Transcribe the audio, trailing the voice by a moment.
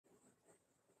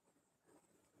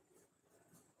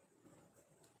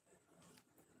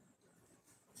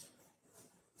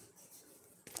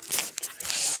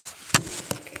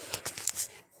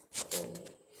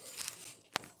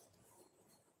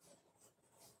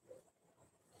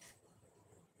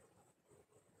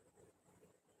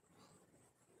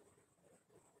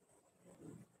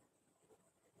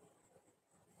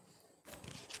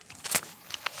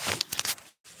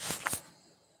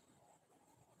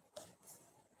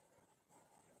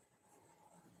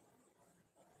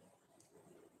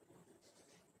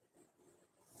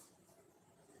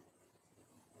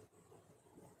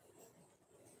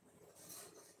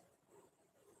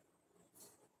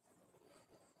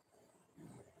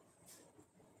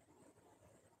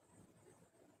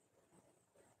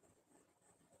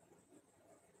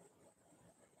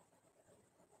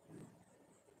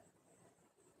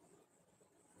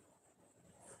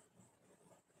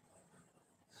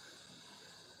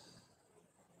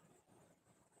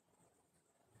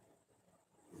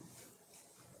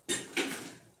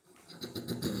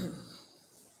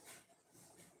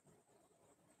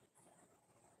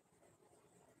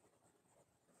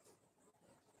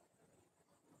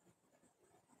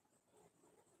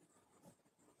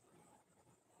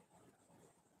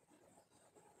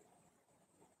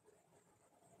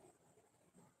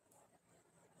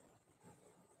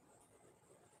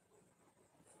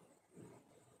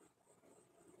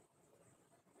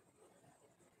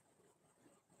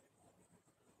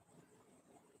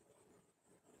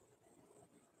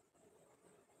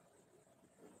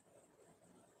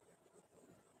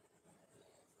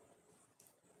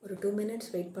ஒரு 2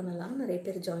 minutes wait பண்ணலாம். நிறைய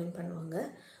பேர் ஜாயின் பண்ணுவாங்க.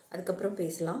 அதுக்கப்புறம்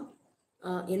பேசலாம்.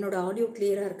 என்னோட ஆடியோ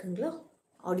கிளியராக இருக்குங்களா?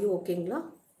 ஆடியோ ஓகேங்களா?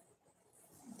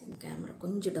 கேமரா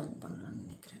கொஞ்சம் டவுன் பண்ணலாம்னு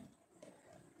நினைக்கிறேன்.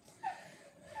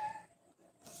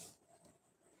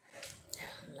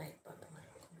 லைட் பார்த்த மாதிரி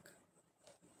இருக்கும்.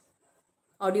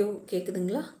 ஆடியோ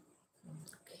கேட்குதுங்களா?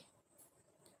 ஓகே.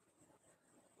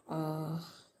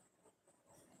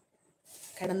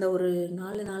 கடந்த ஒரு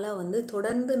 4 நாளாக வந்து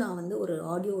தொடர்ந்து நான் வந்து ஒரு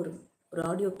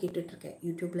ஆடியோ கேட்டுட்ருக்கேன்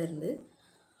யூடியூப்லேருந்து.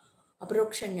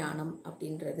 அபரோக்ஷ ஞானம்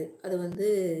அப்படின்றது அது வந்து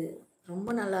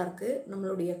ரொம்ப நல்லாயிருக்கு.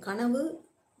 நம்மளுடைய கனவு,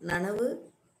 நனவு,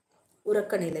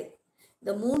 உறக்க நிலை,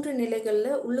 இந்த 3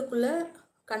 நிலைகளில் உள்ளுக்குள்ளே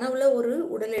கனவுல ஒரு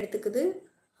உடல் எடுத்துக்குது,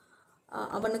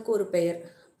 அவனுக்கு ஒரு பெயர்,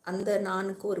 அந்த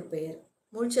நானுக்கு ஒரு பெயர்.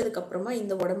 முழிச்சதுக்கப்புறமா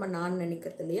இந்த உடம்பை நான்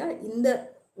நினைக்கிறது இல்லையா, இந்த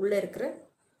உள்ளே இருக்கிற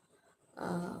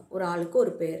ஒரு ஆளுக்கு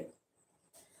ஒரு பெயர்.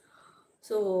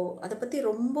 ஸோ அதை பற்றி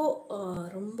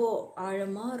ரொம்ப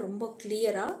ஆழமாக ரொம்ப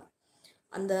கிளியராக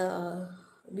அந்த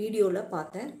வீடியோவில்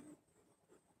பார்த்தேன்.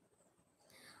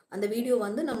 அந்த வீடியோ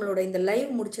வந்து நம்மளோட இந்த லைவ்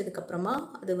முடித்ததுக்கப்புறமா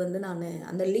அது வந்து நான்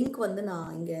அந்த லிங்க் வந்து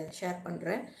நான் இங்கே ஷேர்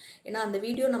பண்ணுறேன். ஏன்னா அந்த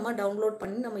வீடியோ நம்ம டவுன்லோட்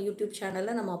பண்ணி நம்ம யூடியூப்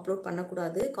சேனலில் நம்ம அப்லோட்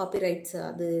பண்ணக்கூடாது. காப்பிரைட்ஸ்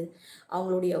அது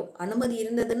அவங்களுடைய அனுமதி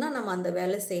இருந்ததுன்னா நம்ம அந்த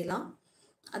வேலை செய்யலாம்.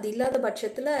 அது இல்லாத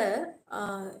பட்சத்தில்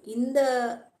இந்த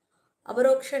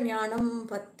அபரோக்ஷ ஞானம்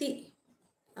பற்றி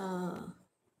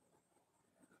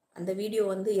அந்த வீடியோ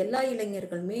வந்து எல்லா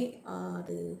இளைஞர்களுமே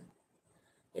அது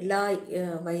எல்லா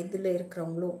வயதில்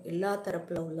இருக்கிறவங்களும் எல்லா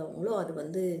தரப்பில் உள்ளவங்களும் அது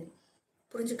வந்து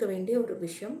புரிஞ்சிக்க வேண்டிய ஒரு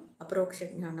விஷயம் அபரோக்ஷ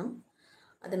ஞானம்.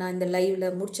 அது நான் இந்த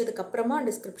லைவில் முடித்ததுக்கப்புறமா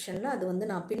டிஸ்கிரிப்ஷனில் அது வந்து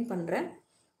நான் பின் பண்ணுறேன்.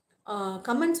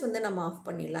 கமெண்ட்ஸ் வந்து நம்ம ஆஃப்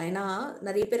பண்ணிடலாம். ஏன்னா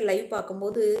நிறைய பேர் லைவ்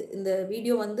பார்க்கும்போது இந்த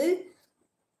வீடியோ வந்து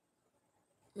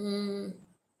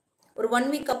ஒரு 1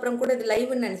 வீக் அப்புறம் கூட இது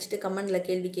லைவ்னு நினச்சிட்டு கமெண்டில்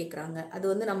கேள்வி கேட்குறாங்க. அது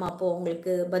வந்து நம்ம அப்போது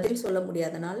அவங்களுக்கு பதில் சொல்ல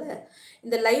முடியாதனால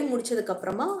இந்த லைவ்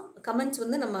முடித்ததுக்கப்புறமா கமெண்ட்ஸ்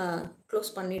வந்து நம்ம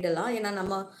க்ளோஸ் பண்ணிடலாம். ஏன்னா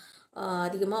நம்ம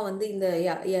அதிகமாக வந்து இந்த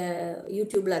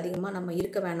யூடியூப்பில் அதிகமாக நம்ம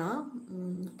இருக்க வேணாம்,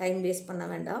 டைம் வேஸ்ட் பண்ண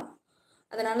வேண்டாம்.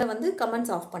 அதனால் வந்து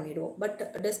கமெண்ட்ஸ் ஆஃப் பண்ணிவிடுவோம். பட்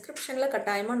டிஸ்கிரிப்ஷனில்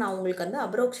கட்டாயமாக நான் உங்களுக்கு வந்து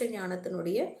அபரோக்ஷ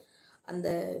ஞானத்தினுடைய அந்த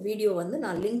வீடியோ வந்து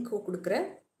நான் லிங்க் கொடுக்குறேன்.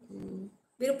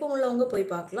 விருப்பம் உள்ளவங்க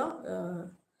போய் பார்க்கலாம்.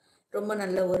 ரொம்ப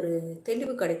நல்ல ஒரு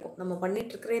தெளிவு கிடைக்கும். நம்ம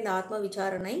பண்ணிகிட்ருக்கிற இந்த ஆத்ம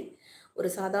விசாரணை ஒரு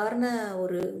சாதாரண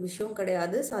ஒரு விஷயம்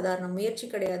கிடையாது, சாதாரண முயற்சி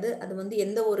கிடையாது. அது வந்து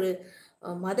எந்த ஒரு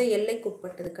மத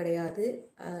எல்லைக்குட்பட்டது கிடையாது.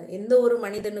 எந்த ஒரு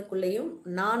மனிதனுக்குள்ளேயும்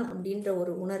நான் அப்படின்ற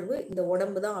ஒரு உணர்வு இந்த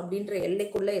உடம்பு தான் அப்படின்ற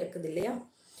எல்லைக்குள்ளே இருக்குது இல்லையா?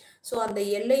 ஸோ அந்த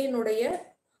எல்லையினுடைய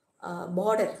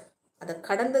பார்டர் அதை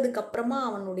கடந்ததுக்கப்புறமா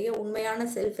அவனுடைய உண்மையான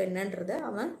செல்ஃப் என்னன்றதை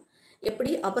அவன்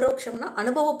எப்படி அபரோக்ஷம்னா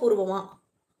அனுபவபூர்வமாக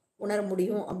உணர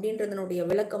முடியும் அப்படின்றதனுடைய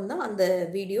விளக்கம் தான் அந்த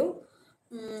வீடியோ.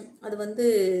 அது வந்து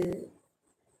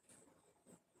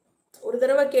ஒரு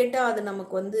தடவை கேட்டால் அது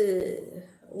நமக்கு வந்து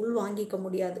உள்வாங்கிக்க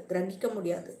முடியாது, கிரகிக்க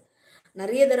முடியாது.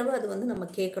 நிறைய தடவை அது வந்து நம்ம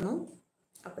கேட்கணும்.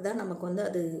 அப்போ தான் நமக்கு வந்து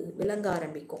அது விளங்க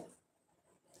ஆரம்பிக்கும்.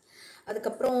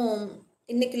 அதுக்கப்புறம்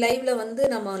இன்றைக்கி லைவில் வந்து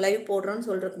நம்ம லைவ் போடுறோன்னு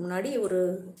சொல்கிறதுக்கு முன்னாடி ஒரு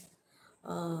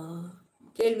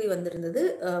கேள்வி வந்திருந்தது.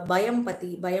 பயம் பற்றி,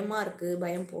 பயமாக இருக்குது,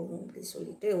 பயம் போகணும் அப்படின்னு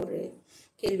சொல்லிட்டு ஒரு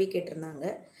கேள்வி கேட்டிருந்தாங்க.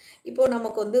 இப்போது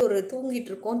நமக்கு வந்து ஒரு தூங்கிட்டு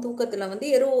இருக்கோம், தூக்கத்தில் வந்து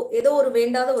ஏதோ ஒரு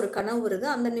வேண்டாத ஒரு கனவு வருது.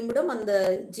 அந்த நிமிடம் அந்த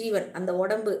ஜீவன், அந்த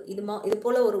உடம்பு இது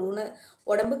போல் ஒரு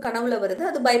உடம்பு கனவுல வருது,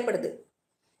 அது பயப்படுது.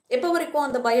 எப்போ வரைக்கும்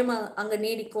அந்த பயம் அங்கே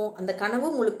நீடிக்கும்? அந்த கனவு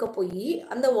முழுக்க போய்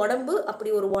அந்த உடம்பு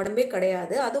அப்படி ஒரு உடம்பே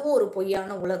கிடையாது, அதுவும் ஒரு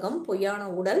பொய்யான உலகம், பொய்யான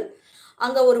உடல்.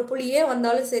 அங்கே ஒரு புலியே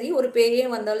வந்தாலும் சரி, ஒரு பேயே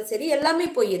வந்தாலும் சரி, எல்லாமே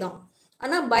பொய் தான்.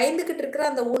 ஆனால் பயந்துக்கிட்டு இருக்கிற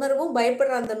அந்த உணர்வும்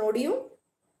பயப்படுற அந்த நொடியும்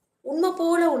உண்மை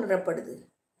போல உணரப்படுது.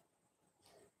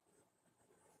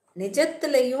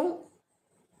 நிஜத்திலையும்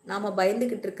நாம்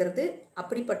பயந்துக்கிட்டு இருக்கிறது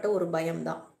அப்படிப்பட்ட ஒரு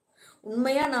பயம்தான்.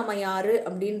 உண்மையாக நாம் யார்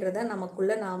அப்படின்றத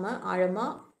நமக்குள்ளே நாம்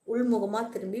ஆழமாக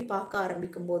உள்முகமாக திரும்பி பார்க்க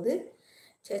ஆரம்பிக்கும்போது,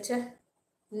 சேச்சே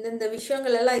இந்தந்த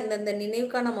விஷயங்கள் எல்லாம் இந்தந்த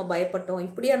நினைவுக்காக நம்ம பயப்பட்டோம்,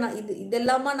 இப்படியா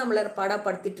இதெல்லாமா நம்மளை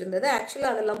பாடப்படுத்திட்டு இருந்தது,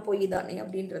 ஆக்சுவலாக அதெல்லாம் போய் தானே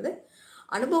அப்படின்றது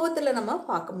அனுபவத்தில் நம்ம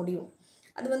பார்க்க முடியும்.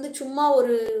 அது வந்து சும்மா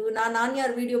ஒரு நான்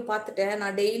யார் வீடியோ பார்த்துட்டேன்,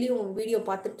 நான் டெய்லியும் வீடியோ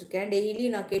பார்த்துட்ருக்கேன்,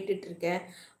 டெய்லியும் நான் கேட்டுட்ருக்கேன்,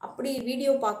 அப்படி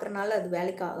வீடியோ பார்க்குறனால அது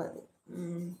வேலைக்கு ஆகாது.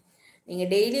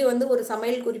 நீங்கள் டெய்லி வந்து ஒரு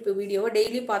சமையல் குறிப்பு வீடியோவை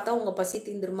டெய்லி பார்த்தா உங்கள் பசி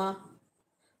தீந்துருமா?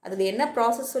 அதில் என்ன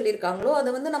ப்ராசஸ் சொல்லியிருக்காங்களோ அதை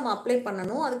வந்து நம்ம அப்ளை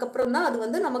பண்ணணும். அதுக்கப்புறம் தான் அது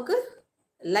வந்து நமக்கு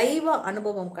லைவாக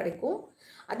அனுபவம் கிடைக்கும்.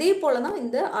 அதே போல் தான்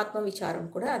இந்த ஆத்ம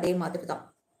விசாரம் கூட அதே மாதிரி தான்.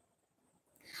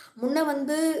 முன்ன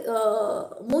வந்து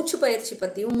மூச்சு பயிற்சி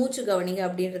பற்றியும் மூச்சு கவனிங்க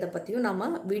அப்படின்றத பற்றியும் நம்ம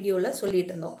வீடியோவில்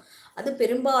சொல்லிகிட்டு இருந்தோம். அது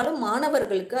பெரும்பாலும்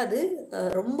மாணவர்களுக்கு அது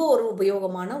ரொம்ப ஒரு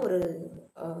உபயோகமான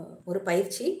ஒரு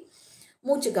பயிற்சி,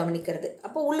 மூச்சு கவனிக்கிறது.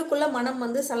 அப்போ உள்ளுக்குள்ளே மனம்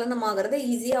வந்து சலனமாகிறத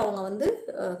ஈஸியாக அவங்க வந்து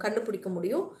கண்டுபிடிக்க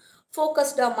முடியும்.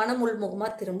 ஃபோக்கஸ்டாக மனம்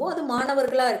உள்முகமாக திரும்பும். அது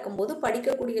மாணவர்களாக இருக்கும்போது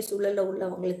படிக்கக்கூடிய சூழலில்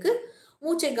உள்ளவங்களுக்கு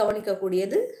மூச்சை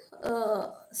கவனிக்கக்கூடியது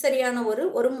சரியான ஒரு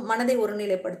ஒரு மனதை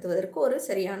ஒருநிலைப்படுத்துவதற்கு ஒரு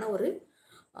சரியான ஒரு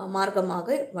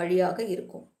மார்க்கமாக வழியாக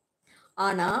இருக்கும்.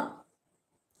 ஆனால்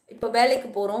இப்போ வேலைக்கு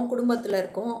போகிறோம், குடும்பத்தில்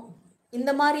இருக்கோம்,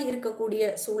 இந்த மாதிரி இருக்கக்கூடிய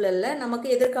சூழலில் நமக்கு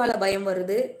எதிர்கால பயம்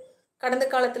வருது. கடந்த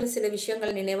காலத்தில் சில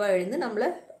விஷயங்கள் நினைவாக எழுந்து நம்மளை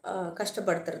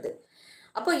கஷ்டப்படுத்துறது.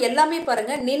 அப்போ எல்லாமே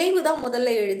பாருங்க, நினைவு தான்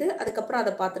முதல்ல எழுது, அதுக்கப்புறம்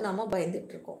அதை பார்த்து நாம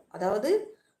பயந்துட்டு இருக்கோம். அதாவது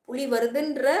புலி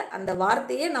வருதுன்ற அந்த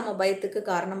வார்த்தையே நம்ம பயத்துக்கு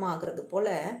காரணமாக ஆகுறது போல,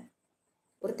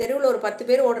 ஒரு தெருவில் ஒரு 10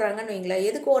 பேர் ஓடுறாங்கன்னு வைங்களேன்,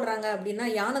 எதுக்கு ஓடுறாங்க அப்படின்னா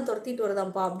யானை துரத்திட்டு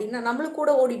வருதாம்ப்பா அப்படின்னா நம்மளும்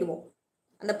கூட ஓடிடுவோம்.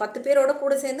 அந்த 10 பேரோட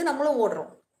கூட சேர்ந்து நம்மளும்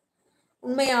ஓடுறோம்.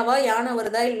 உண்மையாவா யானை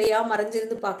வருதா இல்லையா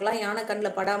மறைஞ்சிருந்து பார்க்கலாம், யானை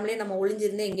கண்ணில் படாமலே நம்ம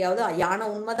ஒளிஞ்சிருந்து எங்கேயாவது யானை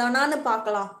உண்மைதானான்னு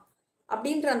பார்க்கலாம்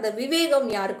அப்படின்ற அந்த விவேகம்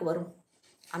யாருக்கு வரும்?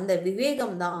 அந்த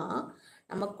விவேகம் தான்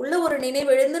நமக்குள்ள ஒரு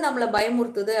நினைவெழுந்து நம்மளை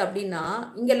பயமுறுத்துது அப்படின்னா,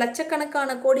 இங்க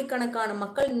லட்சக்கணக்கான கோடிக்கணக்கான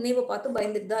மக்கள் நினைவை பார்த்து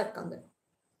பயந்துட்டு தான் இருக்காங்க.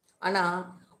 ஆனா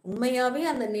உண்மையாவே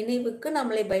அந்த நினைவுக்கு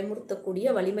நம்மளை பயமுறுத்தக்கூடிய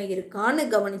வலிமை இருக்கான்னு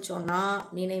கவனிச்சோம்னா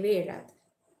நினைவே எழாது.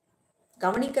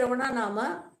 கவனிக்கிறவனா நாம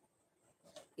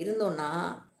இருந்தோம்னா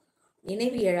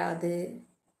நினைவு எழாது,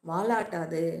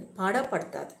 வாலாட்டாது,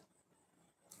 பாடப்படுத்தாது.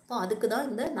 அப்போ அதுக்கு தான்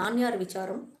இந்த நான் யார்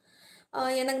விசாரம்.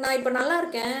 எனக்கு நான் இப்போ நல்லா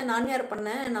இருக்கேன், நான் யார்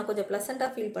பண்ணேன், நான் கொஞ்சம்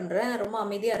ப்ளசண்ட்டாக ஃபீல் பண்ணுறேன், ரொம்ப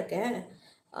அமைதியாக இருக்கேன்,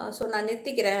 ஸோ நான்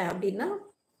நிறுத்திக்கிறேன் அப்படின்னா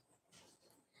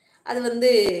அது வந்து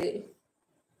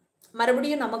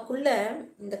மறுபடியும் நமக்குள்ள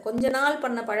இந்த கொஞ்ச நாள்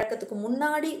பண்ண பழக்கத்துக்கு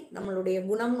முன்னாடி நம்மளுடைய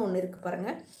குணம்னு ஒன்று இருக்குது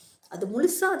பாருங்கள், அது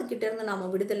முழுசாக அதுக்கிட்டேருந்து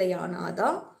நாம் விடுதலை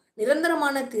ஆனாதான்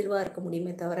நிரந்தரமான தீர்வாக இருக்க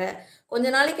முடியுமே தவிர, கொஞ்ச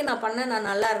நாளைக்கு நான் பண்ணேன், நான்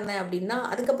நல்லா இருந்தேன் அப்படின்னா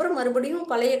அதுக்கப்புறம் மறுபடியும்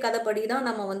பழைய கதைப்படி தான்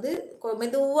நம்ம வந்து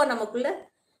மெதுவாக நமக்குள்ளே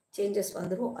சேஞ்சஸ்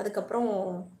வந்துடும். அதுக்கப்புறம்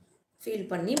ஃபீல்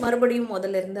பண்ணி மறுபடியும்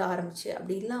முதல்ல இருந்து ஆரம்பிச்சு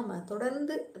அப்படி இல்லாமல்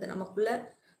தொடர்ந்து அது நமக்குள்ளே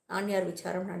நான் யார்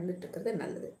விசாரம் நடந்துட்டு இருக்கிறது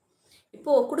நல்லது.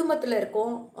 இப்போது குடும்பத்தில்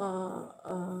இருக்கோம்,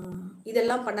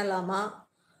 இதெல்லாம் பண்ணலாமா,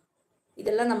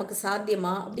 இதெல்லாம் நமக்கு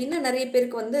சாத்தியமா அப்படின்னு நிறைய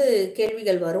பேருக்கு வந்து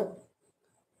கேள்விகள் வரும்.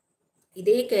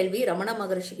 இதே கேள்வி ரமண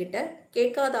மகரிஷி கிட்ட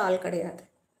கேட்காத ஆள் கிடையாது.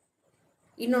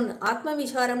 இன்னொன்று, ஆத்ம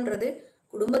விசாரம்ன்றது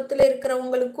குடும்பத்தில்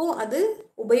இருக்கிறவங்களுக்கும் அது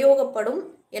உபயோகப்படும்.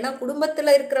 ஏன்னா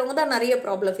குடும்பத்தில் இருக்கிறவங்க தான் நிறைய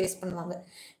ப்ராப்ளம் ஃபேஸ் பண்ணுவாங்க.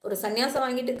 ஒரு சன்னியாசம்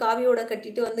வாங்கிட்டு காவியோட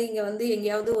கட்டிட்டு வந்து இங்கே வந்து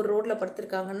எங்கேயாவது ஒரு ரோட்டில்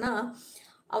படுத்திருக்காங்கன்னா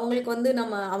அவங்களுக்கு வந்து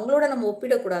அவங்களோட நம்ம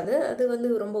ஒப்பிடக்கூடாது. அது வந்து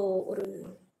ரொம்ப ஒரு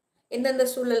எந்தெந்த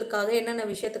சூழலுக்காக என்னென்ன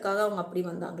விஷயத்துக்காக அவங்க அப்படி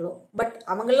வந்தாங்களோ, பட்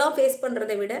அவங்கெல்லாம் ஃபேஸ்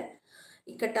பண்ணுறதை விட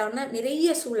இக்கட்டான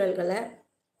நிறைய சூழல்களை,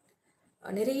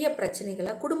 நிறைய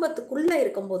பிரச்சனைகளை குடும்பத்துக்குள்ளே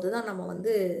இருக்கும்போது தான் நம்ம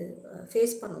வந்து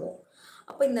ஃபேஸ் பண்ணுவோம்.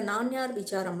 அப்போ இந்த நான் யார்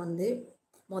விசாரம் வந்து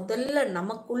முதல்ல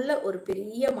நமக்குள்ள ஒரு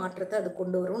பெரிய மாற்றத்தை அது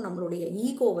கொண்டு வரும். நம்மளுடைய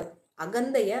ஈகோவை,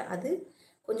 அகந்தையை அது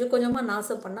கொஞ்சம் கொஞ்சமாக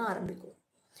நாசம் பண்ண ஆரம்பிக்கும்.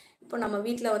 இப்போ நம்ம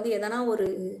வீட்டில் வந்து எதனா ஒரு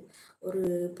ஒரு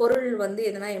பொருள் வந்து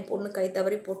எதனா என் பொண்ணு கை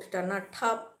தவறி போட்டுட்டான்னா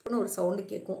டாப்னு ஒரு சவுண்டு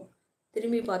கேட்கும்.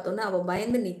 திரும்பி பார்த்தோன்னே அவள்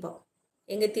பயந்து நிற்பான்,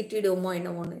 எங்கே திட்டிடுவோமோ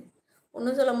என்னமோன்னு.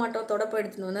 ஒன்றும் சொல்ல மாட்டோம், தொடப்ப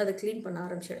எடுத்துன்னு வந்து அதை க்ளீன் பண்ண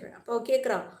ஆரம்பிச்சிடுறேன். அப்போ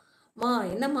கேட்குறா, அம்மா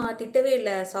என்னம்மா திட்டவே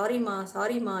இல்லை,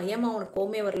 சாரிம்மா ஏம்மா உனக்கு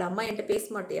கோமே வரல, அம்மா என்கிட்ட பேச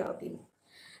மாட்டியா அப்படின்னு.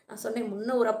 நான் சொன்னேன்,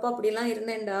 முன்ன ஒரு அப்பா அப்படிலாம்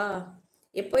இருந்தேன்டா,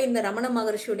 எப்போ இந்த ரமண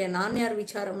மகரிஷியுடைய நான் யார்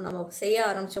விசாரம் நம்ம செய்ய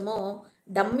ஆரம்பித்தோமோ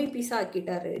டம்மி பீஸாக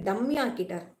ஆக்கிட்டாரு, டம்மி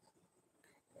ஆக்கிட்டார்.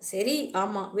 சரி,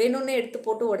 ஆமாம், வேணும்னே எடுத்து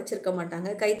போட்டு உடைச்சிருக்க மாட்டாங்க,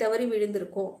 கை தவறி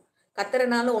விழுந்திருக்கும்,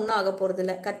 கத்துறனால ஒன்றும் ஆக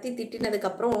போகிறதில்ல. கத்தி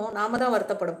திட்டினதுக்கப்புறம் நாம தான்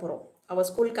வருத்தப்பட போகிறோம். அவள்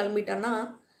ஸ்கூல் கிளம்பிட்டான்னா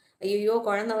ஐயோ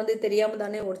குழந்தை வந்து தெரியாமல்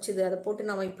தானே உடைச்சிது, அதை போட்டு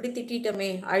நம்ம இப்படி திட்டோமே,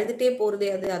 அழுதுகிட்டே போகிறதே,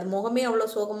 அது முகமே அவ்வளோ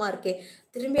சோகமாக இருக்கே,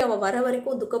 திரும்பி அவள் வர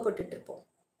வரைக்கும் துக்கப்பட்டுட்டு இருப்போம்.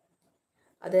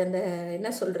 அது அந்த என்ன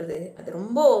சொல்கிறது, அது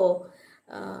ரொம்ப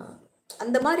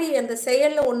அந்த மாதிரி அந்த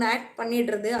செயலில் ஒன்று ஆக்ட்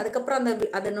பண்ணிடுறது, அதுக்கப்புறம்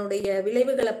அதனுடைய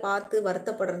விளைவுகளை பார்த்து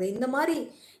வருத்தப்படுறது, இந்த மாதிரி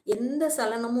எந்த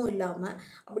சலனமும் இல்லாமல்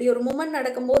அப்படி ஒரு மூமெண்ட்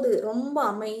நடக்கும்போது ரொம்ப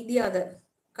அமைதியாக அதை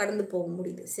கடந்து போக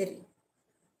முடியுது. சரி,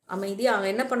 அமைதியாக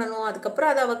அவன் என்ன பண்ணணும்,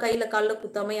 அதுக்கப்புறம் அதை அவள் கையில் காலில்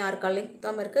குத்தாமல் யார் காலையும்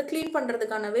குத்தாமல் இருக்க க்ளீன்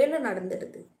பண்ணுறதுக்கான வேலை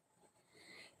நடந்துடுது.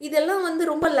 இதெல்லாம் வந்து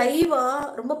ரொம்ப லைவாக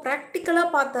ரொம்ப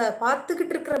ப்ராக்டிக்கலாக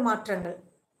பார்த்துக்கிட்டு இருக்கிற மாற்றங்கள்.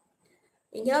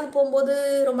 எங்கேயாவது போகும்போது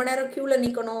ரொம்ப நேரம் க்யூவில்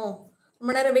நிற்கணும்,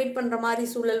 ரொம்ப நேரம் வெயிட் பண்ணுற மாதிரி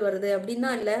சூழல் வருது அப்படின்னா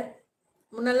இல்லை.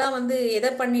 முன்னெல்லாம் வந்து எதை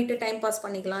பண்ணிட்டு டைம் பாஸ்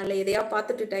பண்ணிக்கலாம், இல்லை எதையா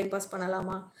பார்த்துட்டு டைம் பாஸ்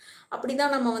பண்ணலாமா, அப்படி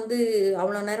தான் நம்ம வந்து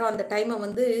அவ்வளோ நேரம் அந்த டைமை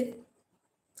வந்து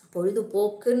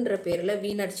பொழுதுபோக்குன்ற பேரில்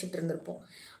வீணடிச்சிட்டு இருந்திருப்போம்.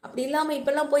 அப்படி இல்லாமல்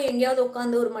இப்போல்லாம் போய் எங்கேயாவது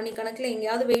உட்காந்து ஒரு மணிக்கணக்கில்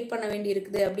எங்கேயாவது வெயிட் பண்ண வேண்டி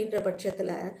இருக்குது அப்படின்ற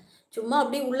பட்சத்தில் சும்மா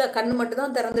அப்படியே உள்ள கண்ணு மட்டும்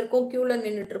தான் திறந்திருக்கோம், க்யூவில்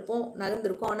நின்றுட்டுருப்போம்,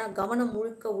 நகர்ந்துருக்கோம். ஆனால் கவனம்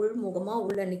முழுக்க உள்முகமாக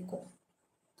உள்ளே நிற்கும்.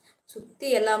 சுற்றி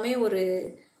எல்லாமே ஒரு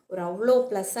ஒரு அவ்வளோ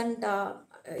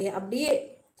ப்ளசண்ட்டாக அப்படியே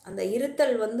அந்த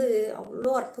இருத்தல் வந்து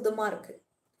அவ்வளோ அற்புதமாக இருக்குது.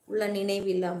 உள்ள நினைவு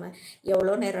இல்லாமல்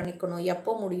எவ்வளோ நேரம் நிற்கணும்,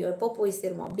 எப்போ முடியும், எப்போ போய்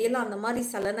சேருவோம், அப்படியெல்லாம் அந்த மாதிரி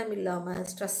சலனம் இல்லாமல்,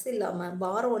 ஸ்ட்ரெஸ் இல்லாமல்,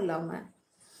 பாரம் இல்லாமல்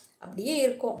அப்படியே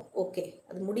இருக்கும். ஓகே,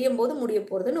 அது முடியும் போது முடிய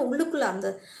போகிறதுன்னு உள்ளுக்குள்ளே அந்த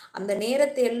அந்த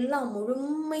நேரத்தை எல்லாம்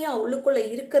முழுமையாக உள்ளுக்குள்ளே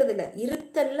இருக்கிறதுல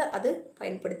இருத்தல்ல அது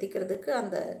பயன்படுத்திக்கிறதுக்கு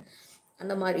அந்த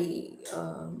அந்த மாதிரி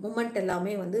மூமெண்ட்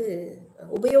எல்லாமே வந்து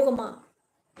உபயோகமாக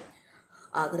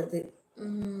ஆகுறது.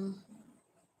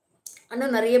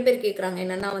 ஆனால் நிறைய பேர் கேட்குறாங்க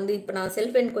என்னென்னா வந்து இப்போ நான்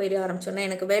செல்ஃப் என்கொயரி ஆரம்பிச்சோன்னா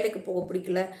எனக்கு வேலைக்கு போக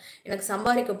பிடிக்கல, எனக்கு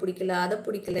சம்பாதிக்க பிடிக்கல, அதை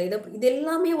பிடிக்கல, இது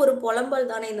எல்லாமே ஒரு புலம்பல்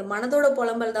தானே, இந்த மனதோட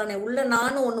புலம்பல் தானே. உள்ள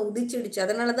நானும் ஒன்று உதிச்சிடுச்சு,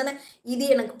 அதனால தானே இது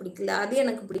எனக்கு பிடிக்கல, அது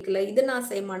எனக்கு பிடிக்கல, இது நான்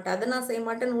செய்ய மாட்டேன், அதை நான் செய்ய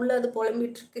மாட்டேன்னு உள்ள அது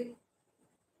புலம்பிட்டு இருக்கு.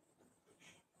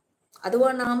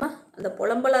 அதுவா நாம அந்த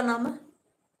புலம்பலா நாம?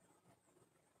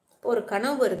 ஒரு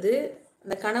கனவு வருது,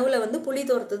 அந்த கனவுல வந்து புலி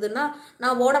தோர்த்துதுன்னா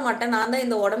நான் ஓட மாட்டேன், நான் தான்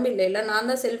இந்த உடம்பு இல்லை, நான்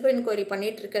தான் செல்ஃப் என்கொயரி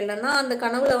பண்ணிட்டு இருக்கேன் இல்லைன்னா அந்த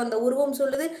கனவுல வந்த உருவம்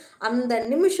சொல்லுது அந்த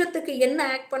நிமிஷத்துக்கு என்ன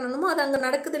ஆக்ட் பண்ணணுமோ அது அங்கே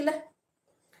நடக்குது இல்லை.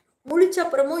 முழிச்ச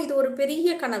அப்புறமும் இது ஒரு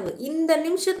பெரிய கனவு, இந்த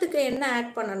நிமிஷத்துக்கு என்ன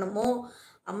ஆக்ட் பண்ணணுமோ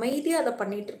அமைதியாக அதை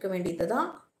பண்ணிட்டு இருக்க வேண்டியது தான்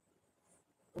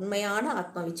உண்மையான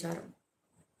ஆத்ம விசாரம்.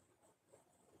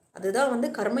 அதுதான் வந்து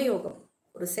கர்மயோகம்.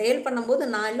 ஒரு செயல் பண்ணும்போது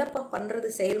நான் இல்லைப்பா பண்ணுறது,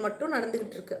 செயல் மட்டும்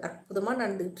நடந்துக்கிட்டு இருக்கு, அற்புதமாக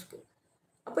நடந்துக்கிட்டு இருக்கு.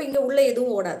 அப்போ இங்கே உள்ள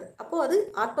எதுவும் ஓடாது. அப்போ அது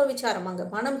ஆத்ம விசாரம், அங்கே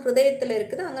மனம் ஹிருதயத்தில்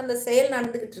இருக்குது, அங்கே அந்த செயல்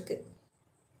நடந்துக்கிட்டு இருக்கு,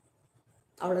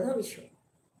 அவ்வளோதான் விஷயம்.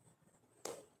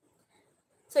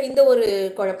 ஸோ இந்த ஒரு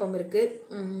குழப்பம் இருக்கு.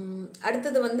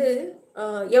 அடுத்தது வந்து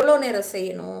எவ்வளோ நேரம்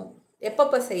செய்யணும்,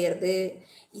 எப்பப்போ செய்யறது,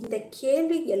 இந்த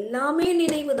கேள்வி எல்லாமே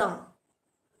நினைவு தான்.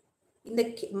 இந்த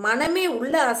மனமே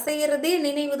உள்ள அசைகிறதே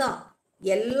நினைவு தான்,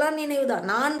 எல்லாம் நினைவு தான்,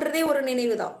 நான்றதே ஒரு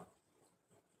நினைவு தான்.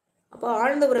 அப்போ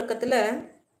ஆழ்ந்த உறக்கத்தில்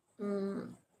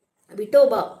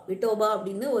விட்டோபா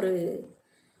அப்படின்னு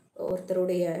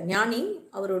ஒருத்தருடைய ஞானி,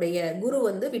 அவருடைய குரு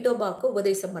வந்து விட்டோபாவுக்கு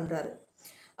உபதேசம் பண்றாரு.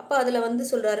 அப்போ அதில் வந்து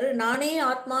சொல்றாரு, நானே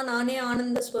ஆத்மா, நானே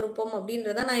ஆனந்த ஸ்வரூபம்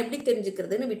அப்படின்றத நான் எப்படி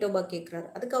தெரிஞ்சுக்கிறதுன்னு விட்டோபா கேட்குறாரு.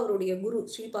 அதுக்கு அவருடைய குரு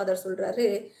ஸ்ரீபாதர் சொல்றாரு,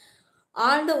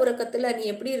 ஆழ்ந்த உறக்கத்தில் நீ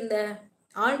எப்படி இருந்த,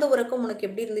 ஆழ்ந்த உறக்கம் உனக்கு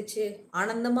எப்படி இருந்துச்சு,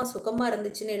 ஆனந்தமா சுகமா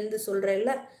இருந்துச்சுன்னு எழுந்து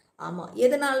சொல்றேல்ல. ஆமா,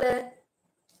 எதனால?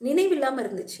 நினைவில்லாம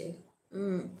இருந்துச்சு.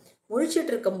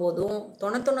 முழிச்சிட்டு இருக்கும் போதும்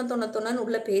தொணன்னு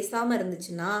உள்ள பேசாம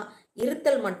இருந்துச்சுன்னா,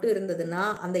 இருத்தல் மட்டும் இருந்ததுன்னா,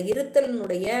 அந்த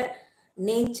இருத்தலினுடைய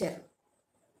நேச்சர்,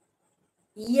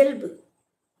 இயல்பு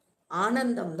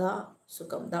ஆனந்தம்தான்,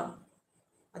 சுகம்தான்.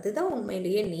 அதுதான்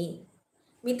உண்மையிலேயே நீ.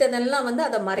 மித்ததெல்லாம் வந்து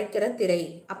அதை மறைக்கிற திரை.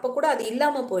 அப்போ கூட அது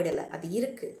இல்லாமல் போயிடலை, அது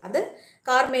இருக்கு. அது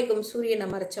கார்மேகம் சூரியனை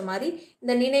மறைச்ச மாதிரி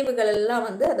இந்த நினைவுகள் எல்லாம்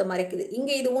வந்து அதை மறைக்குது.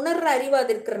 இங்கே இது உணர்ற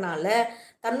அறிவாது இருக்கிறனால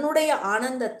தன்னுடைய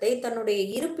ஆனந்தத்தை, தன்னுடைய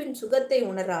இருப்பின் சுகத்தை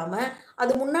உணராம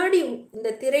அது முன்னாடி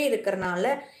இந்த திரை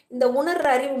இருக்கிறனால இந்த உணர்ற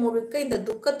அறிவு முழுக்க இந்த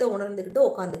துக்கத்தை உணர்ந்துக்கிட்டு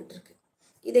உட்காந்துக்கிட்டு இருக்கு.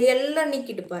 இதையெல்லாம்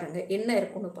நீக்கிட்டு பாருங்க, என்ன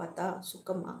இருக்குன்னு பார்த்தா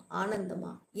சுகமா,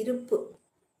 ஆனந்தமா,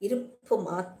 இருப்பு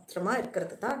மாத்திரமா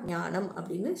இருக்கிறது தான் ஞானம்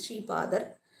அப்படின்னு ஸ்ரீபாதர்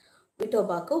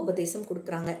விட்டோபாக்கு உபதேசம்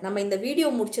கொடுக்குறாங்க. நம்ம இந்த வீடியோ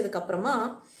முடிச்சதுக்கு அப்புறமா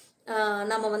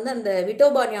நம்ம வந்து அந்த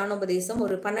விட்டோபா ஞானோபதேசம்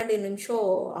ஒரு 12 நிமிஷம்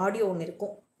ஆடியோ ஒன்று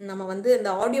இருக்கும். நம்ம வந்து அந்த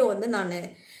ஆடியோ வந்து நான்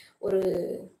ஒரு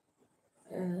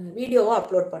வீடியோவாக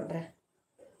அப்லோட் பண்ணுறேன்.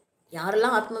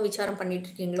 யாரெல்லாம் ஆத்ம விசாரம் பண்ணிட்டு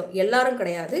இருக்கீங்களோ, எல்லாரும்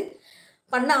கிடையாது,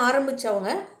 பண்ண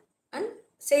ஆரம்பித்தவங்க அண்ட்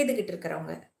செய்துக்கிட்டு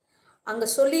இருக்கிறவங்க,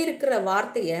 அங்கே சொல்லியிருக்கிற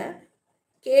வார்த்தையை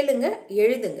கேளுங்க,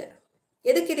 எழுதுங்க.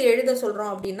 எதுக்கு இது எழுத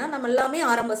சொல்கிறோம் அப்படின்னா, நம்ம எல்லாமே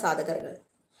ஆரம்ப சாதகர்கள்.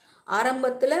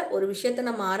 ஆரம்பத்தில் ஒரு விஷயத்தை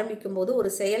நம்ம ஆரம்பிக்கும் போது, ஒரு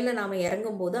செயலில் நாம்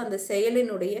இறங்கும் போது அந்த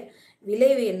செயலினுடைய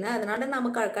விளைவு என்ன, அதனால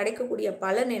நமக்கு கிடைக்கக்கூடிய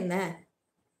பலன் என்ன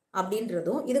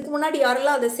அப்படின்றதும், இதுக்கு முன்னாடி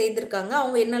யாரெல்லாம் அதை செய்திருக்காங்க,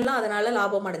 அவங்க என்னெல்லாம் அதனால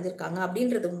லாபம் அடைஞ்சிருக்காங்க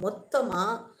அப்படின்றது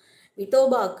மொத்தமாக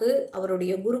விட்டோபாக்கு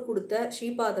அவருடைய குரு கொடுத்த,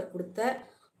 ஸ்ரீபாதர் கொடுத்த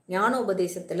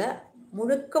ஞானோபதேசத்தில்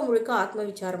முழுக்க ஆத்ம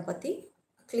விசாரம் பற்றி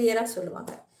கிளியராக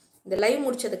சொல்லுவாங்க. இந்த லைவ்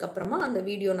முடிச்சதுக்கப்புறமா அந்த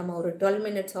வீடியோ நம்ம ஒரு 12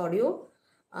 மினிட்ஸ் ஆடியோ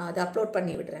அதை அப்லோட்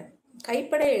பண்ணி விடுறேன்.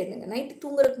 கைப்பட எழுதுங்க. நைட்டு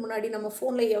தூங்குறதுக்கு முன்னாடி நம்ம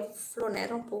ஃபோனில் எவ்வளோ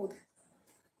நேரம் போகுது,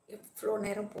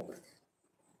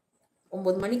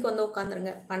 9 மணிக்கு வந்து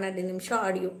உட்காந்துருங்க, 12 நிமிஷம்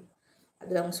ஆடியோ.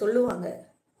 அதில் அவங்க சொல்லுவாங்க,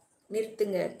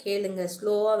 நிறுத்துங்க, கேளுங்க,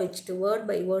 ஸ்லோவாக வச்சுட்டு வேர்ட்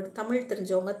பை வேர்ட். தமிழ்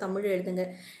தெரிஞ்சவங்க தமிழ் எழுதுங்க,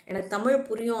 எனக்கு தமிழ்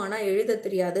புரியும் ஆனால் எழுத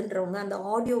தெரியாதுன்றவங்க அந்த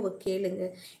ஆடியோவை கேளுங்க.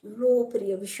 இவ்வளோ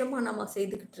பெரிய விஷயமாக நம்ம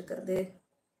செய்துக்கிட்டு இருக்கிறது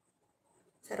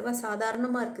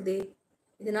சர்வசாதாரணமாக இருக்குது.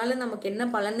 இதனால நமக்கு என்ன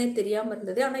பலனே தெரியாமல்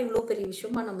இருந்தது, ஆனால் இவ்வளோ பெரிய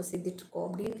விஷயமா நம்ம செஞ்சுட்டு இருக்கோம்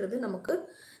அப்படின்றது நமக்கு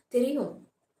தெரியும்.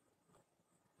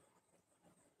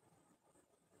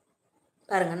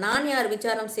 பாருங்க, நான் யார்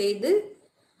விசாரம் செய்து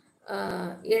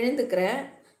எழுந்துக்கிறேன்.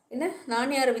 என்ன,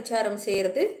 நான் யார் விசாரம்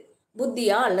செய்யறது,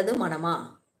 புத்தியா அல்லது மனமா?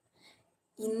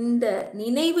 இந்த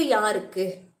நினைவு யாருக்கு,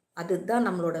 அதுதான்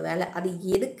நம்மளோட வேலை. அது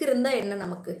எதுக்கு இருந்தா என்ன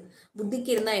நமக்கு? புத்திக்கு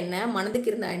இருந்தா என்ன? மனதுக்கு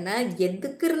இருந்தா என்ன?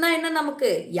 எதுக்கு இருந்தா என்ன நமக்கு?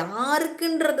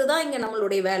 யாருக்குன்றது தான் இங்க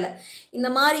நம்மளுடைய வேலை. இந்த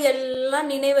மாரி எல்லாம்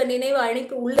நினைவ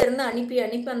அனுப்பி உள்ள இருந்து அனுப்பி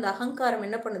அந்த அகங்காரம்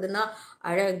என்ன பண்ணுதுன்னா,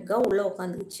 அழகா உள்ள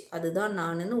உட்காந்துக்குச்சு. அதுதான்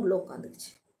நானுன்னு உள்ள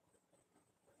உட்காந்துக்குச்சு.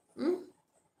 ம்.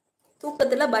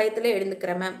 தூக்கத்துல பயத்துல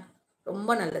எழுந்துக்கிறேன் மேம்.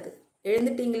 ரொம்ப நல்லது.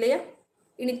 எழுந்துட்டீங்க இல்லையா?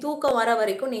 இனி தூக்கம் வர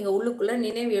வரைக்கும் நீங்க உள்ளுக்குள்ள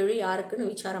நினைவு எழு யாருக்குன்னு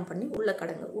விசாரம் பண்ணி உள்ள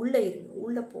கடங்க. உள்ள இருங்க.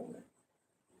 உள்ள போங்க.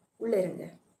 உள்ள இருங்க.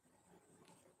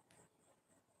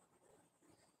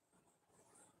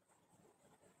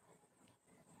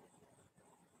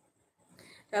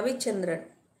 ரவிச்சந்திரன்.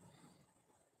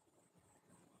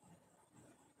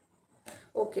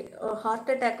 ஓகே.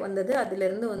 ஹார்ட் அட்டாக் வந்தது.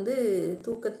 அதிலிருந்து வந்து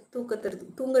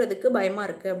தூங்குறதுக்கு பயமா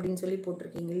இருக்கு அப்படின்னு சொல்லி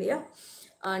போட்டிருக்கீங்க இல்லையா?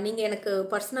 நீங்க எனக்கு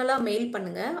பர்சனலா மெயில்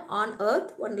பண்ணுங்க.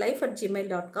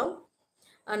 oneearth1life@gmail.com.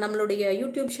 நம்மளுடைய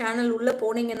யூடியூப் சேனல் உள்ள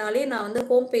போனீங்கனாலே நான் வந்து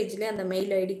ஹோம் பேஜ்லேயே அந்த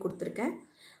மெயில் ஐடி கொடுத்துருக்கேன்.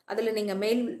 அதில் நீங்கள்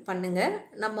மெயில் பண்ணுங்க.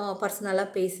 நம்ம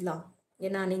பர்சனலாக பேசலாம்.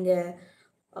 ஏன்னா நீங்கள்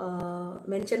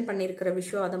மென்ஷன் பண்ணியிருக்கிற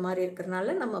விஷயம் அது மாதிரி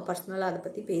இருக்கிறனால நம்ம பர்சனலாக அதை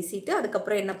பற்றி பேசிட்டு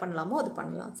அதுக்கப்புறம் என்ன பண்ணலாமோ அது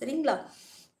பண்ணலாம். சரிங்களா?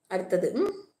 அடுத்தது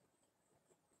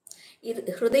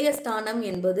ஹிருதயஸ்தானம்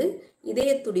என்பது இதய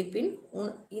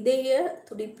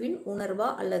துடிப்பின் உணர்வா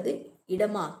அல்லது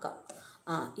இடமாக்கா?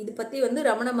 இது பற்றி வந்து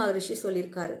ரமண மகரிஷி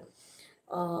சொல்லியிருக்காரு.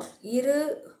 இரு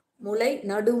முளை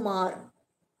நடுமார்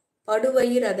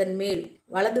படுவயிர் அதன் மேல்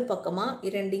வலது பக்கமா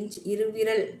 2 இன்ச்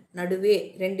இருவிரல் நடுவே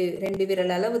 2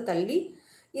 விரல் அளவு தள்ளி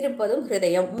இருப்பதும்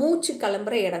ஹிருதயம். மூச்சு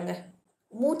கிளம்புற இடங்க.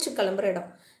 மூச்சு கிளம்புற இடம்.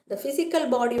 இந்த ஃபிசிக்கல்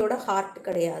பாடியோட ஹார்ட்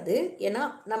கிடையாது. ஏன்னா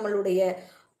நம்மளுடைய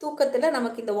தூக்கத்தில்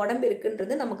நமக்கு இந்த உடம்பு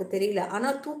இருக்குன்றது நமக்கு தெரியல.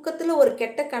 ஆனால் தூக்கத்தில் ஒரு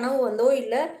கெட்ட கனவு வந்தோ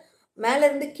இல்லை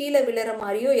மேலேருந்து கீழே விழுற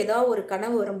மாதிரியோ ஏதாவது ஒரு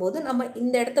கனவு வரும்போது நம்ம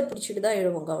இந்த இடத்த பிடிச்சிட்டு தான்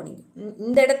எழுவோம். கவனிங்க.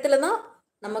 இந்த இடத்துல தான்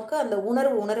நமக்கு அந்த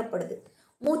உணர்வு உணரப்படுது.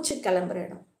 மூச்சு கிளம்புற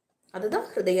இடம். அதுதான்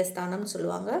ஹிருதயஸ்தானம்னு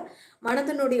சொல்லுவாங்க.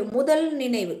 மனதினுடைய முதல்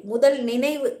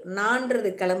நினைவு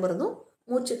நான்றது கிளம்புறதும்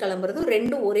மூச்சு கிளம்புறதும்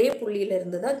ரெண்டும் ஒரே புள்ளியில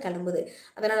இருந்து தான் கிளம்புது.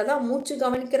 அதனால தான் மூச்சு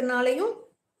கவனிக்கிறனாலையும்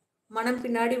மனம்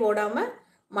பின்னாடி ஓடாம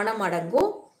மனம் அடங்கும்.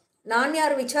 நான்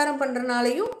யார் விசாரம்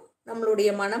பண்றனாலையும் நம்மளுடைய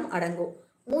மனம் அடங்கும்.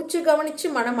 மூச்சு கவனிச்சு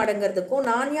மனம் அடங்கிறதுக்கும்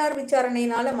நான் யார்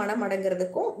விசாரணையினால மனம்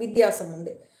அடங்கிறதுக்கும் வித்தியாசம்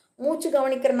உண்டு. மூச்சு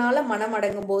கவனிக்கிறனால மனம்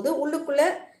அடங்கும் போது உள்ளுக்குள்ள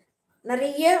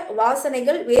நிறைய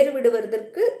வாசனைகள் வேறு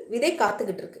விடுவதற்கு விதை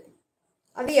காத்துக்கிட்டு இருக்கு.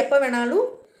 அது எப்போ வேணாலும்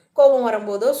கோபம்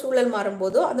வரும்போதோ சூழல்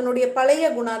மாறும்போதோ அதனுடைய பழைய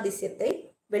குணாதிசயத்தை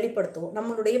வெளிப்படுத்துவோம்.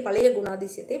 நம்மளுடைய பழைய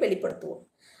குணாதிசயத்தை வெளிப்படுத்துவோம்.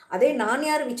 அதே நான்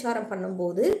யார் விசாரம்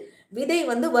பண்ணும்போது விதை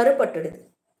வந்து வறுபட்டுடுது.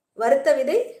 வறுத்த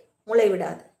விதை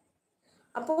முளைவிடாது.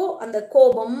 அப்போது அந்த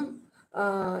கோபம்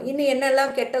இன்னும்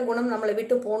என்னெல்லாம் கெட்ட குணம் நம்மளை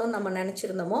விட்டு போகணும்னு நம்ம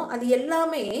நினச்சிருந்தோமோ அது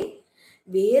எல்லாமே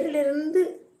வேரிலிருந்து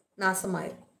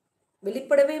நாசமாயிருக்கும்.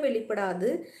 வெளிப்படாது.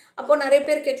 அப்போ நிறைய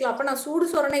பேர் கேட்கலாம், அப்போ நான் சூடு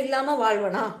சொரணை இல்லாமல்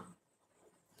வாழ்வனா?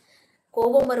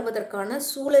 கோபம் வருவதற்கான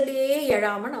சூழலையே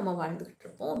எழாமல் நம்ம வாழ்ந்துக்கிட்டு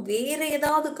இருப்போம். வேறு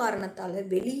ஏதாவது காரணத்தால்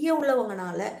வெளியே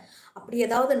உள்ளவங்கனால அப்படி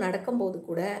ஏதாவது நடக்கும்போது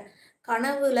கூட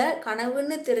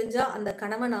கனவுன்னு தெரிஞ்சால் அந்த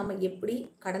கனவை நாம் எப்படி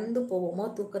கடந்து போவோமோ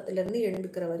தூக்கத்திலேருந்து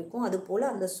எழுந்துக்கிற வரைக்கும், அது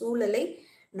போல் அந்த சூழலை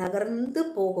நகர்ந்து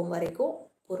போகும் வரைக்கும்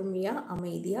பொறுமையாக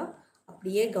அமைதியாக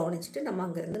அப்படியே கவனிச்சுட்டு நம்ம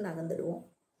அங்கேருந்து நகர்ந்துடுவோம்.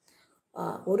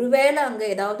 ஒருவேளை அங்கே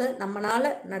ஏதாவது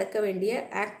நம்மளால் நடக்க வேண்டிய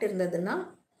ஆக்ட் இருந்ததுன்னா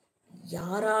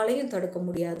யாராலையும் தடுக்க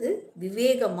முடியாது.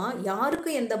 விவேகமாக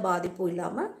யாருக்கும் எந்த பாதிப்பும்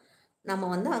இல்லாமல் நம்ம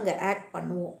வந்து அங்கே ஆக்ட்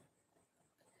பண்ணுவோம்.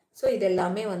 ஸோ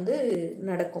இதெல்லாமே வந்து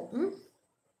நடக்கும்.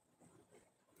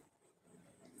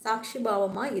 சாட்சி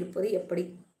பாவமாக இருப்பது எப்படி?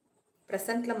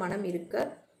 ப்ரெசண்டில் மனம்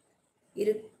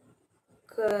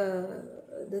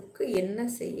இருக்கிறதுக்கு என்ன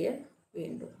செய்ய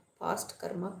வேண்டும்? பாஸ்ட்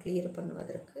கர்மா கிளியர்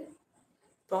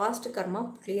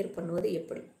பண்ணுவது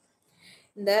எப்படி?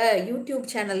 இந்த யூடியூப்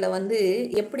சேனலில் வந்து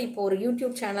எப்படி இப்போ ஒரு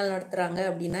யூடியூப் சேனல் நடத்துகிறாங்க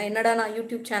அப்படின்னா, என்னடா நான்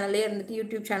யூடியூப் சேனல்லே இருந்துட்டு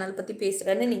யூடியூப் சேனல் பற்றி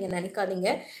பேசுகிறேன்னு நீங்கள் நினைக்காதீங்க.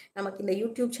 நமக்கு இந்த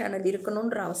யூடியூப் சேனல்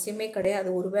இருக்கணுன்ற அவசியமே கிடையாது.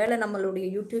 ஒருவேளை நம்மளுடைய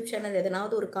யூடியூப் சேனல்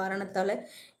எதனாவது ஒரு காரணத்தால்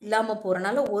இல்லாமல்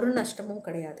போகிறனால ஒரு நஷ்டமும்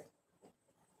கிடையாது.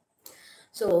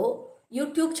 ஸோ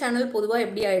யூடியூப் சேனல் பொதுவாக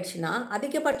எப்படி ஆயிடுச்சுன்னா,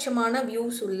 அதிகபட்சமான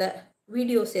வியூஸ் உள்ள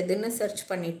வீடியோஸ் எதுன்னு சர்ச்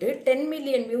பண்ணிவிட்டு 10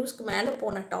 மில்லியன் வியூஸ்க்கு மேலே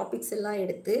போன டாபிக்ஸ் எல்லாம்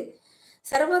எடுத்து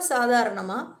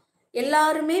சர்வசாதாரணமாக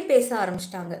எல்லாருமே பேச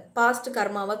ஆரம்பிச்சிட்டாங்க. பாஸ்ட்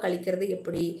கர்மாவை கழிக்கிறது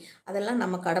எப்படி? அதெல்லாம்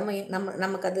நம்ம கடமை.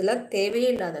 நமக்கு அதெல்லாம் தேவையே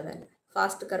இல்லாத வேலை.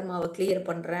 பாஸ்ட் கர்மாவை கிளியர்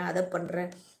பண்ணுறேன், அதை பண்ணுறேன்.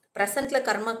 ப்ரெசண்ட்டில்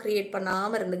கர்மா க்ரியேட்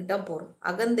பண்ணாமல் இருந்துக்கிட்டால் போகிறோம்.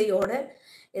 அகந்தையோட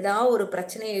ஏதாவது ஒரு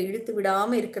பிரச்சனையை இழுத்து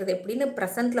விடாமல் இருக்கிறது எப்படின்னு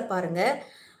ப்ரெசண்ட்டில் பாருங்கள்.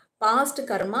 பாஸ்ட்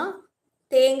கர்மா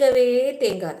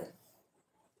தேங்காது.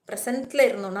 ப்ரெசண்ட்டில்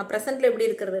இருந்தோம்னா, ப்ரெசண்ட்டில் எப்படி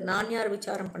இருக்கிறது? நான் யார்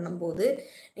விசாரம் பண்ணும்போது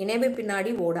நினைவு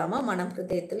பின்னாடி ஓடாமல் மனம்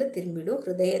ஹிருதயத்தில் திரும்பிடும்.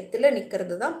 ஹிருதயத்தில்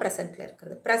நிற்கிறது தான் ப்ரெசண்ட்டில்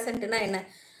இருக்கிறது. ப்ரெசண்ட்னா என்ன?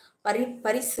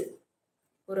 பரிசு,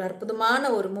 ஒரு அற்புதமான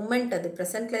ஒரு மூமெண்ட். அது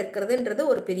ப்ரெசென்ட்ல இருக்கிறதுன்றது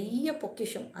ஒரு பெரிய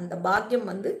பொக்கிஷம். அந்த பாக்கியம்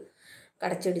வந்து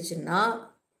கிடச்சிடுச்சுன்னா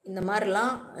இந்த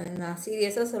மாதிரிலாம் நான்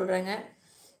சீரியஸாக சொல்கிறேங்க.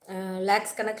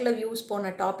 லேக்ஸ் கணக்கில் வியூஸ்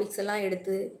போன டாபிக்ஸ் எல்லாம்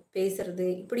எடுத்து பேசுறது,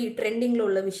 இப்படி ட்ரெண்டிங்கில்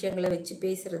உள்ள விஷயங்களை வச்சு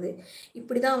பேசுறது,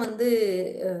 இப்படி தான் வந்து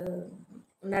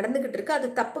நடந்துக்கிட்டு இருக்கு. அது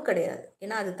தப்பு கிடையாது.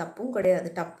 ஏன்னா அது தப்பும் கிடையாது.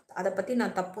 அதை பற்றி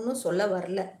நான் தப்புன்னு சொல்ல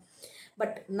வரல.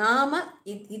 பட் நாம்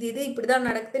இது இப்படி தான்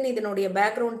நடக்குதுன்னு இதனுடைய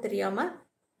பேக்ரவுண்ட் தெரியாமல்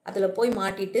அதில் போய்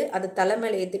மாட்டிட்டு அது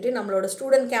தலைமையில் ஏற்றிட்டு நம்மளோட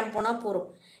ஸ்டூடெண்ட் கேம்ப் போனால் போகிறோம்.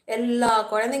 எல்லா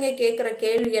குழந்தைங்க கேட்குற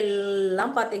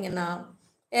கேள்விகள்லாம் பார்த்தீங்கன்னா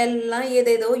எல்லாம்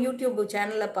ஏதேதோ யூடியூப்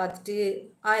சேனலில் பார்த்துட்டு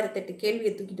 1008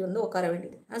 கேள்வியை தூக்கிட்டு வந்து உட்கார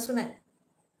வேண்டியது. நான் சொன்னேன்,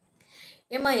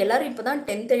 ஏம்மா எல்லாரும் இப்போ தான்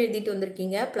 10th எழுதிட்டு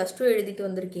வந்திருக்கீங்க, +2 எழுதிட்டு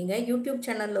வந்திருக்கீங்க, யூடியூப்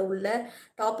சேனலில் உள்ள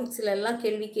டாபிக்ஸில் எல்லாம்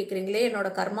கேள்வி கேட்குறீங்களே,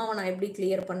 என்னோட கர்மாவை நான் எப்படி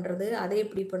கிளியர் பண்ணுறது, அதை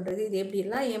எப்படி பண்ணுறது, இது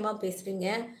எப்படிலாம் ஏமா பேசுகிறீங்க,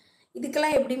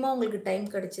 இதுக்கெல்லாம் எப்படிமா உங்களுக்கு டைம்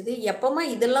கிடச்சிது, எப்போமா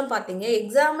இதெல்லாம் பார்த்தீங்க,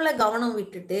 எக்ஸாமில் கவனம்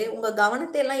விட்டுட்டு உங்கள்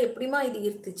கவனத்தை எல்லாம் எப்படிமா இது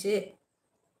ஈர்த்துச்சு,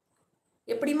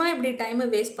 எப்படிமா இப்படி டைமை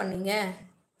வேஸ்ட் பண்ணீங்க.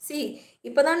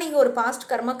 இப்போ தான் நீங்கள் ஒரு பாஸ்ட்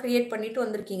கர்மா க்ரியேட் பண்ணிட்டு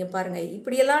வந்திருக்கீங்க பாருங்கள்.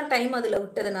 இப்படியெல்லாம் டைம் அதில்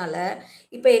விட்டதுனால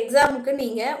இப்போ எக்ஸாமுக்கு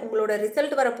நீங்கள் உங்களோட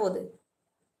ரிசல்ட் வரப்போகுது.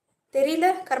 தெரியல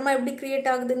கர்மா எப்படி க்ரியேட்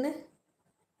ஆகுதுன்னு.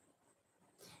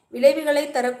 விளைவுகளை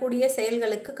தரக்கூடிய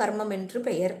செயல்களுக்கு கர்மம் என்று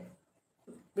பெயர்.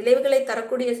 விளைவுகளை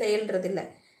தரக்கூடிய செயல்ன்றது இல்லை,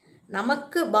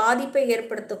 நமக்கு பாதிப்பை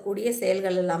ஏற்படுத்தக்கூடிய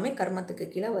செயல்கள் எல்லாமே கர்மத்துக்கு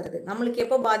கீழே வருது. நம்மளுக்கு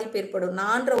எப்போ பாதிப்பு ஏற்படும்,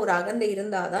 நான்ற ஒரு அகந்தை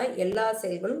இருந்தால் தான் எல்லா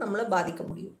செயல்களும் நம்மளை பாதிக்க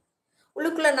முடியும்.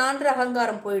 உள்ளுக்குள்ளே நான்ற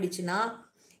அகங்காரம் போயிடுச்சுன்னா,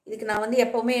 இதுக்கு நான் வந்து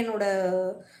எப்போவுமே என்னோட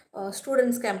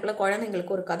ஸ்டூடெண்ட்ஸ் கேம்பில்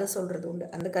குழந்தைங்களுக்கு ஒரு கதை சொல்கிறது உண்டு.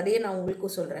 அந்த கதையை நான்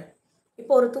உங்களுக்கும் சொல்கிறேன்.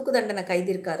 இப்போ ஒரு தூக்கு தண்டனை கைதி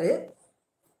இருக்காரு.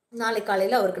 நாளை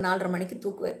காலையில் அவருக்கு 4:30 மணிக்கு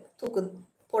தூக்கு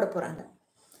போட போகிறாங்க.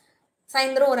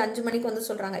 சாயந்தரம் ஒரு 5 மணிக்கு வந்து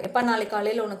சொல்கிறாங்க, எப்போ நாளை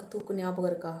காலையில் உனக்கு தூக்கு ஞாபகம்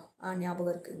இருக்கா?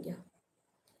 ஞாபகம் இருக்குங்கய்யா.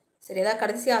 சரி, ஏதாவது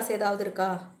கடைசி ஆசை ஏதாவது இருக்கா?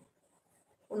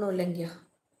 ஒன்றும் இல்லைங்கய்யா.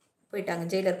 போயிட்டாங்க,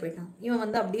 ஜெயிலர் போயிட்டாங்க. இவன்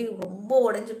வந்து அப்படியே ரொம்ப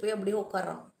உடஞ்சி போய் அப்படியே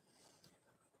உட்காரான்.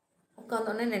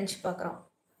 உட்காந்தோடனே நினச்சி பார்க்குறான்,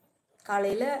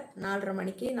 காலையில் 4:30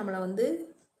 மணிக்கு நம்மளை வந்து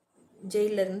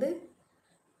ஜெயிலேருந்து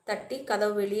தட்டி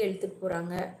கதவு வெளியே இழுத்துட்டு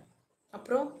போகிறாங்க,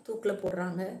 அப்புறம் தூக்கில்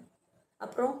போடுறாங்க,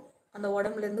 அப்புறம் அந்த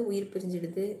உடம்புலேருந்து உயிர்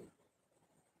பிரிஞ்சிடுது.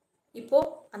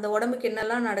 இப்போது அந்த உடம்புக்கு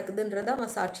என்னெல்லாம் நடக்குதுன்றதை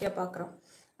அவன் சாட்சியாக பார்க்குறான்.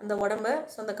 அந்த உடம்பை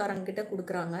சொந்தக்காரங்கிட்ட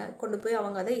கொடுக்குறாங்க, கொண்டு போய்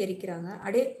அவங்க அதை எரிக்கிறாங்க.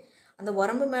 அடே, அந்த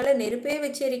உடம்பு மேலே நெருப்பே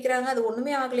வச்சு எரிக்கிறாங்க, அது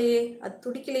ஒன்றுமே ஆகலையே, அது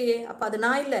துடிக்கலையே, அப்போ அது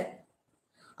நான் இல்லை.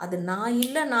 அது நான்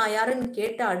இல்லை, நான் யாருன்னு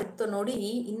கேட்ட அடுத்த நொடி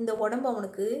இந்த உடம்பு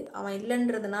அவனுக்கு அவன்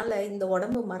இல்லைன்றதுனால இந்த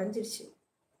உடம்பு மறைஞ்சிருச்சு.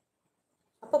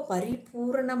 அப்போ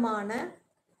பரிபூரணமான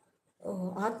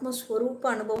ஆத்மஸ்வரூப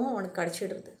அனுபவம் அவனுக்கு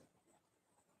கிடைச்சிடுறது,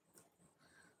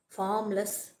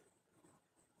 ஃபார்ம்லெஸ்.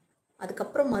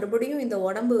 அதுக்கப்புறம் மறுபடியும் இந்த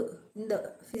உடம்பு, இந்த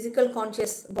ஃபிசிக்கல்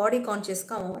கான்ஷியஸ், பாடி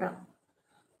கான்ஷியஸ்க்கு அவன் வரான்.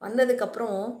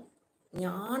 வந்ததுக்கப்புறம்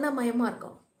ஞானமயமாக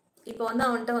இருக்கான். இப்போ வந்து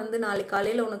அவன்கிட்ட வந்து நாளைக்கு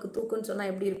காலையில் உனக்கு தூக்குன்னு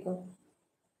சொன்னால் எப்படி இருக்கும்?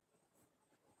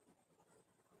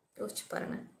 யோசிச்சு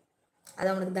பாருங்க. அது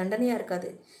அவனுக்கு தண்டனையாக இருக்காது.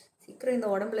 சீக்கிரம் இந்த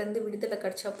உடம்புலேருந்து விடுதலை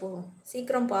கிடச்சா போகும்,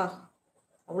 சீக்கிரம்ப்பா,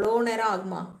 அவ்வளோ நேரம்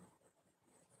ஆகுமா?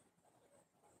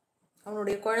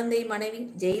 அவனுடைய குழந்தை, மனைவி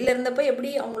ஜெயிலில் இருந்தப்போ எப்படி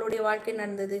அவங்களுடைய வாழ்க்கை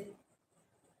நடந்தது,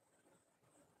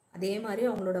 அதே மாதிரி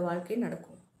அவங்களோட வாழ்க்கை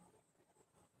நடக்கும்.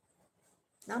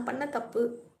 நான் பண்ண தப்பு,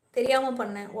 தெரியாமல்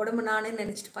பண்ணேன், உடம்பு நானே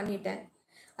நினச்சிட்டு பண்ணிட்டேன்,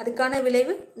 அதுக்கான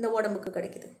விளைவு இந்த உடம்புக்கு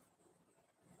கிடைக்குது,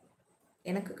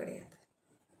 எனக்கு கிடையாது.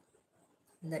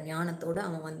 இந்த ஞானத்தோடு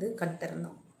அவன் வந்து கண்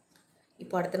திறந்தான்.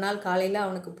 இப்போ அடுத்த நாள் காலையில்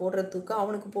அவனுக்கு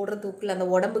போடுற தூக்கில் அந்த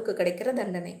உடம்புக்கு கிடைக்கிற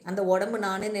தண்டனை, அந்த உடம்பு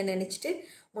நானே நினச்சிட்டு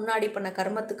முன்னாடி பண்ண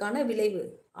கர்மத்துக்கான விளைவு.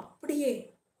 அப்படியே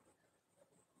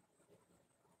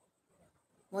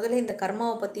முதல்ல இந்த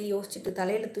கர்மாவை பற்றி யோசிச்சுட்டு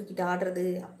தலையில் தூக்கிட்டு ஆடுறது,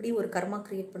 அப்படி ஒரு கர்மா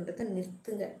க்ரியேட் பண்ணுறதை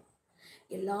நிறுத்துங்க.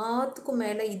 எல்லாத்துக்கும்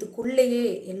மேலே இதுக்குள்ளேயே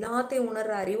எல்லாத்தையும்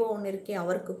உணர்கிற அறிவோ ஒன்று இருக்கே,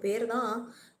 அவருக்கு பேர் தான்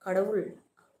கடவுள்,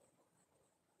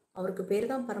 அவருக்கு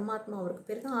பேர் தான் பரமாத்மா, அவருக்கு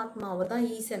பேர் தான் ஆத்மா, அவர் தான்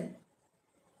ஈசன்.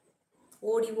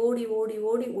 ஓடி ஓடி ஓடி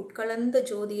ஓடி உட்கலந்த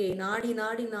ஜோதியை நாடி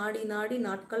நாடி நாடி நாடி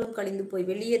நாட்களும் கழிந்து போய்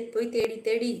வெளியே போய் தேடி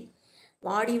தேடி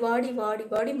வாடி வாடி வாடி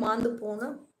வாடி மாண்டு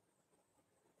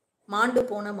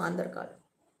போன மாந்தர்கால்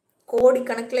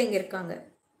கோடிக்கணக்கில் இங்கே இருக்காங்க.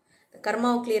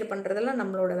 கர்மாவை கிளியர் பண்ணுறதெல்லாம்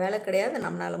நம்மளோட வேலை கிடையாது,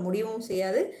 நம்மளால் முடியவும்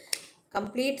செய்யாது.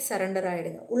 கம்ப்ளீட் சரண்டர்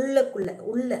ஆகிடுங்க.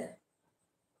 உள்ள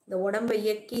இந்த உடம்பை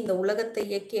இயக்கி, இந்த உலகத்தை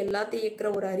இயக்கி, எல்லாத்தையும் இயக்கிற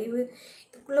ஒரு அறிவு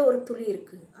இதுக்குள்ளே ஒரு துளி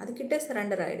இருக்குது, அதுக்கிட்ட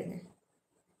சரண்டர் ஆகிடுங்க.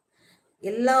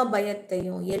 எல்லா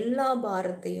பயத்தையும், எல்லா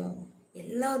பாரத்தையும்,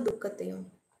 எல்லா துக்கத்தையும்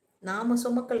நாம்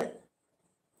சுமக்கலை,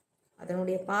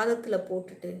 அதனுடைய பாதத்தில்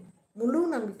போட்டுட்டு முழு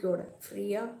நம்பிக்கையோட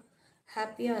ஃப்ரீயாக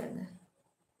ஹாப்பியாக இருங்க.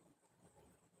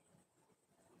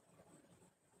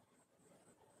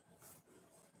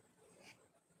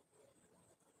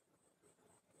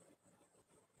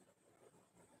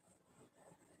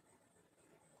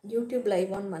 YouTube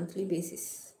live on monthly basis.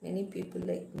 Many people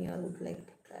like me or would like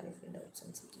to clarify doubts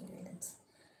and seeking guidance.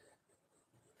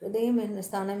 ஹிருதயம் என்ன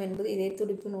ஸ்தானம் என்பது இதே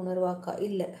துடிப்பின் உணர்வாக்கா?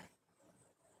 இல்லை,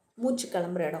 மூச்சு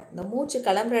கிளம்புற இடம். இந்த மூச்சு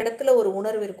கிளம்புற இடத்துல ஒரு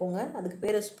உணர்வு இருக்குங்க, அதுக்கு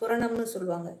பேர் ஸ்புரணம்னு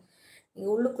சொல்லுவாங்க.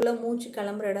 நீங்கள் உள்ளுக்குள்ளே மூச்சு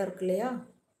கிளம்புற இடம் இருக்கு இல்லையா,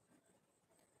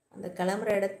 அந்த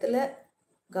கிளம்புற இடத்துல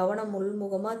கவனம்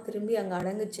உள்முகமாக திரும்பி அங்கே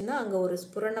அடங்குச்சுன்னா அங்கே ஒரு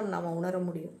ஸ்புரணம் நாம் உணர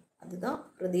முடியும். அதுதான்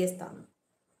ஹிருதயஸ்தானம்.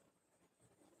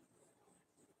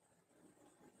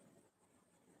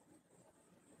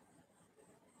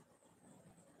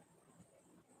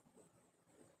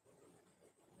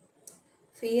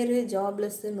 Fear,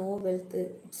 ஜாப்லெஸ்ஸு, no wealth,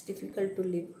 it's difficult to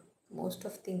live, most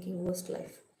of thinking worst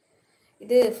life.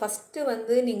 இது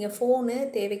ஃபஸ்ட்டு நீங்கள் ஃபோனு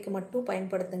தேவைக்கு மட்டும்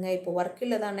பயன்படுத்துங்க. இப்போ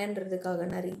ஒர்க்கில் தானேன்றதுக்காக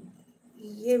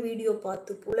நிறைய வீடியோ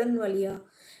பார்த்து புலன் வழியாக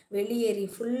வெளியேறி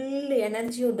ஃபுல்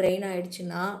எனர்ஜியும் ட்ரெயின்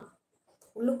ஆகிடுச்சுன்னா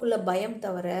உள்ளுக்குள்ளே பயம்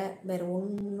தவிர வேறு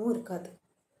ஒன்றும் இருக்காது.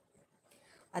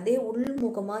 அதே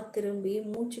உள்முகமாக திரும்பி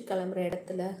மூச்சு கிளம்புற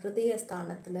இடத்துல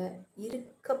ஹிருதயஸ்தானத்தில்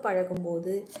இருக்க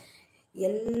பழகும்போது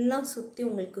எல்லாம் சுற்றி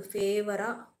உங்களுக்கு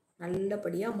ஃபேவராக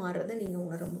நல்லபடியாக மாறுறதை நீங்கள்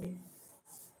உணர முடியும்.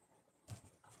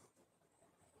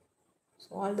 So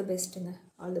all the பெஸ்ட்டுங்க,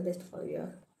 all the best for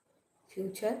your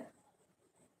future.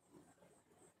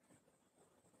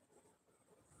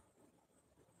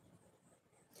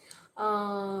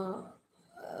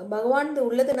 பகவான்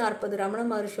உள்ளது 40 ரமண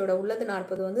மகர்ஷியோட உள்ளது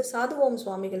 40 சாதுவோம்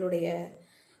சுவாமிகளுடைய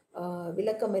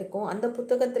விளக்கம் இருக்கும். அந்த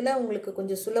புத்தகத்தில் உங்களுக்கு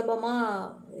கொஞ்சம்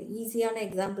சுலபமாக ஈஸியான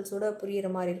எக்ஸாம்பிள்ஸோட புரிகிற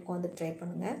மாதிரி இருக்கும். அது ட்ரை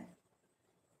பண்ணுங்கள்.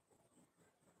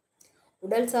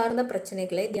 உடல் சார்ந்த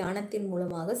பிரச்சனைகளை தியானத்தின்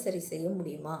மூலமாக சரி செய்ய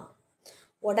முடியுமா?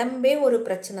 உடம்பே ஒரு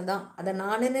பிரச்சனை தான். அதை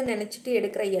நானுன்னு நினச்சிட்டு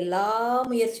எடுக்கிற எல்லா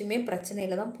முயற்சியுமே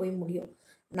பிரச்சனையில் தான் போய் முடியும்.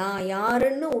 நான்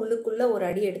யாருன்னு உள்ளுக்குள்ளே ஒரு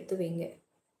அடி எடுத்து வைங்க.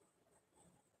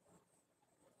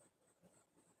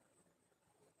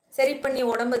 சரி பண்ணி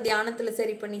உடம்பு தியானத்தில்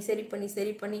சரி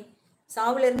பண்ணி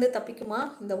சாவுலேருந்து தப்பிக்குமா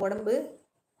இந்த உடம்பு?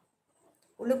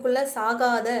 உள்ளுக்குள்ளே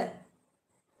சாகாத,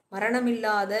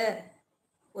 மரணமில்லாத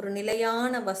ஒரு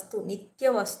நிலையான வஸ்து,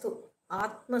 நித்திய வஸ்து,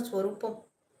 ஆத்மஸ்வரூபம்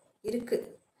இருக்குது.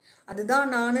 அதுதான்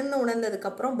நானுன்னு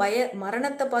உணர்ந்ததுக்கப்புறம்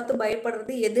மரணத்தை பார்த்து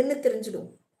பயப்படுறது எதுன்னு தெரிஞ்சிடும்.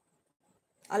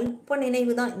 அல்ப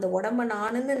நினைவு தான் இந்த உடம்ப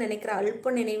நானுன்னு நினைக்கிற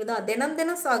அல்ப நினைவு தான். தினம்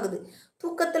தினம் சாகுது.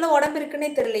 தூக்கத்தில் உடம்பு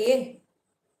இருக்குன்னே தெரியலையே,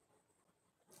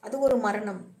 அது ஒரு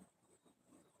மரணம்.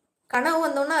 கனவு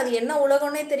வந்தோன்னா அது என்ன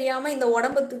உலகம்னே தெரியாமல் இந்த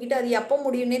உடம்பை தூக்கிட்டு அது எப்போ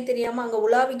முடியும்னே தெரியாமல் அங்கே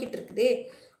உலாவிக்கிட்டு இருக்குதே,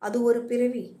 அது ஒரு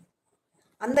பிறவி.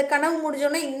 அந்த கனவு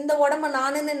முடிஞ்சோன்னா இந்த உடம்ப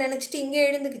நானுன்னு நினச்சிட்டு இங்கே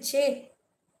எழுந்துக்குச்சே,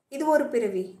 இது ஒரு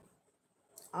பிறவி.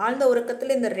 ஆழ்ந்த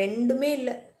உறக்கத்தில் இந்த ரெண்டுமே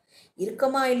இல்லை.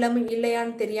 இருக்கமா இல்லாமல்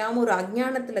இல்லையான்னு தெரியாமல் ஒரு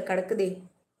அஜ்ஞானத்தில் கிடக்குதே,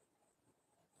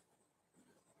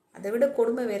 அதை விட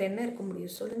கொடுமை வேற என்ன இருக்க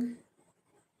முடியும் சொல்லுங்க?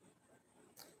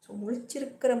 ஸோ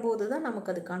முழிச்சிருக்கிற போது தான்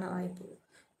நமக்கு அதுக்கான வாய்ப்பு.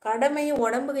 கடமையும்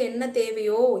உடம்புக்கு என்ன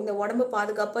தேவையோ, இந்த உடம்பு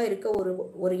பாதுகாப்பாக இருக்க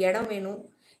ஒரு இடம் வேணும்,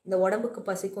 இந்த உடம்புக்கு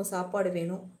பசிக்கும் சாப்பாடு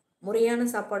வேணும், முறையான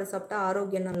சாப்பாடு சாப்பிட்டா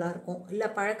ஆரோக்கியம் நல்லாயிருக்கும். இல்லை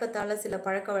பழக்கத்தால் சில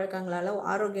பழக்க வழக்கங்களால்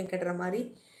ஆரோக்கியம் கெடுற மாதிரி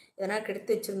எதனால்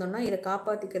கெடுத்து வச்சுருந்தோம்னா இதை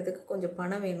காப்பாற்றிக்கிறதுக்கு கொஞ்சம்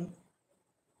பணம் வேணும்.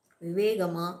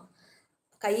 விவேகமாக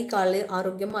கை கால்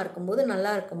ஆரோக்கியமாக இருக்கும்போது,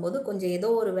 நல்லா இருக்கும்போது கொஞ்சம்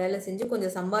ஏதோ ஒரு வேலை செஞ்சு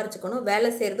கொஞ்சம் சம்பாரிச்சுக்கணும்.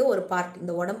 வேலை செய்கிறது ஒரு பார்ட்,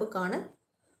 இந்த உடம்புக்கான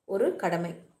ஒரு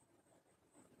கடமை.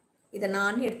 இதை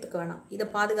நானே எடுத்துக்க வேணாம், இதை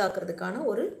பாதுகாக்கிறதுக்கான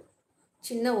ஒரு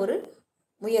சின்ன ஒரு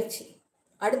முயற்சி.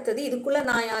 அடுத்தது இதுக்குள்ளே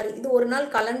நான் யார், இது ஒரு நாள்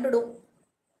கலண்டுடும்.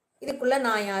 இதுக்குள்ளே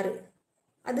நான் யார்,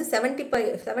 அது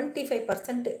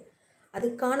 75%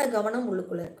 அதுக்கான கவனம்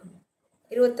உள்ளுக்குள்ளே இருக்கணும்.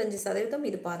 25%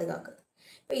 இது பாதுகாக்குது.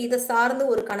 இப்போ இதை சார்ந்து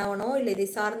ஒரு கணவனோ இல்லை இதை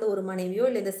சார்ந்து ஒரு மனைவியோ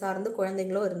இல்லை இதை சார்ந்து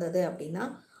குழந்தைங்களோ இருந்தது அப்படின்னா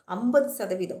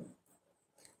 50%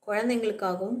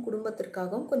 குழந்தைங்களுக்காகவும்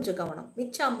குடும்பத்திற்காகவும் கொஞ்சம் கவனம்.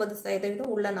 மிச்சம் 50%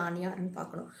 உள்ள நான் யாருன்னு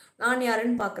பார்க்கணும். நான்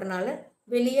யாருன்னு பார்க்குறனால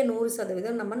வெளியே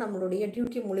 100% நம்ம நம்மளுடைய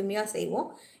டியூட்டி முழுமையாக செய்வோம்.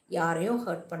 யாரையும்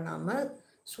ஹர்ட் பண்ணாமல்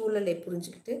சூழலை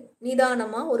புரிஞ்சுக்கிட்டு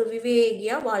நிதானமாக ஒரு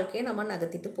விவேகியாக வாழ்க்கையை நம்ம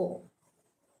நகர்த்திட்டு போவோம்.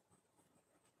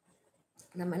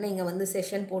 நம்ம என்ன இங்கே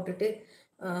செஷன் போட்டுட்டு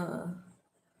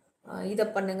இதை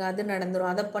பண்ணுங்க அது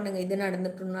நடந்துடும், அதை பண்ணுங்க இது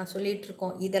நடந்துட்டுன்னு நான் சொல்லிகிட்டு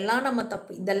இருக்கோம். இதெல்லாம் நம்ம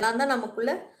தப்பு. இதெல்லாம் தான்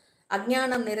நமக்குள்ள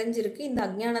அஜ்ஞானம் நிறைஞ்சிருக்கு. இந்த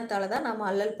அஜ்ஞானத்தால் தான் நம்ம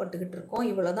அல்லல் பட்டுக்கிட்டு இருக்கோம்.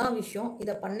 இவ்வளோதான் விஷயம்.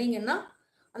 இதை பண்ணிங்கன்னா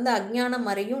அந்த அஜ்ஞானம்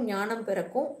மறையும், ஞானம்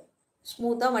பிறக்கும்,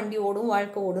 ஸ்மூத்தாக வண்டி ஓடும்,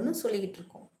 வாழ்க்கை ஓடுன்னு சொல்லிக்கிட்டு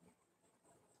இருக்கோம்.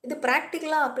 இது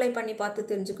ப்ராக்டிக்கலாக அப்ளை பண்ணி பார்த்து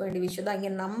தெரிஞ்சுக்க வேண்டிய விஷயம் தான்.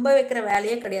 இங்கே நம்ப வைக்கிற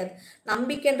வேலையே கிடையாது.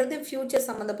 நம்பிக்கைன்றது ஃப்யூச்சர்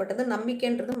சம்மந்தப்பட்டது,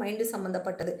 நம்பிக்கைன்றது மைண்டு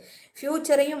சம்மந்தப்பட்டது.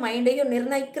 ஃப்யூச்சரையும் மைண்டையும்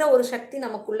நிர்ணயிக்கிற ஒரு சக்தி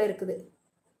நமக்குள்ளே இருக்குது.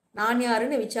 நான்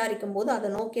யாருன்னு விசாரிக்கும் போது அதை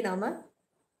நோக்கி நாம்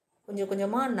கொஞ்சம்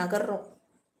கொஞ்சமாக நகர்றோம்.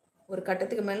 ஒரு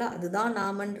கட்டத்துக்கு மேலே அதுதான்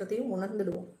நாமன்றதையும்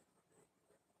உணர்ந்துடுவோம்.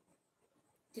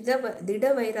 திட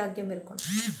வைராக்கியம் இருக்கணும்.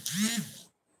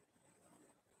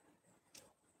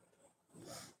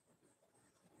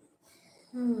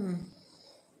 ம்.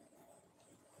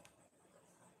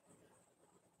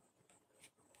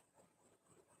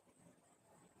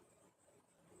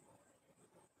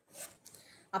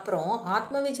 அப்புறம்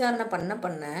ஆத்ம விசாரணை பண்ண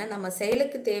பண்ண நம்ம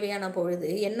செயலுக்கு தேவையான பொழுது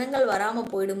எண்ணங்கள் வராம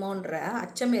போயிடுமோன்ற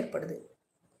அச்சம் ஏற்படுது.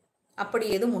 அப்படி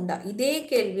எதுவும் உண்டா? இதே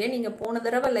கேள்வியை நீங்க போன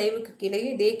தடவை லைவுக்கு கீழே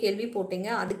இதே கேள்வி போட்டீங்க.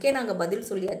 அதுக்கே நாங்க பதில்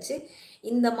சொல்லியாச்சு.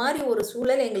 இந்த மாதிரி ஒரு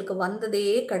சூழல் எங்களுக்கு வந்ததே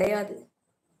கிடையாது.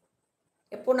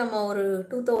 எப்போ நம்ம ஒரு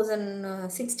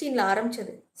 2016ல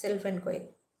ஆரம்பிச்சது செல்ஃப் என்கொயரி.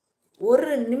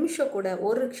 ஒரு நிமிஷம் கூட,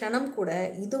 ஒரு க்ஷணம் கூட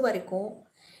இதுவரைக்கும்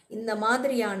இந்த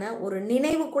மாதிரியான ஒரு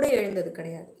நினைவு கூட எழுந்தது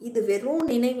கிடையாது. இது வெறும்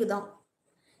நினைவு தான்.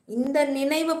 இந்த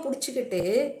நினைவை பிடிச்சிக்கிட்டு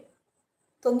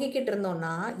தொங்கிக்கிட்டு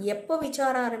இருந்தோம்னா எப்போ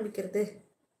விசாரம் ஆரம்பிக்கிறது?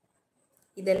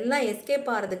 இதெல்லாம் எஸ்கேப்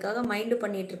ஆகிறதுக்காக மைண்டு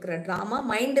பண்ணிட்டு இருக்கிற ட்ராமா,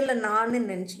 மைண்டில் நான்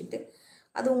நினச்சிக்கிட்டு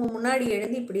அது உங்கள் முன்னாடி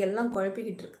எழுந்து இப்படியெல்லாம்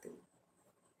குழப்பிக்கிட்டு இருக்குது.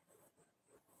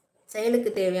 செயலுக்கு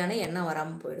தேவையான எண்ணம்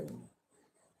வராமல் போயிடுங்க.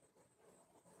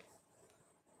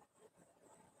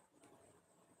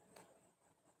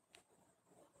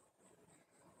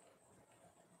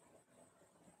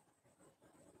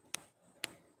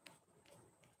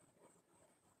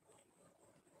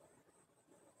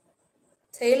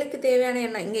 செயலுக்கு தேவையான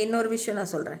எண்ணம். இங்கே இன்னொரு விஷயம்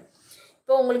நான் சொல்கிறேன்.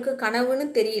 இப்போ உங்களுக்கு கனவுன்னு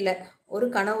தெரியல, ஒரு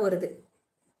கனவு வருது,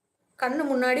 கண்ணு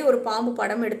முன்னாடி ஒரு பாம்பு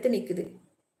படம் எடுத்து நிற்குது.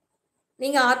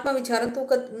 நீங்கள் ஆத்ம விசாரம்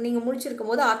நீங்கள்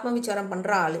முழிச்சிருக்கும் போது ஆத்ம விசாரம்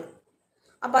பண்ணுற ஆள்.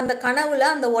 அப்போ அந்த கனவுல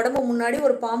அந்த உடம்பு முன்னாடி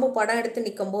ஒரு பாம்பு படம் எடுத்து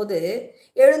நிற்கும் போது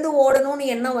எழுந்து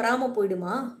ஓடணும்னு எண்ணம் வராமல்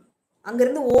போயிடுமா?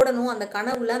 அங்கேருந்து ஓடணும், அந்த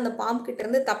கனவுல அந்த பாம்பு கிட்ட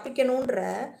இருந்து தப்பிக்கணுன்ற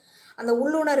அந்த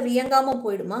உள்ளுணர்வு இயங்காமல்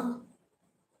போயிடுமா?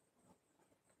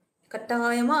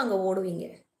 கட்டாயமாக அங்கே ஓடுவீங்க,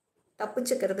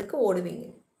 தப்பிச்சுக்கிறதுக்கு ஓடுவீங்க.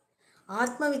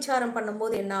 ஆத்ம விசாரம்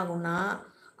பண்ணும்போது என்ன ஆகும்னா,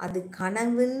 அது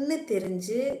கனவுன்னு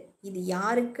தெரிஞ்சு இது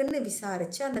யாருக்குன்னு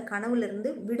விசாரித்து அந்த கனவுலேருந்து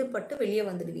விடுபட்டு வெளியே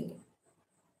வந்துடுவீங்க.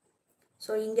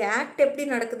 ஸோ இங்கே ஆக்ட் எப்படி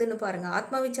நடக்குதுன்னு பாருங்கள்.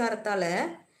 ஆத்ம விசாரத்தால்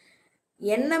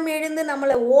எண்ணம் எழுந்து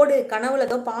நம்மளை ஓடு, கனவுல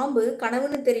ஏதோ பாம்பு,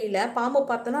 கனவுன்னு தெரியல, பாம்பை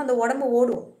பார்த்தோன்னா அந்த உடம்பு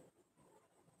ஓடும்.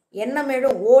 எண்ணம்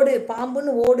எழும், ஓடு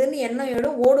பாம்புன்னு ஓடுன்னு எண்ணம்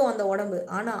எழும், ஓடும் அந்த உடம்பு.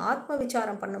 ஆனால் ஆத்ம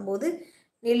விசாரம் பண்ணும்போது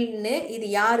நின்று இது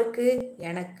யாருக்கு?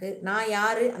 எனக்கு, நான்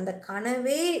யாரு? அந்த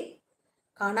கனவே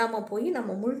காணாமல் போய்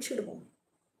நம்ம முழிச்சிடுவோம்.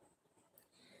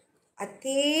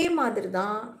 அதே மாதிரி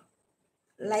தான்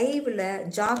லைவில்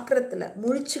ஜாக்கிரத்தில்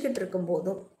முழிச்சுக்கிட்டு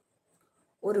இருக்கும்போதும்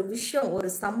ஒரு விஷயம், ஒரு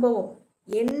சம்பவம்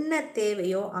என்ன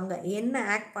தேவையோ அங்கே என்ன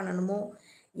ஆக்ட் பண்ணணுமோ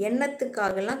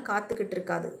எண்ணத்துக்காகலாம் காத்துக்கிட்டு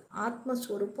இருக்காது.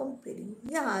 ஆத்மஸ்வரூபம்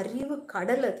பெரிய அறிவு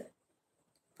கடல். அது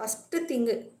ஃபஸ்ட்டு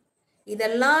திங்கு.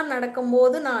 இதெல்லாம்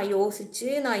நடக்கும்போது நான் யோசித்து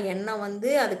நான் எண்ணம்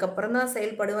அதுக்கப்புறம் தான்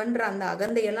செயல்படுவேன்ற அந்த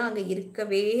அகந்தையெல்லாம் அங்கே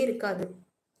இருக்கவே இருக்காது.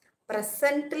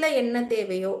 ப்ரெசண்ட்டில் என்ன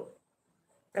தேவையோ,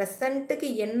 ப்ரெசண்ட்டுக்கு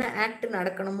என்ன ஆக்ட்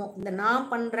நடக்கணுமோ, இந்த நான்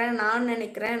பண்ணுறேன், நான்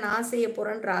நினைக்கிறேன், நான் செய்ய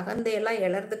போகிறேன்ற அகந்தையெல்லாம்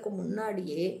எழறதுக்கு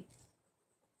முன்னாடியே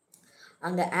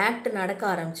அங்கே ஆக்ட் நடக்க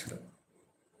ஆரம்பிச்சிடும்.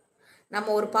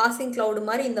 நம்ம ஒரு பாசிங் க்ளவுடு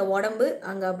மாதிரி இந்த உடம்பு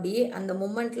அங்கே அப்படியே அந்த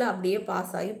மூமெண்ட்டில் அப்படியே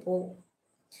பாஸ் ஆகி போகும்.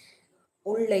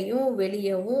 உள்ளேயும்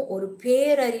வெளியவும் ஒரு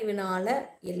பேரறிவினால்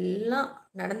எல்லாம்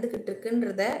நடந்துக்கிட்டு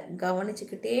இருக்குன்றத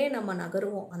கவனிச்சுக்கிட்டே நம்ம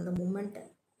நகருவோம் அந்த மூமெண்ட்டை.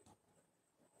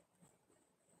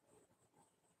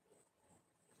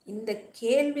 இந்த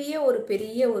கேள்வியே ஒரு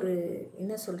பெரிய ஒரு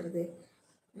என்ன சொல்கிறது,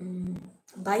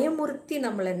 பயமுறுத்தி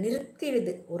நம்மளை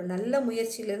நிறுத்திடுது. ஒரு நல்ல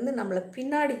முயற்சியிலேருந்து நம்மளை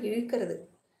பின்னாடி இழுக்கிறது.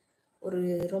 ஒரு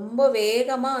ரொம்ப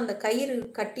வேகமாக அந்த கயிறு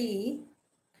கட்டி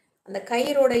அந்த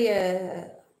கயிறுடைய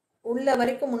உள்ள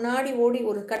வரைக்கும் முன்னாடி ஓடி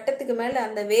ஒரு கட்டத்துக்கு மேலே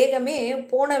அந்த வேகமே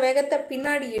போன வேகத்தை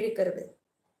பின்னாடி இழுக்கிறது.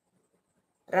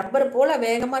 ரப்பர் போல்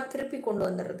வேகமாக திருப்பி கொண்டு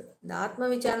வந்துடுறது. இந்த ஆத்ம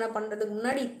விசாரணை பண்ணுறதுக்கு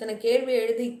முன்னாடி இத்தனை கேள்வி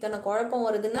எழுதி இத்தனை குழப்பம்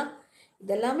வருதுன்னா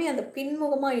இதெல்லாமே அந்த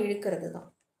பின்முகமாக இழுக்கிறது தான்.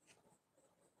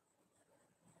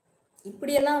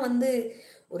 இப்படியெல்லாம்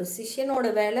ஒரு சிஷ்யனோட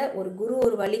வேலை, ஒரு குரு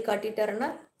ஒரு வழி காட்டிட்டாருன்னா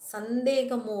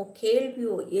சந்தேகமோ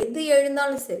கேள்வியோ எது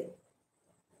எழுந்தாலும் சரி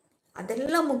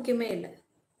அதெல்லாம் முக்கியமே இல்லை.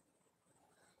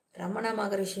 ரமண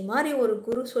மகரிஷி மாதிரி ஒரு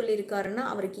குரு சொல்லியிருக்காருன்னா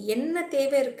அவருக்கு என்ன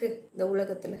தேவை இருக்குது இந்த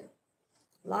உலகத்தில்?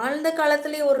 வாழ்ந்த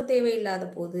காலத்திலே ஒரு தேவை இல்லாத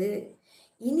போது,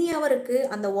 இனி அவருக்கு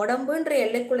அந்த உடம்புன்ற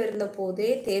எல்லைக்குள்ள இருந்த போதே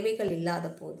தேவைகள் இல்லாத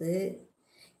போது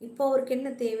இப்போ அவருக்கு என்ன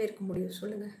தேவை இருக்க முடியும்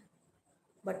சொல்லுங்க?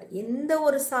 பட் எந்த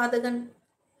ஒரு சாதகன்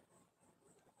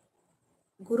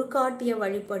குரு காட்டிய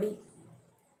வழிபடி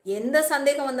எந்த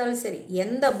சந்தேகம் வந்தாலும் சரி,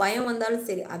 எந்த பயம் வந்தாலும்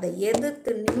சரி, அதை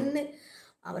எதிர்த்து நின்று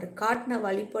அவர் காட்டின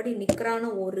வழிபடி நிற்கிறான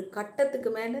ஒரு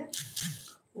கட்டத்துக்கு மேலே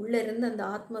உள்ளே இருந்து அந்த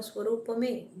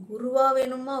ஆத்மஸ்வரூபமே குருவா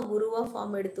வேணுமா குருவா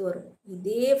ஃபார்ம் எடுத்து வரும்.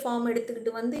 இதே ஃபார்ம்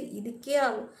எடுத்துக்கிட்டு இதுக்கே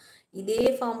இதே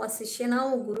ஃபார்மை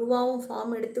சிஷ்யனாகவும் குருவாகவும்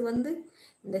ஃபார்ம் எடுத்து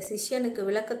இந்த சிஷ்யனுக்கு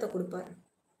விளக்கத்தை கொடுப்பாரு.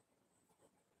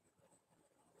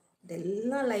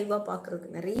 இதெல்லாம் லைவாக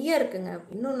பார்க்குறதுக்கு நிறைய இருக்குங்க.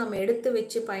 இன்னும் நம்ம எடுத்து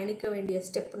வச்சு பயணிக்க வேண்டிய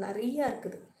ஸ்டெப் நிறையா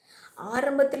இருக்குது.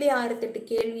 ஆரம்பத்திலேயே 1008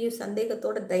 கேள்வியும்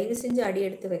சந்தேகத்தோட தயவு செஞ்சு அடி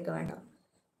எடுத்து வைக்க வேண்டாம்.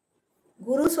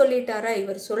 குரு சொல்லிட்டாரா,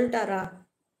 இவர் சொல்லிட்டாரா,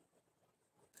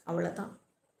 அவ்வளோதான்.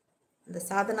 அந்த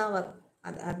சாதனாவை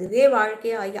அதுவே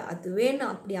வாழ்க்கையா ஐயா அதுவேன்னு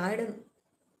அப்படி ஆயிடணும்.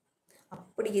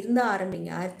 அப்படி இருந்தால் ஆரம்பிங்க.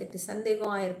 1008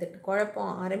 சந்தேகம், 1008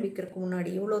 குழப்பம் ஆரம்பிக்கிறதுக்கு முன்னாடி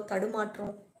இவ்வளோ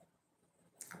தடுமாற்றம்,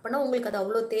 அப்போனா உங்களுக்கு அது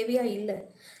அவ்வளோ தேவையா இல்லை.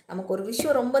 நமக்கு ஒரு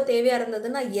விஷயம் ரொம்ப தேவையாக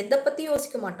இருந்ததுன்னா எதை பற்றி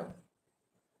யோசிக்க மாட்டோம்,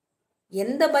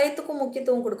 எந்த பயத்துக்கும்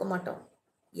முக்கியத்துவம் கொடுக்க மாட்டோம்,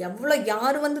 எவ்வளோ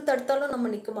யார் வந்து தடுத்தாலும் நம்ம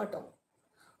நிற்க மாட்டோம்.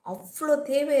 அவ்வளோ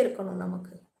தேவை இருக்கணும்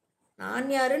நமக்கு. நான்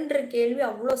யாருன்ற கேள்வி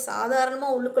அவ்வளோ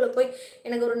சாதாரணமாக உள்ளுக்குள்ளே போய்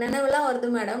எனக்கு ஒரு நினைவெல்லாம் வருது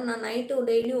மேடம், நான் நைட்டு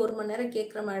டெய்லி 1 மணி நேரம்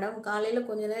கேட்குறேன் மேடம், காலையில்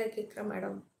கொஞ்ச நேரம் கேட்குறேன்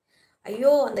மேடம்.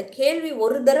 ஐயோ, அந்த கேள்வி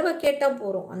ஒரு தடவை கேட்டால்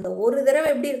போகிறோம். அந்த ஒரு தடவை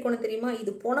எப்படி இருக்கணும் தெரியுமா,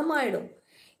 இது பொணமாயிடும்.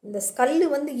 இந்த ஸ்கல்லு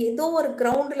வந்து ஏதோ ஒரு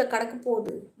கிரவுண்டில் கடக்க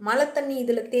போகுது, மழை தண்ணி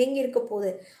இதில் தேங்கி இருக்க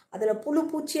போகுது, அதில் புழு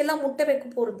பூச்சியெல்லாம் முட்டை வைக்க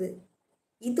போகிறது.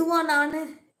 இதுவா நான்,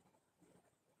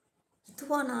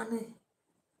 இதுவா நான்,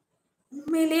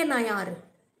 உண்மையிலேயே நான் யாரு?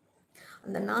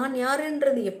 அந்த நான்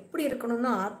யாருன்றது எப்படி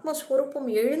இருக்கணும்னா ஆத்மஸ்வரூபம்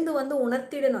எழுந்து வந்து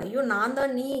உணர்த்திடணும். ஐயோ நான்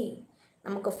தான் நீ,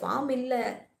 நமக்கு ஃபார்ம் இல்லை,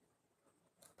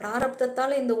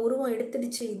 பிராரப்தத்தால் இந்த உருவம்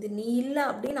எடுத்துடுச்சு, இது நீ இல்லை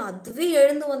அப்படின்னு அதுவே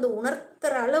எழுந்து வந்து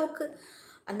உணர்த்துற அளவுக்கு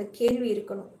அந்த கேள்வி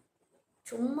இருக்கணும்.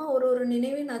 சும்மா ஒரு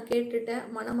நினைவை நான் கேட்டுட்டேன்,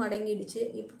 மனம் அடங்கிடுச்சு,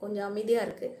 இப்போ கொஞ்சம் அமைதியாக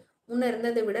இருக்குது, முன்னே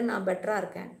இருந்ததை விட நான் பெட்டராக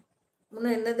இருக்கேன்,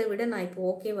 முன்னே இருந்ததை விட நான் இப்போ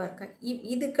ஓகேவாக இருக்கேன்.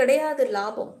 இது கிடையாது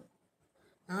லாபம்.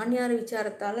 நான் யார்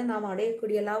விசாரத்தால் நாம்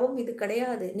அடையக்கூடிய லாபம் இது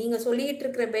கிடையாது. நீங்கள் சொல்லிக்கிட்டு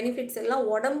இருக்கிற பெனிஃபிட்ஸ் எல்லாம்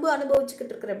உடம்பு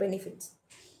அனுபவிச்சுக்கிட்டு இருக்கிற பெனிஃபிட்ஸ்.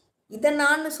 இதை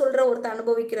நான் சொல்கிற ஒருத்தர்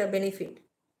அனுபவிக்கிற பெனிஃபிட்.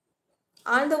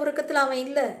 ஆழ்ந்த உறக்கத்தில் அவன்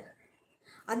இல்லை,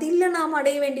 அது இல்லை நாம்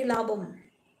அடைய வேண்டிய லாபம்.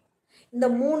 இந்த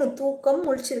 3 தூக்கம்,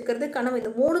 முழிச்சிருக்கிறது, கனவு,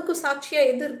 இந்த 3க்கும்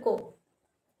சாட்சியாக எது இருக்கோ,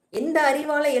 எந்த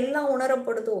அறிவால் எல்லாம்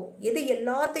உணரப்படுதோ, எது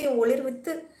எல்லாத்தையும்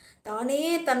ஒளிர்வித்து தானே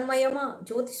தன்மயமாக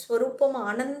ஜோதி ஸ்வரூபமாக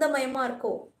ஆனந்தமயமாக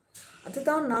இருக்கோ,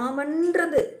 அதுதான்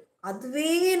நாமன்றது.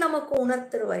 அதுவே நமக்கு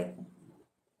உணர்த்துற வரைக்கும்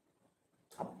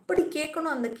அப்படி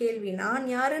கேட்கணும் அந்த கேள்வி. நான்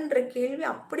யாருன்ற கேள்வி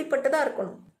அப்படிப்பட்டதாக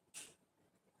இருக்கணும்.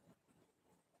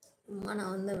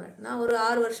 நான் ஒரு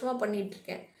 6 வருஷமாக பண்ணிட்டு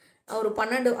இருக்கேன். நான் ஒரு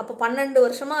 12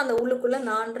 வருஷமாக அந்த உள்ளுக்குள்ளே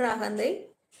நான்ற அகந்தை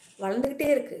வளர்ந்துக்கிட்டே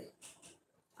இருக்கு.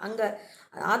 அங்கே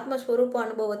ஆத்மஸ்வரூப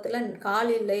அனுபவத்தில்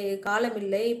காலம்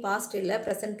இல்லை, பாஸ்ட் இல்லை,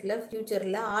 ப்ரெசன்ட் இல்லை, ஃப்யூச்சர்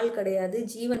இல்லை, ஆள் கிடையாது,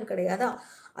 ஜீவன் கிடையாது,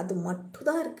 அது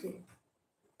மட்டும்தான் இருக்குது.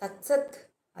 தத்சத்,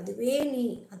 அதுவே நீ,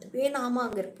 அதுவே நாம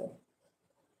அங்கே இருப்போம்.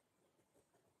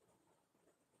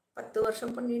 10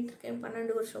 வருஷம் பண்ணிட்டு இருக்கேன்,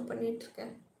 12 வருஷம் பண்ணிட்டு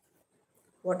இருக்கேன்.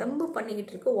 உடம்பு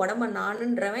பண்ணிக்கிட்டு இருக்கு, உடம்ப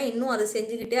நானுன்றவன் இன்னும் அதை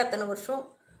செஞ்சுக்கிட்டே அத்தனை வருஷம்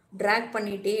ட்ராக்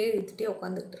பண்ணிகிட்டே இழுத்துட்டே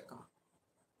உட்காந்துக்கிட்டு இருக்கான்.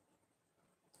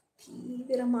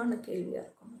 தீவிரமான கேள்வியாக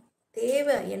இருக்கும்.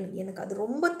 தேவை, எனக்கு அது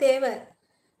ரொம்ப தேவை,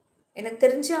 எனக்கு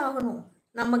தெரிஞ்சே ஆகணும்.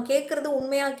 நம்ம கேட்குறது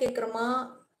உண்மையாக கேட்குறோமா,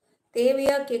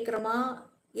 தேவையாக கேட்குறோமா,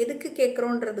 எதுக்கு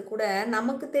கேட்குறோன்றது கூட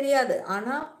நமக்கு தெரியாது.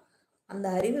 ஆனால் அந்த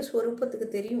அறிவு ஸ்வரூபத்துக்கு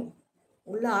தெரியும்.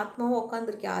 உள்ள ஆத்மாவாக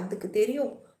உட்காந்துருக்கேன் அதுக்கு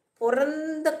தெரியும்.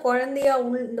 பிறந்த குழந்தையா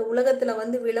இந்த உலகத்தில்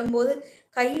வந்து விழும்போது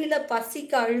கையில்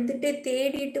பசிக்கு அழுதுகிட்டே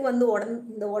தேடிட்டு வந்து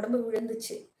இந்த உடம்பு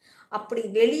விழுந்துச்சு. அப்படி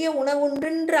வெளியே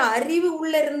உணவுன்றுன்ற அறிவு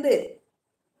உள்ளேருந்து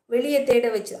வெளியே தேட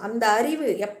வச்சு, அந்த அறிவு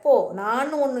எப்போ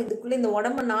நானும் ஒன்று இதுக்குள்ளே இந்த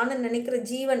உடம்பை நானும் நினைக்கிற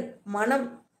ஜீவன் மனம்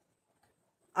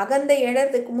அகந்தை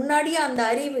எழறதுக்கு முன்னாடியே அந்த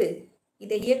அறிவு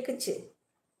இதை இயக்குச்சு.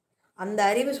 அந்த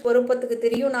அறிவு ஸ்வரூபத்துக்கு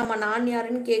தெரியும் நாம நான்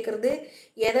யாருன்னு கேட்குறது.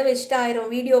 எதை வச்சுட்டு 1000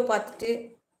 வீடியோ பார்த்துட்டு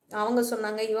அவங்க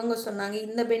சொன்னாங்க, இவங்க சொன்னாங்க,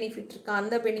 இந்த பெனிஃபிட் இருக்கா,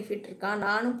 அந்த பெனிஃபிட் இருக்கா,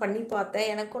 நானும் பண்ணி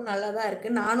பார்த்தேன், எனக்கும் நல்லா தான்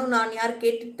இருக்குது, நானும் நான் யார்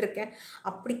கேட்டுட்டு இருக்கேன்,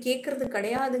 அப்படி கேட்குறது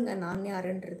கிடையாதுங்க. நான்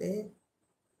யாருன்றது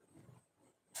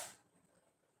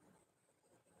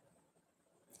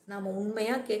நாம்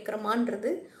உண்மையாக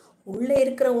கேட்குறோமான்றது உள்ளே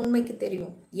இருக்கிற உண்மைக்கு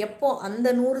தெரியும். எப்போ அந்த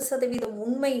 100%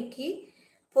 உண்மைக்கு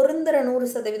பொருந்துற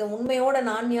 100% உண்மையோட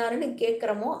நான் யாருன்னு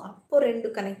கேட்குறோமோ அப்போ 2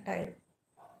 கனெக்ட் ஆகிடும்.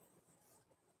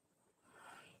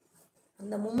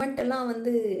 அந்த மூமெண்ட் எல்லாம்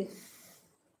வந்து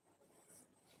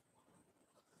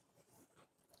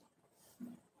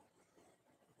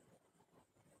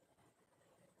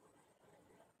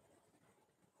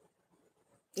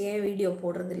ஏன் வீடியோ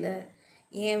போடுறதில்ல,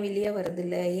 ஏன் வெளியே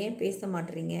வர்றதில்ல, ஏன் பேச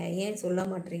மாட்டேறீங்க, ஏன் சொல்ல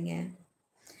மாட்டேறீங்க?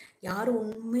 யார்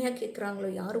உண்மையாக கேட்குறாங்களோ,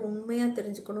 யார் உண்மையாக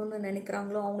தெரிஞ்சுக்கணும்னு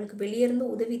நினைக்கிறாங்களோ அவங்களுக்கு வெளியேருந்து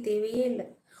உதவி தேவையே இல்லை.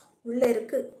 உள்ளே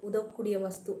இருக்கு உதவக்கூடிய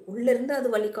வஸ்து, உள்ளேருந்து அது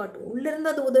வழிகாட்டும்,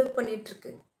 உள்ளேருந்து அது உதவி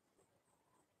பண்ணிகிட்ருக்கு.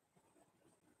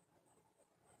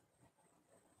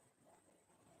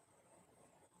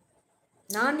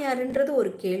 நான் யாருன்றது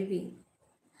ஒரு கேள்வி.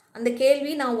 அந்த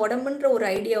கேள்வி நான் உடம்புன்ற ஒரு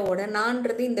ஐடியாவோட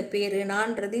நான்றது இந்த பேரு,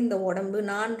 நான்றது இந்த உடம்பு,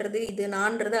 நான்றது இது,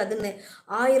 நான்றது அதுன்னு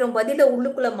 1000 பதில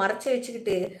உள்ளுக்குள்ள மறைச்சு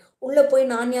வச்சுக்கிட்டு உள்ள போய்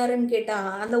நான் யாருன்னு கேட்டா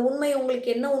அந்த உண்மை உங்களுக்கு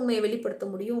என்ன உண்மையை வெளிப்படுத்த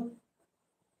முடியும்?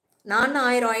 நான்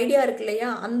 1000 ஐடியா இருக்கு இல்லையா?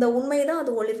 அந்த உண்மையை தான்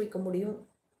அது ஒளிர்விக்க முடியும்.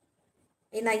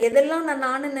 நான் எதெல்லாம்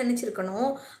நானுன்னு நினைச்சிருக்கனோ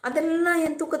அதெல்லாம்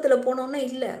என் தூக்கத்துல போனோன்னா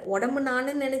இல்ல. உடம்பு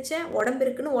நானுன்னு நினைச்சேன். உடம்பு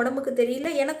இருக்குன்னு உடம்புக்கு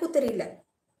தெரியல. எனக்கும் தெரியல.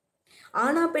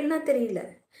 ஆனா பெண்ணா தெரியல.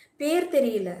 பேர்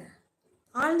தெரியல.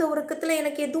 ஆழ்ந்த உறக்கத்துல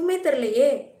எனக்கு எதுவுமே தெரியலையே.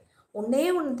 ஒண்ணே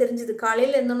ஒண்ணு தெரிஞ்சது.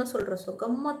 காலையில இருந்தோன்னு சொல்றேன்.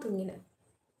 சுகமா தூங்கினேன்.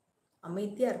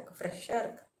 அமைதியா இருக்கு. ஃப்ரெஷ்ஷா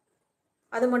இருக்கு.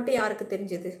 அது மட்டும் யாருக்கு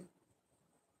தெரிஞ்சது?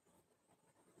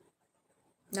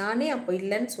 நானே அப்போ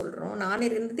இல்லன்னு சொல்றோம். நானே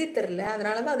இருந்ததே தெரியல.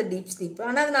 அதனால தான் அது டீப் ஸ்லீப்.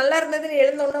 ஆனா அது நல்லா இருந்ததுன்னு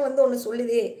எழுந்தோனே வந்து ஒண்ணு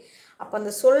சொல்லுதே. அப்ப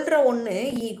அந்த சொல்ற ஒண்ணு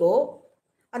ஈகோ.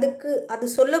 அது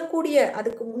சொல்லக்கூடிய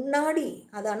அதுக்கு முன்னாடி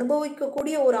அது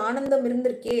அனுபவிக்கக்கூடிய ஒரு ஆனந்தம்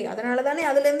இருந்திருக்கே. அதனால தானே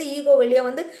அதுலேருந்து ஈகோ வெளியே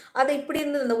வந்து அது இப்படி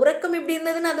இருந்தது. அந்த உறக்கம் இப்படி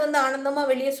இருந்ததுன்னு அது வந்து ஆனந்தமா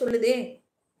வெளியே சொல்லுதே.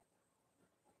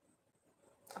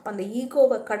 அப்ப அந்த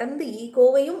ஈகோவை கடந்து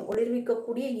ஈகோவையும்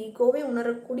ஒளிர்விக்கக்கூடிய ஈகோவை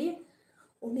உணரக்கூடிய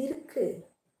ஒண்ணு இருக்கு.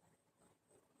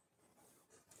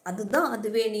 அதுதான்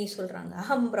அதுவே நீ சொல்றாங்க.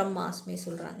 அகம் பிரம்மாஸ்மி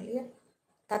சொல்றாங்க இல்லையா?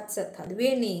 தத் சத் அதுவே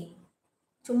நீ.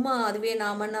 சும்மா அதுவே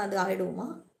நாமன்னு அது ஆயிடுமா?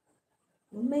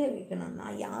 உண்மையை வைக்கணும்.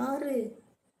 நான் யாரு?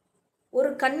 ஒரு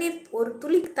கண்ணீர் ஒரு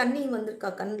துளி தண்ணி வந்திருக்கா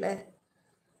கண்ணில்?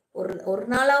 ஒரு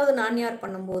நாளாவது நான் யார்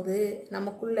பண்ணும்போது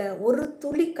நமக்குள்ள ஒரு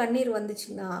துளி கண்ணீர்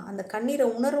வந்துச்சுன்னா அந்த கண்ணீரை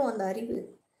உணரும் அந்த அறிவு.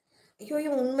 ஐயோ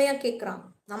இவன் உண்மையா கேட்குறான்.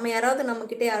 நம்ம யாராவது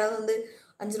நம்மக்கிட்ட யாராவது வந்து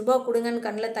 5 ரூபாய் கொடுங்கன்னு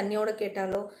கண்ணில் தண்ணியோட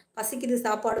கேட்டாலோ, பசிக்குது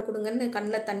சாப்பாடு கொடுங்கன்னு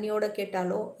கண்ணில் தண்ணியோட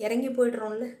கேட்டாலோ இறங்கி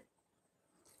போயிடுறோம்ல.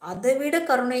 அதை விட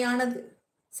கருணையானது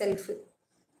செல்ஃபு.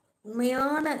 உண்மையா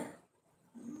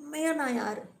நான்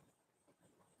யாரு?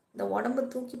 இந்த உடம்பை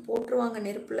தூக்கி போட்டுருவாங்க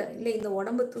நெருப்புல, இல்லை இந்த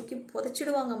உடம்பை தூக்கி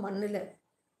புதைச்சிடுவாங்க மண்ணுல.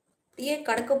 அப்படியே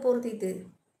கடக்க போறது இது.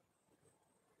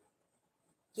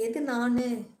 எது நானு?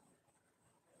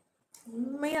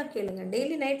 உண்மையா கேளுங்க.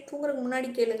 டெய்லி நைட் தூங்குறதுக்கு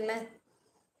முன்னாடி கேளுங்களேன்.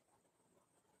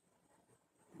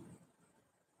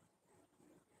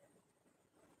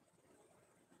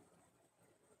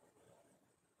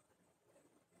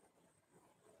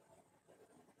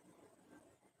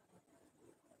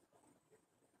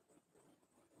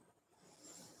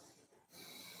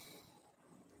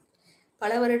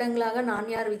 பல வருடங்களாக நான்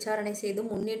யார் விசாரணை செய்தும்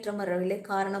முன்னேற்றம் வரவில்லை.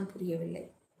 காரணம் புரியவில்லை.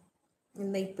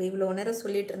 இந்த இப்போ இவ்வளோ நேரம்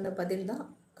சொல்லிட்டு இருந்த பதில் தான்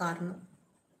காரணம்.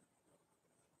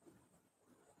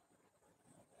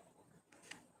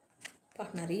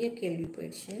 நிறைய கேள்வி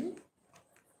போயிடுச்சு.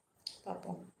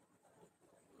 பார்ப்போம்.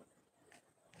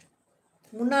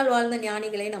 முன்னால் வாழ்ந்த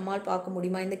ஞானிகளை நம்மால் பார்க்க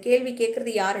முடியுமா? இந்த கேள்வி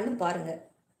கேட்கறது யாருன்னு பாருங்க.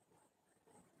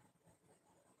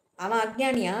 அவன்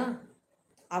அஜ்ஞானியா?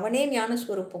 அவனே ஞான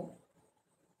ஸ்வரூபம்.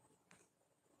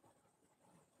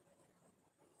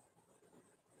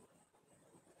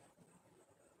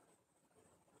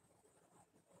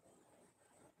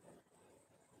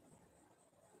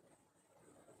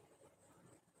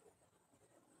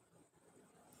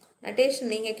 நட்டேஷ்,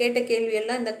 நீங்கள் கேட்ட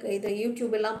கேள்வியெல்லாம் இது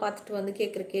யூடியூப் எல்லாம் பார்த்துட்டு வந்து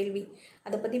கேட்குற கேள்வி.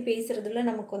 அதை பற்றி பேசுறதுல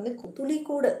நமக்கு வந்து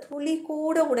துளி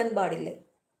கூட உடன்பாடு இல்லை.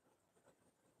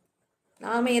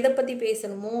 நாம் எதை பற்றி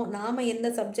பேசணுமோ, நாம் எந்த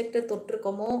சப்ஜெக்டை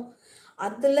தொட்டிருக்கோமோ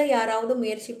அதில் யாராவது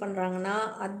முயற்சி பண்ணுறாங்கன்னா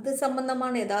அது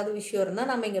சம்மந்தமான ஏதாவது விஷயம்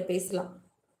இருந்தால் நாம் இங்கே பேசலாம்.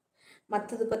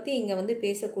 மற்றதை பற்றி இங்கே வந்து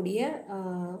பேசக்கூடிய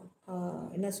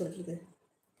என்ன சொல்கிறது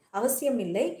அவசியம்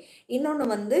இல்லை. இன்னொன்று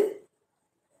வந்து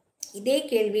இதே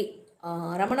கேள்வி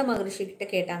ரமண மகரிஷி கிட்ட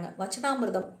கேட்டாங்க.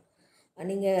 வச்சனாமிர்தம்,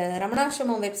 நீங்கள்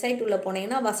ரமணாசிரமம் வெப்சைட் உள்ளே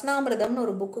போனீங்கன்னா வசனாமிர்தம்னு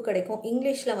ஒரு புக்கு கிடைக்கும்.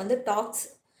 இங்கிலீஷில் வந்து டாக்ஸ்.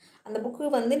 அந்த புக்கு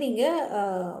வந்து நீங்கள்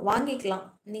வாங்கிக்கலாம்.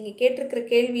 நீங்கள் கேட்டிருக்கிற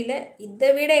கேள்வியில் இதை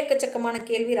விட எக்கச்சக்கமான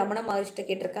கேள்வி ரமண மகரிஷ்ட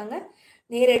கேட்டிருக்காங்க.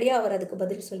 நேரடியாக அவர் அதுக்கு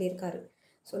பதில் சொல்லியிருக்காரு.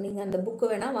 ஸோ நீங்கள் அந்த புக்கு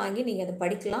வேணால் வாங்கி நீங்கள் அதை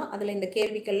படிக்கலாம். அதில் இந்த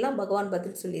கேள்விக்கெல்லாம் பகவான்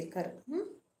பதில் சொல்லியிருக்காரு.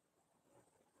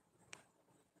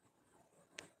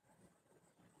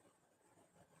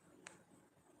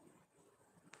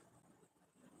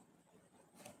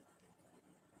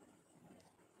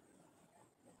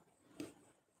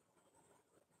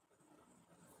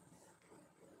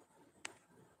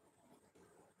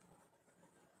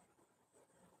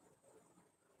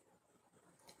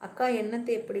 அக்கா,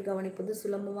 எண்ணத்தை எப்படி கவனிப்பது?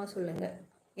 சுலபமாக சொல்லுங்கள்.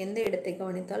 எந்த இடத்தை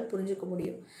கவனித்தால் புரிஞ்சுக்க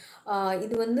முடியும்?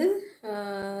 இது வந்து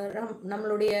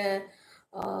நம்மளுடைய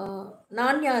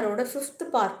நான் யாரோட 5th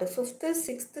part, 5th,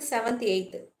 6th, 7th,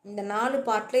 8th இந்த 4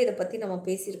 பார்ட்டில் இதை பற்றி நம்ம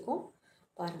பேசியிருக்கோம்.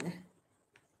 பாருங்கள்.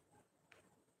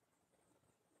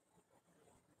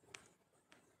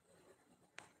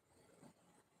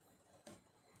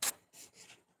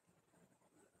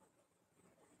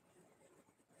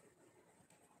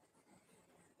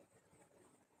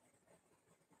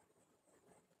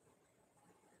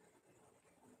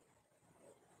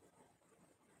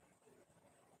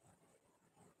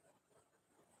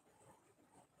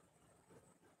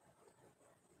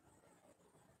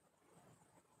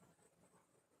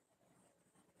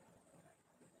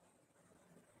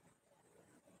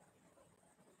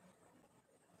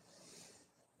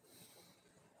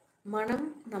 மனம்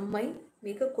நம்மை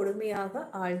மிக கொடுமையாக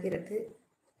ஆள்கிறது.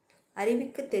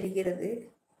 அறிவுக்கு தெரிகிறது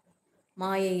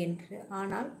மாயை என்று.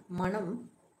 ஆனால் மனம்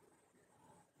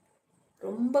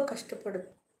ரொம்ப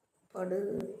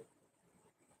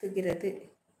கஷ்டப்படுத்துகிறது.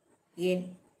 ஏன்?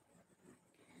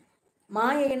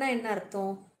 மாயைனா என்ன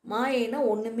அர்த்தம்? மாயைனா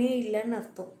ஒன்றுமே இல்லைன்னு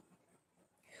அர்த்தம்.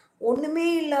 ஒன்றுமே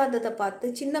இல்லாததை பார்த்து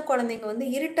சின்ன குழந்தைங்க வந்து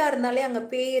இருட்டாக இருந்தாலே அங்கே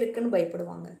பேய் இருக்குன்னு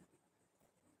பயப்படுவாங்க.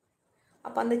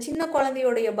 அப்போ அந்த சின்ன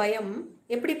குழந்தையோடைய பயம்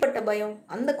எப்படிப்பட்ட பயம்?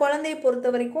 அந்த குழந்தையை பொறுத்த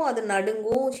வரைக்கும் அது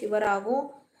நடுங்கும், சிவராகும்.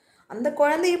 அந்த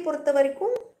குழந்தையை பொறுத்த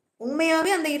வரைக்கும்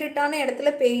உண்மையாகவே அந்த இருட்டான இடத்துல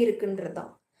பேய் இருக்குன்றது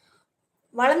தான்.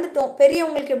 வளர்ந்துட்டோம்,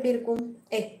 பெரியவங்களுக்கு எப்படி இருக்கும்?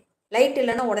 லைட்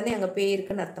இல்லைன்னா உடனே அங்கே பேய்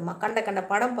இருக்குன்னு அர்த்தமா? கண்ட கண்ட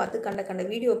படம் பார்த்து, கண்ட கண்ட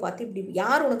வீடியோ பார்த்து, இப்படி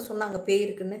யார் உனக்கு சொன்னா அங்கே பேய்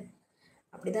இருக்குன்னு?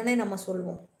 அப்படி தானே நம்ம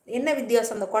சொல்லுவோம். என்ன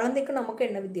வித்தியாசம்? அந்த குழந்தைக்கும் நமக்கு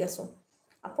என்ன வித்தியாசம்?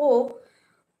 அப்போது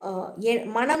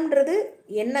மனம்ன்றது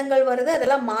எண்ணங்கள் வருது,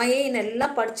 அதெல்லாம் மாயைன்னு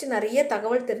எல்லாம் படித்து நிறைய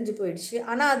தகவல் தெரிஞ்சு போயிடுச்சு.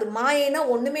 ஆனால் அது மாயைனா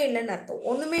ஒன்றுமே இல்லைன்னு அர்த்தம்.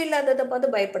 ஒன்றுமே இல்லாததை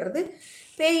பார்த்து பயப்படுறது.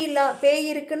 பேய்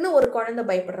இருக்குன்னு ஒரு குழந்தை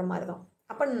பயப்படுற மாதிரி தான்.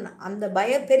 அப்போ அந்த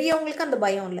பெரியவங்களுக்கு அந்த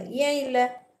பயம் இல்லை. ஏன் இல்லை?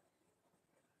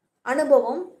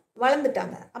 அனுபவம்,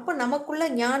 வளர்ந்துட்டாங்க. அப்போ நமக்குள்ள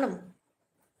ஞானம்,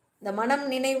 இந்த மனம்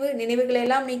நினைவுகளை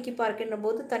எல்லாம் நீக்கி பார்க்கின்ற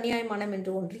போது தனியாய் மனம்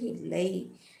என்று ஒன்று இல்லை.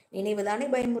 நினைவு தானே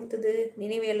பயமுறுத்துது.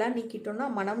 நினைவையெல்லாம் நீக்கிட்டோம்னா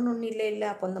மனம்னு ஒன்று இல்லை.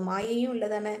 அப்போ அந்த மாயையும் இல்லை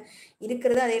தானே.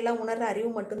 இருக்கிறது அதையெல்லாம் உணர்ற அறிவு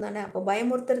மட்டும்தானே. அப்போ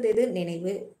பயமுறுத்துறது எது?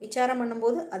 நினைவு. விசாரம்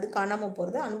பண்ணும்போது அது காணாமல்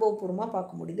போகிறது, அனுபவபூர்வமாக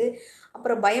பார்க்க முடியுது.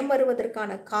 அப்புறம் பயம்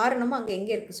வருவதற்கான காரணமும் அங்கே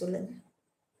எங்கே இருக்குது சொல்லுங்கள்.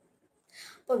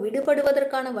 இப்போ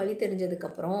விடுபடுவதற்கான வழி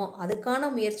தெரிஞ்சதுக்கப்புறம் அதுக்கான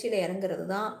முயற்சியில் இறங்குறது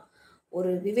தான்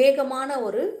ஒரு விவேகமான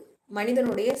ஒரு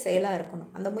மனிதனுடைய செயலாக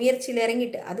இருக்கணும். அந்த முயற்சியில்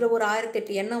இறங்கிட்டு அதில் ஒரு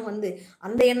 1008 எண்ணம் வந்து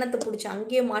அந்த எண்ணத்தை பிடிச்சி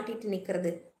அங்கேயே மாட்டிட்டு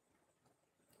நிற்கிறது.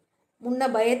 முன்ன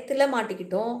பயத்தில்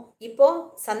மாட்டிக்கிட்டோம், இப்போ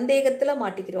சந்தேகத்தில்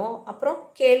மாட்டிக்கிறோம், அப்புறம்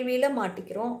கேள்வியில்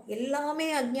மாட்டிக்கிறோம். எல்லாமே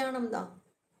அஞ்ஞானம்தான்,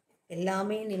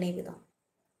 எல்லாமே நினைவு தான்,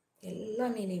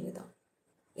 எல்லாம் நினைவு தான்,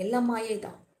 எல்லாம் மாயை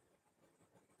தான்.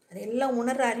 அதெல்லாம்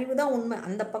உணர்ற அறிவு தான் உண்மை.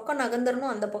 அந்த பக்கம்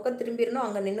நகர்ந்துடணும், அந்த பக்கம் திரும்பிடணும்,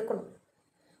 அங்கே நின்றுக்கணும்.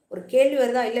 ஒரு கேள்வி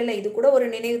வருதா? இல்லை இது கூட ஒரு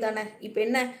நினைவு தானே. இப்போ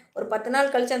என்ன, ஒரு 10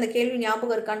 நாள் கழிச்சு அந்த கேள்வி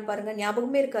ஞாபகம் இருக்கான்னு பாருங்கள்.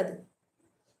 ஞாபகமே இருக்காது.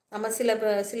 நம்ம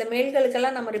சில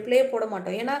மெயில்களுக்கெல்லாம் நம்ம ரிப்ளையே போட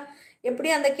மாட்டோம். ஏன்னா எப்படி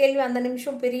அந்த கேள்வி அந்த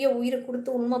நிமிஷம் பெரிய உயிரை கொடுத்து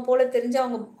உண்மை போல தெரிஞ்சு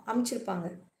அவங்க அமைச்சிருப்பாங்க.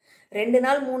 2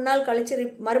 நாள் 3 நாள் கழிச்சு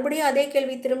மறுபடியும் அதே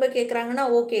கேள்வி திரும்ப கேட்குறாங்கன்னா,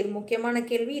 ஓகே இது முக்கியமான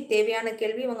கேள்வி, தேவையான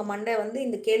கேள்வி, இவங்க மண்டை வந்து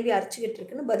இந்த கேள்வி அரைச்சிக்கிட்டு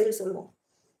இருக்குன்னு பதில் சொல்லுவோம்.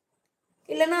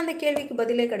 இல்லைன்னா அந்த கேள்விக்கு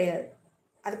பதிலே கிடையாது.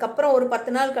 அதுக்கப்புறம் ஒரு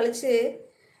 10 நாள் கழிச்சு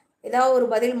ஏதாவது ஒரு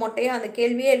பதில் மொட்டையாக அந்த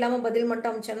கேள்வியே இல்லாமல் பதில்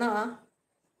மட்டும் அமைச்சோன்னா,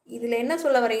 இதில் என்ன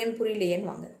சொல்ல வரீங்கன்னு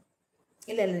புரியலையேன்னு.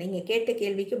 இல்லை நீங்கள் கேட்ட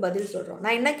கேள்விக்கு பதில் சொல்கிறோம்.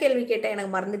 நான் என்ன கேள்வி கேட்டேன்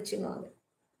எனக்கு மறந்துடுச்சுன்னு.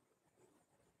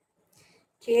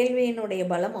 கேள்வியினுடைய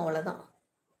பலம் அவ்வளோதான்.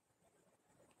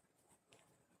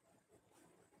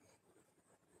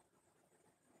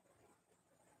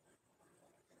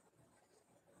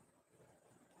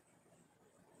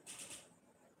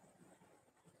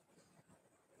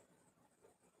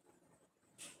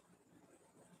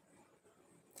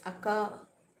 அக்கா,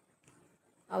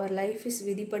 அவர் லைஃப் இஸ்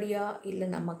விதிப்படியா இல்லை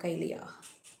நம்ம கையிலையா?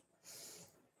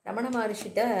 ரமண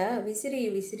மகரிஷிட்ட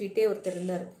விசிறிட்டே ஒருத்தர்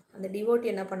இருந்தார். அந்த டிவோட்டி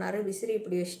என்ன பண்ணார்? விசிறி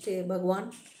இப்படி வச்சுட்டு, பகவான்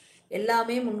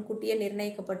எல்லாமே முன்கூட்டியே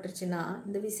நிர்ணயிக்கப்பட்டுருச்சுன்னா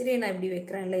இந்த விசிறியை நான் இப்படி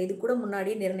வைக்கிறேன் இல்லை, இது கூட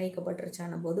முன்னாடியே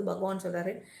நிர்ணயிக்கப்பட்டுருச்சான போது பகவான்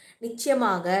சொல்கிறாரு,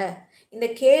 நிச்சயமாக இந்த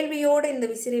கேள்வியோடு இந்த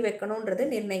விசிறி வைக்கணுன்றது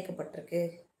நிர்ணயிக்கப்பட்டிருக்கு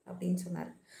அப்படின்னு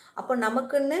சொன்னார். அப்போ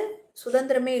நமக்குன்னு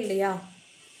சுதந்திரமே இல்லையா?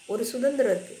 ஒரு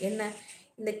சுதந்திரம் இருக்குது. என்ன?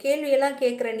 இந்த கேள்வியெல்லாம்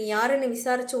கேட்குற நீ யாருன்னு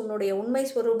விசாரித்து உன்னுடைய உண்மை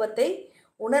ஸ்வரூபத்தை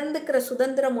உணர்ந்துக்கிற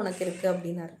சுதந்திரம் உனக்கு இருக்கு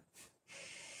அப்படின்னாரு.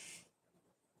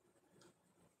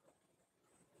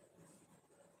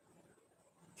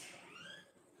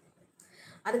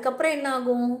 அதுக்கப்புறம் என்ன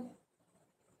ஆகும்?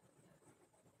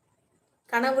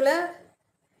 கனவுல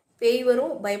பேய்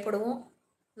வரும், பயப்படுவோம்,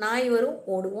 நாய் வரும்,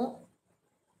 ஓடுவோம்,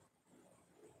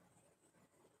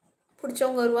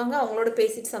 பிடிச்சவங்க வருவாங்க, அவங்களோட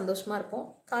பேசிட்டு சந்தோஷமாக இருப்போம்.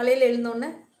 காலையில்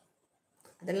எழுந்தோடனே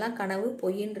அதெல்லாம் கனவு,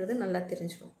 பொய்ன்றது நல்லா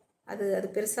தெரிஞ்சிடும். அது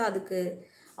பெருசாக அதுக்கு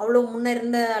அவ்வளோ முன்ன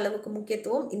இருந்த அளவுக்கு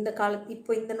முக்கியத்துவம் இந்த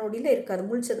இப்போ இந்த நொடியில் இருக்காது,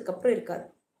 முழிச்சதுக்கப்புறம் இருக்காது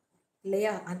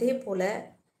இல்லையா? அதே போல்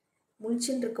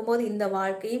முழிச்சுன்னு இருக்கும்போது இந்த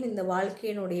வாழ்க்கையும் இந்த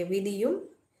வாழ்க்கையினுடைய விதியும்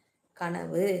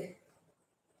கனவு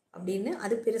அப்படின்னு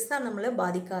அது பெருசாக நம்மளை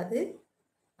பாதிக்காது.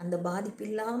 அந்த பாதிப்பு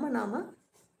இல்லாமல் நாம்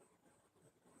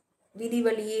விதி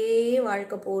வழியே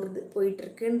வாழ்க்கை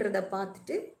போயிட்டுருக்குன்றத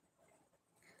பார்த்துட்டு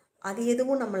அது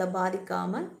எதுவும் நம்மளை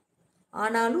பாதிக்காமல்,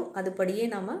 ஆனாலும் அதுபடியே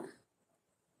நாம்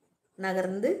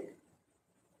நகர்ந்து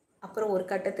அப்புறம் ஒரு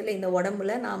கட்டத்தில் இந்த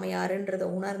உடம்புல நாம் யாருன்றதை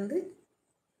உணர்ந்து,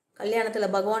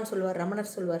 கல்யாணத்தில் பகவான் சொல்வார்,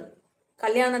 ரமணர் சொல்வார்,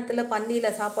 கல்யாணத்தில்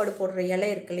பந்தியில் சாப்பாடு போடுற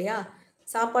இலை இருக்கு இல்லையா?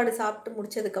 சாப்பாடு சாப்பிட்டு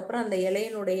முடிச்சதுக்கப்புறம் அந்த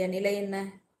இலையினுடைய நிலை என்ன?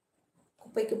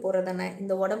 குப்பைக்கு போகிறதானே.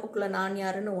 இந்த உடம்புக்குள்ளே நான்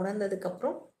யாருன்னு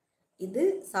உணர்ந்ததுக்கப்புறம் இது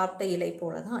சாப்பிட்ட இலை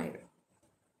போல தான் ஆகிடும்.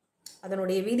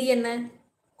 அதனுடைய விதி என்ன?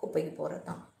 குப்பைக்கு போகிறது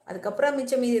தான். அதுக்கப்புறம்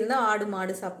மிச்சம் மீதி இருந்தால் ஆடு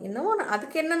மாடு என்னவோ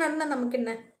அதுக்கு என்ன நடந்தால் நமக்கு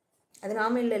என்ன, அது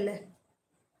நாம இல்லைல்ல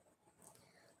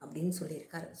அப்படின்னு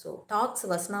சொல்லியிருக்காரு. ஸோ டாக்ஸ்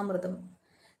வசனாமிர்தம்,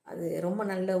 அது ரொம்ப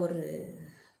நல்ல ஒரு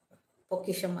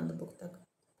பொக்கிஷம் அந்த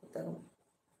புத்தகம்.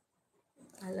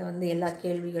 அதில் எல்லா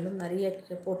கேள்விகளும் நிறைய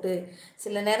போட்டு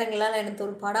சில நேரங்களால் எனக்கு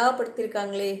ஒரு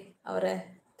படாப்படுத்தியிருக்காங்களே அவரை,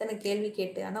 இத்தனை கேள்வி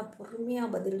கேட்டு, ஆனால்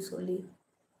பொறுமையாக பதில் சொல்லி,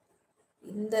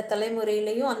 இந்த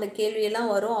தலைமுறையிலையும் அந்த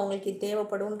கேள்வியெல்லாம் வரும், அவங்களுக்கு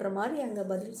தேவைப்படும்ன்ற மாதிரி அங்கே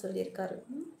பதில் சொல்லியிருக்காரு.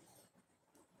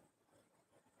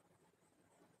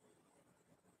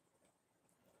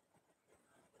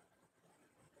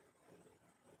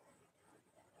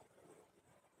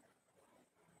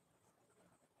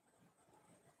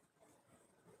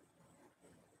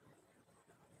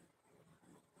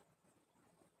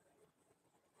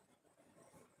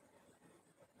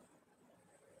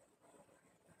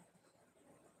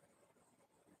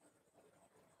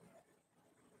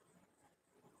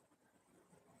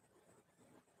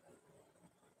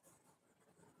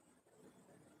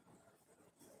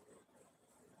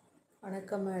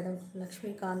 வணக்கம் மேடம்.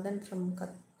 லக்ஷ்மிகாந்தன் ஃப்ரம்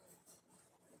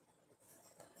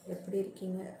எப்படி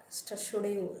இருக்கீங்க?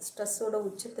 ஸ்ட்ரெஸ்ஸோட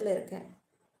உச்சத்தில் இருக்கேன்.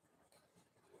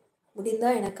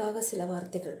 முடிந்தால் எனக்காக சில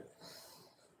வார்த்தைகள்.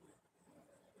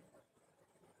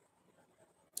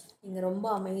 நீங்கள் ரொம்ப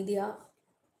அமைதியாக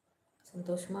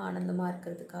சந்தோஷமாக ஆனந்தமாக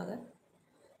இருக்கிறதுக்காக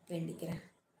வேண்டிக்கிறேன்.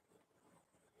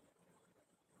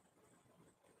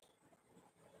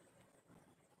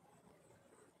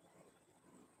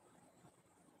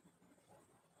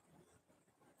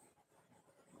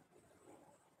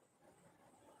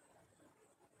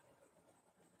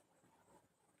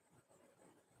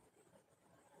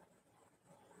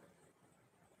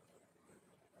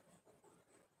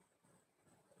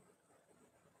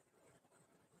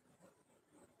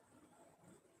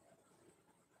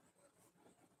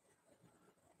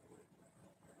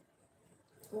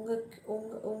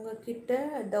 உங்ககிட்ட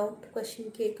டவுட் கொஷின்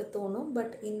கேட்க தோணும்.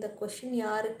 பட் இந்த கொஷின்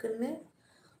யாருக்குன்னு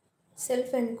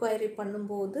செல்ஃப் என்கொயரி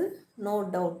பண்ணும்போது no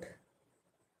doubt,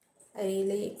 I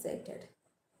really excited.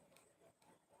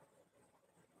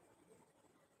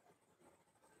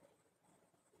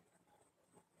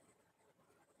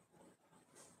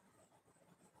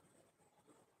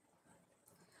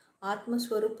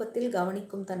 ஆத்மஸ்வரூபத்தில்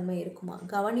கவனிக்கும் தன்மை இருக்குமா?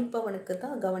 கவனிப்பவனுக்கு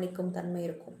தான் கவனிக்கும் தன்மை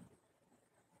இருக்கும்.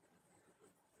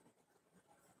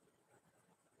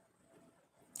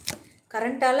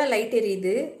 கரண்ட்டால் லைட்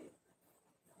எரியுது,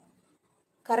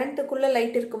 கரண்ட்டுக்குள்ளே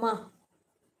லைட் இருக்குமா?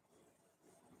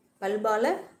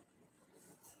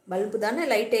 பல்பு தானே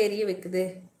லைட்டை எரிய வைக்குது.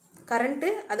 கரண்ட்டு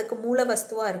அதுக்கு மூல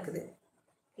வஸ்துவாக இருக்குது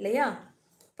இல்லையா?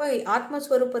 இப்போ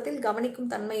ஆத்மஸ்வரூபத்தில்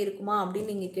கவனிக்கும் தன்மை இருக்குமா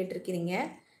அப்படின்னு நீங்கள் கேட்டிருக்கிறீங்க.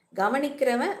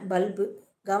 கவனிக்கிறவன் பல்பு,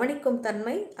 கவனிக்கும்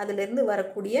தன்மை அதிலிருந்து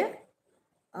வரக்கூடிய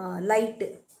லைட்டு.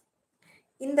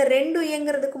 இந்த ரெண்டும்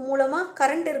இயங்கிறதுக்கு மூலமாக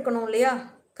கரண்ட் இருக்கணும் இல்லையா?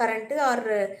 கரண்ட்டு ஆர்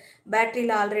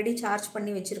பேட்டரியில் ஆல்ரெடி சார்ஜ்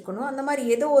பண்ணி வச்சுருக்கணும். அந்த மாதிரி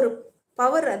ஏதோ ஒரு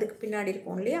பவர் அதுக்கு பின்னாடி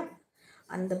இருக்கும் இல்லையா?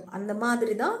 அந்த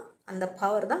மாதிரி தான், அந்த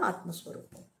பவர் தான்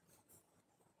ஆத்மஸ்வரூபம்.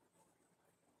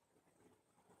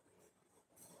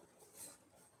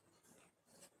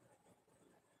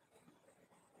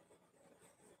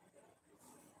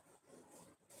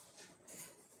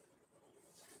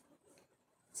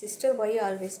 Sister, why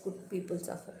always good people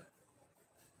suffer?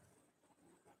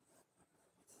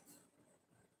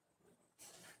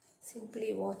 Simply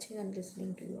watching and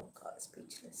listening to your car,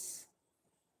 speechless.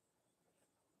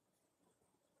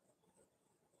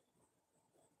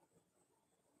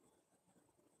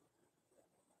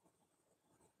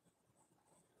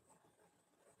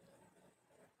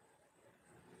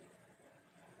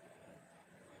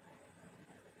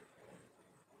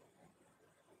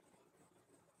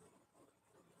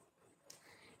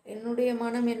 என்னுடைய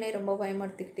மனம் என்னை ரொம்ப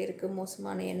பயமுறுத்திக்கிட்டே இருக்குது,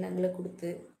 மோசமான எண்ணங்களை கொடுத்து.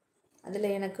 அதில்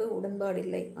எனக்கு உடன்பாடு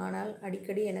இல்லை. ஆனால்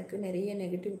அடிக்கடி எனக்கு நிறைய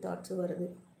நெகட்டிவ் தாட்ஸு வருது,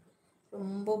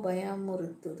 ரொம்ப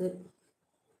பயமுறுத்துது.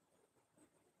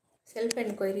 Self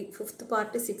enquiry 5th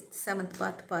part 6th 7th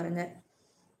part பாருங்கள்.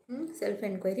 செல்ஃப்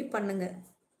என்கொயரி பண்ணுங்கள்.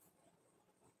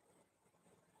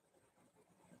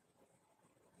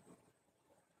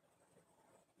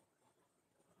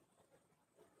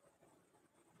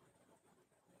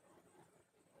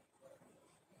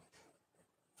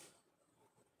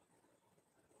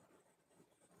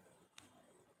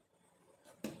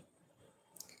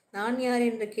 நான் யார்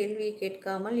என்ற கேள்வியை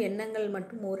கேட்காமல் எண்ணங்கள்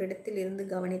மட்டும் ஓரிடத்தில் இருந்து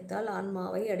கவனித்தால்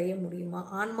ஆன்மாவை அடைய முடியுமா?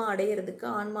 ஆன்மா அடையிறதுக்கு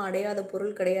ஆன்மா அடையாத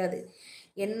பொருள் கிடையாது.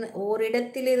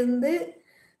 ஓரிடத்திலிருந்து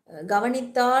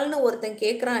கவனித்தால்னு ஒருத்தன்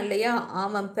கேட்குறான் இல்லையா,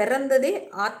 அவன் பிறந்ததே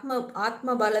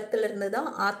ஆத்ம பலத்துல இருந்து தான்,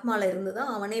 ஆத்மால இருந்து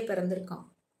தான் அவனே பிறந்திருக்கான்.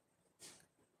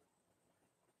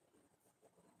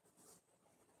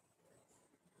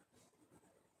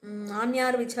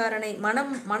 ஆண்யார் விசாரணை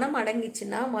மனம்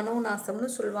அடங்கிச்சுன்னா மனோநாசம்னு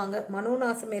சொல்லுவாங்க.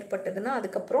 மனோநாசம் ஏற்பட்டதுன்னா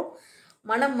அதுக்கப்புறம்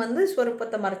மனம் வந்து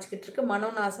ஸ்வரூபத்தை மறைச்சிக்கிட்டு இருக்கு.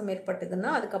 மனோநாசம் ஏற்பட்டதுன்னா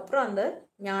அதுக்கப்புறம் அந்த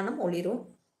ஞானம் ஒளிரும்.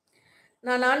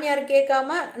 நான் யார்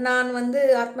கேட்காம நான் வந்து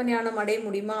ஆத்ம ஞானம் அடைய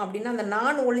முடியுமா அப்படின்னா, அந்த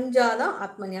நான் ஒளிஞ்சாதான்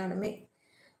ஆத்ம ஞானமே.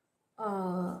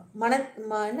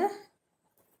 என்ன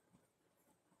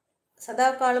சதா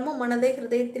காலமும் மனதை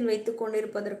ஹிருதயத்தில் வைத்து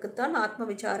கொண்டிருப்பதற்குத்தான் ஆத்ம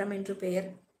விசாரம் என்று பெயர்.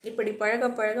 இப்படி பழக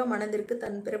பழக மனதிற்கு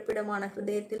தன் பிறப்பிடமான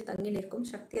ஹிருதயத்தில் தங்கி நிற்கும்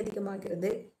சக்தி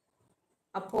அதிகமாகிறது.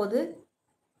 அப்போது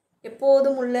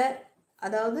எப்போதும் உள்ள,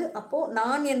 அதாவது அப்போ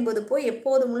நான் என்பது போய்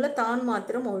எப்போதும் உள்ள தான்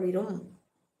மாத்திரம் ஒளிரும்.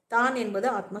 தான் என்பது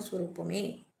ஆத்மஸ்வரூபமே.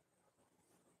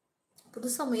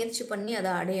 புதுசாக முயற்சி பண்ணி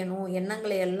அதை அடையணும்,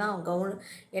 எண்ணங்களை எல்லாம்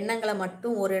எண்ணங்களை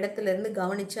மட்டும் ஒரு இடத்துல இருந்து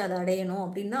கவனித்து அதை அடையணும்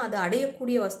அப்படின்னா அது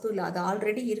அடையக்கூடிய வஸ்து இல்லை, அது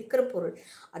ஆல்ரெடி இருக்கிற பொருள்.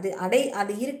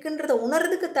 அது இருக்குன்றத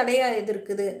உணர்றதுக்கு தடையாக எது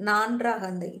இருக்குது? நான்றாக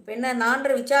அந்த இப்போ என்ன,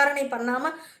 நான்ற விசாரணை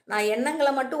பண்ணாமல் நான்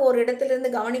எண்ணங்களை மட்டும் ஒரு இடத்துல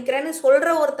இருந்து கவனிக்கிறேன்னு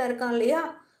சொல்கிற ஒருத்தன் இருக்கான் இல்லையா,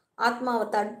 ஆத்மாவை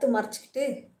தடுத்து மறைச்சிக்கிட்டு,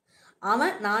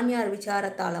 அவன் நான் யார்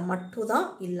விசாரத்தால் மட்டும்தான்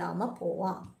இல்லாமல்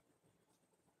போவான்.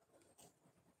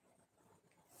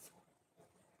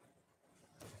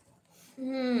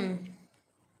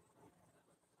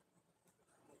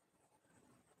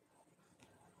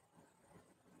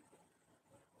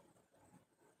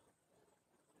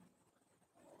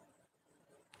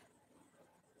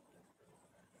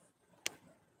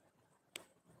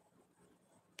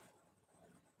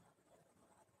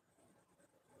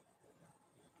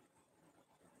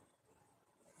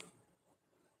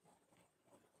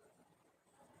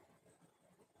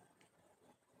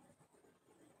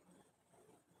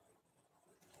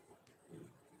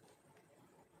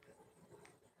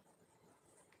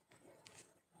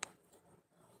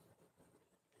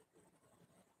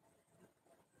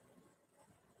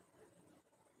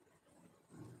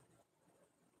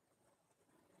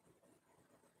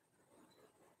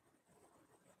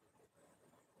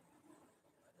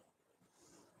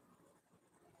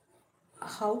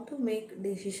 How to make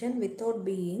decision without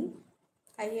being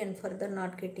high and further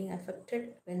not getting affected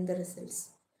when the results.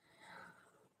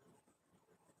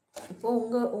 இப்போ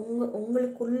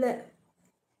உங்களுக்குள்ள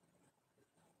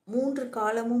 3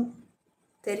 காலமும்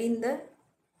தெரிந்த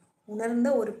உணர்ந்த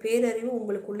ஒரு பேரறிவு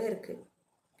உங்களுக்குள்ள இருக்கு.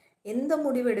 எந்த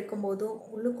முடிவு எடுக்கும் போதும்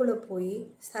உள்ளுக்குள்ள போய்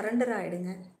சரண்டர்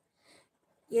ஆயிடுங்க.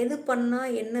 எது பண்ணா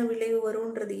என்ன விளைவு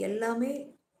வரும்ன்றது எல்லாமே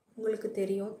உங்களுக்கு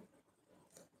தெரியும்.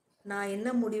 நான் என்ன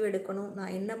முடிவு எடுக்கணும்,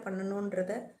 நான் என்ன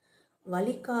பண்ணணுன்றத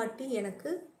வழிகாட்டி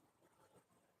எனக்கு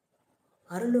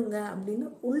அருளுங்க அப்படின்னு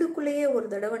உள்ளுக்குள்ளேயே ஒரு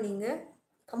தடவை நீங்கள்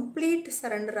கம்ப்ளீட்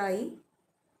சரண்டர் ஆகி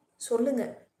சொல்லுங்க.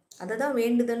 அதை தான்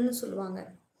வேண்டுதல்னு சொல்லுவாங்க.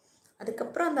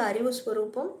 அதுக்கப்புறம் அந்த அறிவு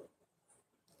ஸ்வரூபம்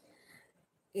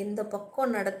எந்த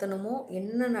பக்கம் நடத்தணுமோ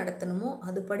என்ன நடத்தணுமோ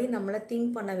அதுபடி நம்மளை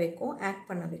திங்க் பண்ண வைக்கும், ஆக்ட்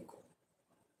பண்ண வைக்கும்.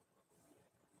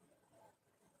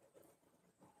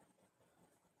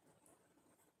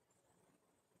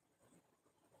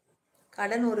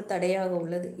 கடன் ஒரு தடையாக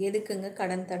உள்ளது. எதுக்குங்க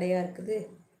கடன் தடையாக இருக்குது?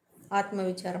 ஆத்ம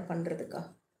விசாரம் பண்ணுறதுக்கா?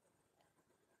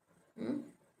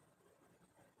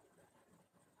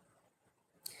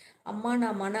 அம்மா,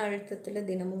 நான் மன அழுத்தத்தில்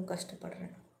தினமும்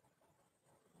கஷ்டப்படுறேன்.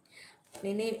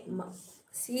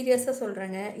 சீரியஸாக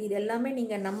சொல்கிறேங்க, இது எல்லாமே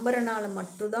நீங்கள் நம்புறனால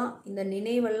மட்டும்தான். இந்த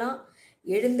நினைவெல்லாம்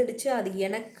எழுந்துடுச்சு அது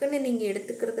எனக்குன்னு நீங்கள்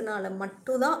எடுத்துக்கிறதுனால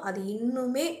மட்டும்தான் அது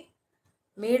இன்னுமே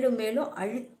மேலும் மேலும்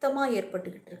அழுத்தமாக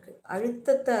ஏற்பட்டுக்கிட்டு இருக்கு.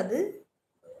 அழுத்தத்தை அது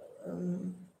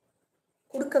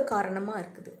கொடுக்க காரணமாக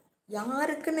இருக்குது.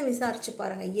 யாருக்குன்னு விசாரிச்சு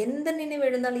பாருங்க. எந்த நினைவு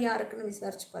எழுந்தாலும் யாருக்குன்னு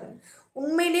விசாரிச்சு பாருங்க.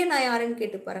 உண்மையிலேயே நான் யாருன்னு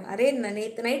கேட்டு பாருங்க. அரே,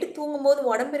 நேற்று நைட்டு தூங்கும்போது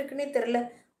உடம்பு இருக்குன்னே தெரில,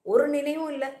 ஒரு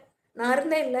நினைவும் இல்லை, நான்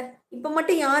இருந்தேன் இல்லை, இப்போ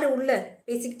மட்டும் யார் உள்ள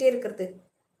பேசிக்கிட்டே இருக்கிறது?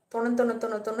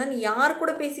 தொண்ணு யார்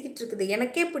கூட பேசிக்கிட்டு இருக்குது?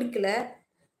 எனக்கே பிடிக்கல,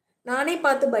 நானே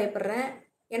பார்த்து பயப்படுறேன்,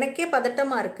 எனக்கே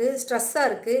பதட்டமாக இருக்குது, ஸ்ட்ரெஸ்ஸாக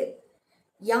இருக்குது,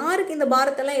 யாருக்கு இந்த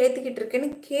பாரத்தெல்லாம் ஏற்றிக்கிட்டு இருக்கேன்னு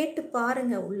கேட்டு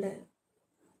பாருங்க. உள்ள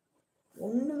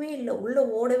ஒன்றுமே இல்லை, உள்ள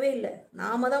ஓடவே இல்லை,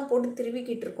 நாம தான் போட்டு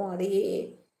திருவிக்கிட்டு இருக்கோம் அதையே.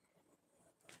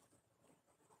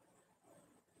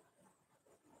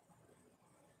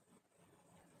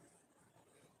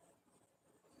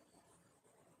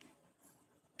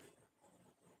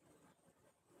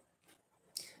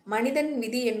 மனிதன்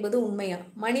விதி என்பது உண்மையா?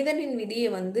 மனிதனின் விதியை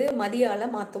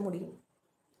மதியால் மாற்ற முடியும்.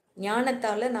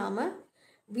 ஞானத்தால் நாம்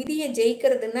விதியை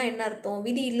ஜெயிக்கிறதுன்னா என்ன அர்த்தம்?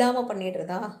 விதி இல்லாமல்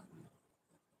பண்ணிடுறதா?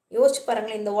 யோசிச்சு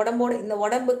பாருங்களேன். இந்த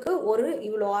உடம்புக்கு ஒரு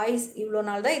இவ்வளோ ஆயுஸ், இவ்வளோ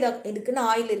நாள் தான் இதுக்குன்னு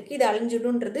ஆயில் இருக்குது, இது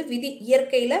அழிஞ்சிடுன்றது விதி.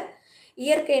 இயற்கையில்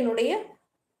இயற்கையினுடைய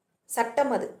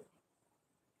சட்டம் அது.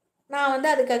 நான் வந்து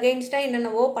அதுக்கு அகெயின்ஸ்டாக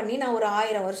என்னென்னவோ பண்ணி நான் ஒரு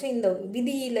 1000 வருஷம் இந்த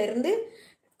விதியிலேருந்து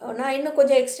நான் இன்னும்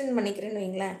கொஞ்சம் எக்ஸ்டெண்ட் பண்ணிக்கிறேன்னு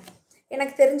வைங்களேன்.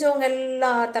 எனக்கு தெரிஞ்சவங்க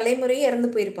எல்லா தலைமுறையும் இறந்து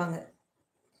போயிருப்பாங்க.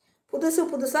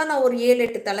 புதுசாக நான் ஒரு 7,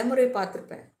 8 தலைமுறை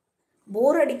பார்த்துருப்பேன்.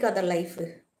 போர் அடிக்காதா லைஃபு?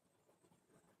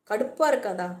 கடுப்பாக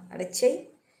இருக்காதா? அடைச்சே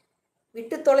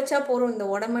விட்டு தொலைச்சா போகிறோம் இந்த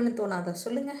உடம்புன்னு தோணாதா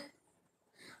சொல்லுங்க?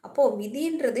 அப்போது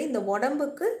விதின்றது இந்த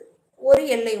உடம்புக்கு ஒரு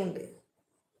எல்லை உண்டு.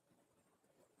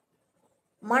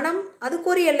 மனம் அதுக்கு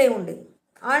ஒரு எல்லை உண்டு.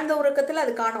 ஆழ்ந்த உறக்கத்தில்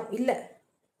அது காணோம், இல்லை,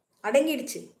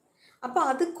 அடங்கிடுச்சு. அப்போ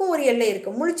அதுக்கும் ஒரு எல்லை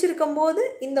இருக்குது. முழிச்சிருக்கும் போது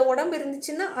இந்த உடம்பு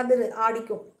இருந்துச்சுன்னா அது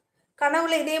ஆடிக்கும்.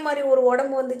 கனவுல இதே மாதிரி ஒரு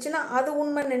உடம்பு வந்துச்சுன்னா அது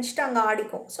உண்மை நினச்சிட்டு அங்கே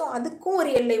ஆடிக்கும். ஸோ அதுக்கும் ஒரு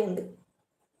எல்லை உண்டு.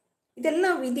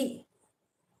 இதெல்லாம் விதி.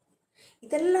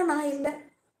 இதெல்லாம் நான் இல்லை.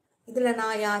 இதில்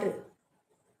நான் யாரு?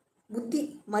 புத்தி,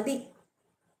 மதி.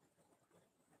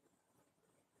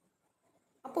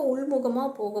 அப்போ உள்முகமாக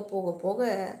போக போக போக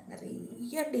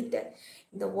நிறைய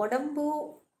இந்த உடம்பும்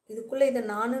இதுக்குள்ளே இதை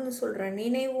நானுன்னு சொல்கிற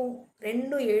நினைவும்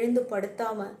ரெண்டும் எழுந்து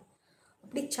படுத்தாமல்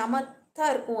அப்படி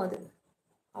சமத்தாக இருக்கும். அது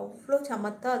அவ்வளோ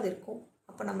சமத்தாக அது இருக்கும்.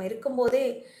 அப்போ நம்ம இருக்கும்போதே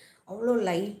அவ்வளோ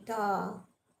லைட்டாக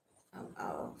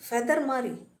ஃபெதர்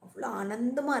மாதிரி அவ்வளோ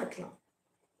ஆனந்தமாக இருக்கலாம்.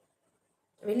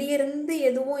 வெளியிருந்து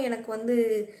எதுவும் எனக்கு வந்து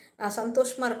நான்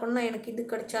சந்தோஷமாக இருக்கணும்னா எனக்கு இது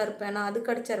கிடைச்சா இருப்பேன், நான் அது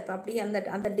கிடைச்சா இருப்பேன், அப்படி அந்த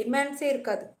அந்த டிமாண்ட்ஸே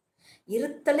இருக்காது.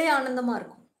 இருத்தலே ஆனந்தமாக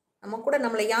இருக்கும். நம்ம கூட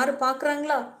நம்மளை யார்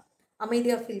பார்க்குறாங்களா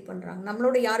அமைதியாக ஃபீல் பண்ணுறாங்க.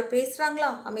 நம்மளோட யார் பேசுகிறாங்களா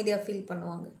அமைதியாக ஃபீல்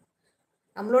பண்ணுவாங்க.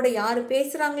 நம்மளோட யார்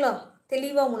பேசுகிறாங்களா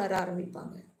தெளிவாக உணர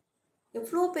ஆரம்பிப்பாங்க.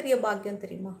 எவ்வளோ பெரிய பாக்கியம்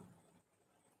தெரியுமா?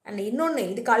 அண்ட் இன்னொன்று,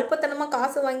 இதுக்கு அல்பத்தனமாக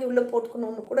காசு வாங்கி உள்ளே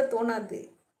போட்டுக்கணும்னு கூட தோணாது.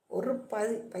 ஒரு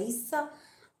பைசா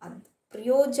அது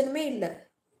பிரயோஜனமே இல்லை.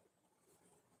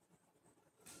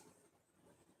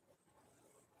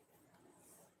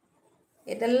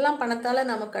 எதெல்லாம் பணத்தால்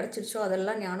நமக்கு கிடைச்சிருச்சோ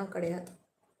அதெல்லாம் ஞானம் கிடையாது.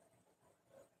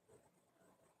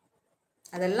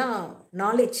 அதெல்லாம்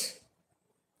நாலேஜ்.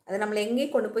 அதை நம்மளை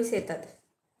எங்கேயும் கொண்டு போய் சேர்த்தாது.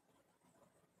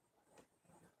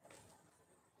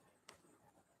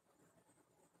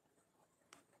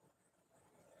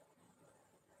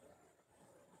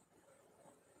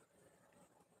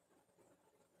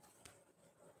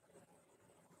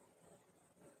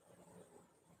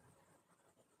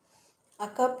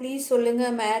 அக்கா ப்ளீஸ் சொல்லுங்க,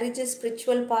 மேரேஜ்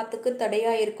ஸ்பிரிச்சுவல் பாத்துக்கு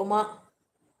தடையா இருக்குமா?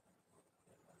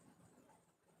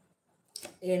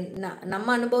 நம்ம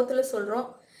அனுபவத்தில் சொல்கிறோம்.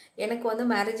 எனக்கு வந்து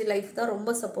மேரேஜ் லைஃப் தான்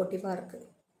ரொம்ப சப்போர்ட்டிவாக இருக்குது.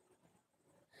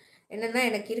 என்னென்னா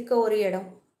எனக்கு இருக்க ஒரு இடம்,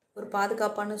 ஒரு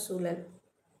பாதுகாப்பான சூழல்,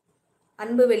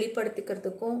 அன்பு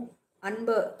வெளிப்படுத்திக்கிறதுக்கும்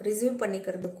அன்பை ரிசீவ்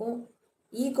பண்ணிக்கிறதுக்கும்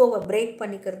ஈகோவை பிரேக்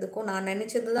பண்ணிக்கிறதுக்கும் நான்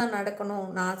நினச்சது தான் நடக்கணும்,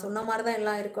 நான் சொன்ன மாதிரி தான்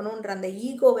எல்லாம் இருக்கணுன்ற அந்த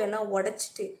ஈகோவை எல்லாம்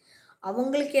உடச்சிட்டு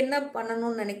அவங்களுக்கு என்ன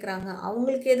பண்ணணும்னு நினைக்கிறாங்க,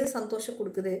 அவங்களுக்கு எது சந்தோஷம்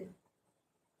கொடுக்குது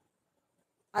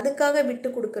அதுக்காக விட்டு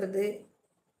கொடுக்கறது,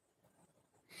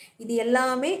 இது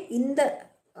எல்லாமே இந்த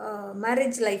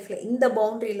மேரேஜ் லைஃப்பில் இந்த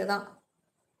பவுண்ட்ரியில் தான்.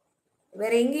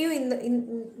 வேற எங்கேயும்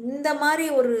இந்த மாதிரி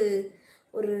ஒரு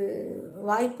ஒரு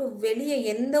வாய்ப்பு வெளியே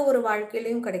எந்த ஒரு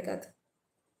வாழ்க்கையிலையும் கிடைக்காது.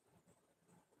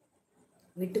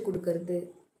 விட்டு கொடுக்கறது,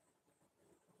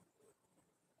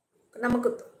 நமக்கு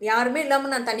யாருமே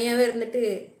இல்லாமல் நான் தனியாகவே இருந்துட்டு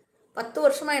 10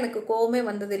 வருஷமாக எனக்கு கோவமே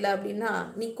வந்ததில்லை அப்படின்னா,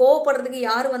 நீ கோவப்படுறதுக்கு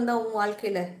யார் வந்தா உன்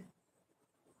வாழ்க்கையில்?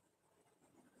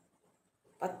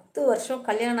 10 வருஷம்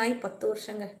கல்யாணம் ஆகி 10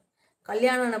 வருஷங்க.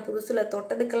 கல்யாணம் ஆன புதுசில்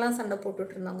தொட்டதுக்கெல்லாம் சண்டை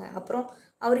போட்டுட்டு இருந்தாங்க. அப்புறம்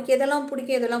அவருக்கு எதெல்லாம்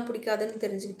பிடிக்கும் எதெல்லாம் பிடிக்காதுன்னு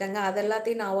தெரிஞ்சுக்கிட்டாங்க.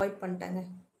 அதெல்லாத்தையும் நான் அவாய்ட் பண்ணிட்டேங்க.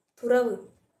 துறவு,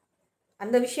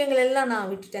 அந்த விஷயங்கள் எல்லாம்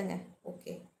நான் விட்டுட்டேங்க.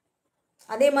 ஓகே,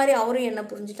 அதே மாதிரி அவரும் என்ன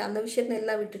புரிஞ்சுட்டு அந்த விஷயத்தை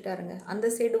எல்லாம் விட்டுட்டாருங்க. அந்த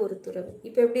சைடு ஒரு துறவு.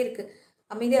 இப்போ எப்படி இருக்குது?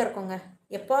 அமைதியாக இருக்கோங்க.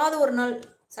 எப்பாவது ஒரு நாள்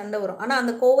சண்டை வரும், ஆனால்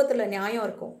அந்த கோபத்தில் நியாயம்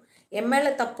இருக்கும். என் மேலே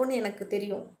தப்புன்னு எனக்கு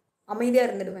தெரியும், அமைதியாக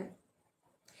இருந்துடுவேன்.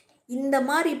 இந்த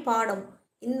மாதிரி பாடம்,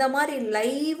 இந்த மாதிரி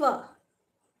லைவாக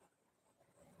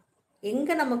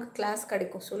எங்கே நமக்கு கிளாஸ்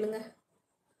கிடைக்கும் சொல்லுங்கள்?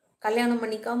 கல்யாணம்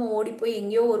பண்ணிக்காமல் ஓடி போய்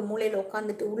எங்கேயோ ஒரு மூலையில்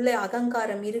உட்காந்துட்டு உள்ளே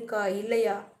அகங்காரம் இருக்கா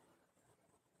இல்லையா,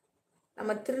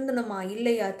 நம்ம திருந்தணுமா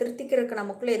இல்லையா, திருத்திக்கிறதுக்கு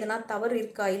நமக்குள்ளே எதனா தவறு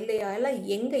இருக்கா இல்லையா, எல்லாம்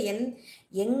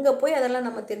எங்கே போய் அதெல்லாம்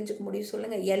நம்ம தெரிஞ்சுக்க முடியும்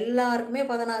சொல்லுங்கள்? எல்லாருக்குமே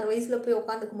 16 வயசில் போய்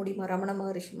உட்காந்துக்க முடியுமா ரமண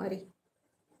மகரிஷி மாதிரி?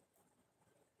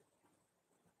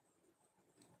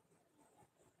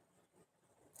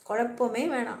 குழப்பமே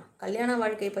வேணாம். கல்யாண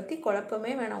வாழ்க்கையை பற்றி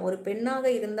குழப்பமே வேணாம். ஒரு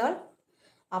பெண்ணாக இருந்தால்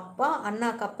அப்பா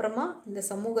அண்ணாக்கு அப்புறமா இந்த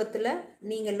சமூகத்தில்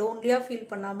நீங்கள் லோன்லியாக ஃபீல்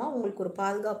பண்ணாமல் உங்களுக்கு ஒரு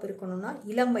பாதுகாப்பு இருக்கணும்னா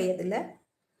இளம் வயதில்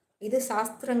இது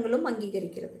சாஸ்திரங்களும்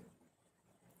அங்கீகரிக்கிறது.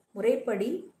 முறைப்படி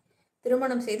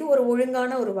திருமணம் செய்து ஒரு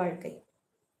ஒழுங்கான ஒரு வாழ்க்கை.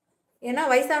 ஏன்னா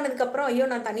வயசானதுக்கப்புறம் ஐயோ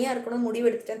நான் தனியாக இருக்கணும் முடிவு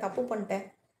எடுத்துட்டேன், தப்பு பண்ணிட்டேன்,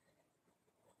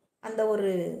 அந்த ஒரு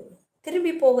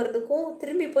திரும்பி போகிறதுக்கும்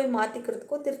திரும்பி போய்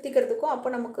மாற்றிக்கிறதுக்கும் திருத்திக்கிறதுக்கும்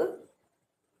அப்போ நமக்கு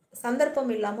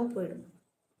சந்தர்ப்பம் இல்லாமல் போயிடும்.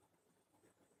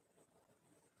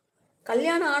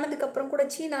 கல்யாணம் ஆனதுக்கப்புறம் கூட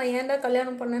நான் ஏன்டா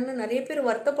கல்யாணம் பண்ணேன்னு நிறைய பேர்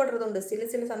வருத்தப்படுறது உண்டு சில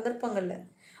சில சந்தர்ப்பங்களில்.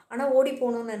 ஆனால் ஓடி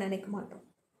போகணுன்னு நினைக்க மாட்டோம்.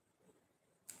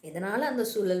 இதனால் அந்த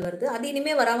சூழல் வருது, அது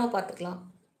இனிமேல் வராமல் பார்த்துக்கலாம்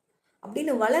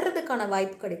அப்படின்னு வளர்கிறதுக்கான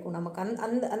வாய்ப்பு கிடைக்கும் நமக்கு.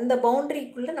 அந்த அந்த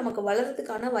பவுண்டரிக்குள்ளே நமக்கு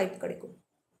வளர்கிறதுக்கான வாய்ப்பு கிடைக்கும்.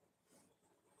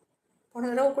 போன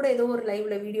தடவை கூட ஏதோ ஒரு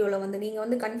லைவில் வீடியோவில் வந்து நீங்கள்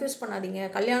வந்து கன்ஃபியூஸ் பண்ணாதீங்க,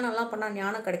 கல்யாணம்லாம் பண்ணால்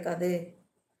ஞானம் கிடைக்காது.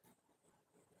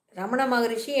 ரமண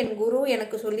மகரிஷி என் குரு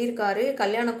எனக்கு சொல்லியிருக்காரு,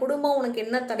 கல்யாண குடும்பம் உனக்கு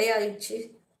என்ன தடையாயிடுச்சு,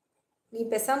 நீ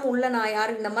பேசாமல் உள்ள நான்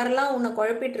யார் இந்த மாதிரிலாம் உன்னை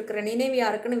குழப்பிட்டு இருக்கிற நினைவு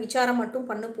யாருக்குன்னு விசாரம் மட்டும்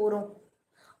பண்ண போகிறோம்.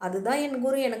 அதுதான் என்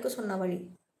குரு எனக்கு சொன்ன வழி.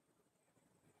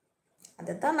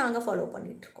 அதைத்தான் நாங்கள் ஃபாலோ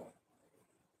பண்ணிகிட்ருக்கோம்.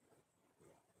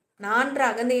 நான்ற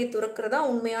அகந்தையை துறக்கிறதா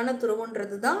உண்மையான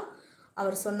துறவுன்றது தான்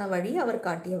அவர் சொன்ன வழி, அவர்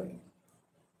காட்டிய வழி.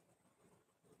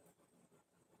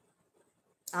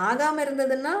 ஆகாமல்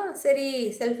இருந்ததுன்னா சரி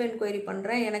செல்ஃப் என்கொயரி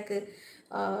பண்ணுறேன், எனக்கு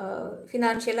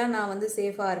ஃபினான்ஷியலாக நான் வந்து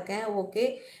சேஃபாக இருக்கேன், ஓகே.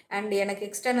 அண்ட் எனக்கு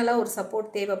எக்ஸ்டர்னலாக ஒரு சப்போர்ட்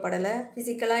தேவைப்படலை,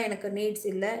 ஃபிசிக்கலாக எனக்கு நீட்ஸ்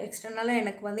இல்லை, எக்ஸ்டர்னலாக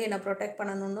எனக்கு வந்து என்னை ப்ரொடெக்ட்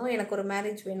பண்ணணுன்னோ எனக்கு ஒரு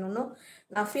மேரேஜ் வேணும்னோ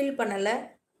நான் ஃபீல் பண்ணலை.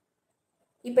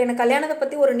 இப்போ எனக்கு கல்யாணத்தை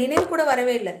பற்றி ஒரு நினைவு கூட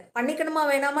வரவே இல்லை, பண்ணிக்கணுமா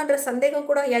வேணாமான்ற சந்தேகம்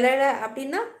கூட எழலை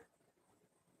அப்படின்னா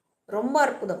ரொம்ப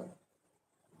அற்புதம்.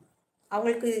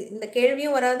 அவங்களுக்கு இந்த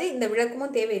கேள்வியும் வராது, இந்த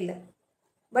விளக்கமும் தேவையில்லை.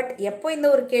 பட் எப்போ இந்த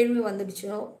ஒரு கேள்வி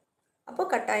வந்துடுச்சோ அப்போ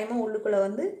கட்டாயமாக உள்ளுக்குள்ளே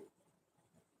வந்து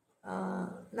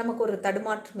நமக்கு ஒரு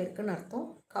தடுமாற்றம் இருக்குன்னு அர்த்தம்.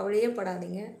 கவலையே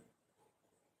படாதீங்க,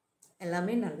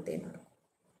 எல்லாமே நல்லதே நடக்கும்.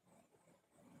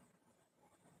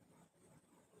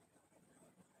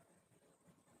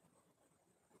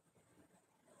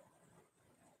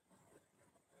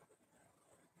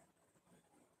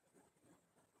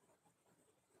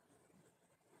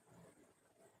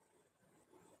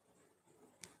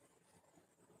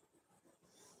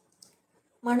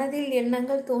 மனதில்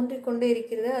எண்ணங்கள் தோன்றிக்கொண்டே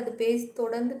இருக்கிறது, அது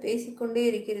தொடர்ந்து பேசிக்கொண்டே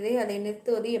இருக்கிறதே, அதை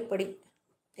நிறுத்துவது எப்படி?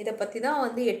 இதை பற்றி தான்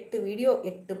வந்து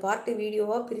 8 பார்ட்டு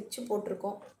வீடியோவாக பிரித்து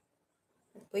போட்டிருக்கோம்,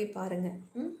 போய் பாருங்கள்.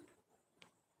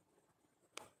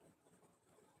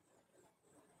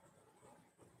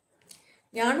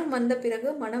 ஞானம் வந்த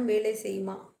பிறகு மனம் வேலை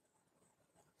செய்யுமா?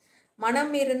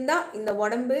 மனம் இருந்தால் இந்த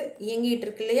உடம்பு இயங்கிட்டு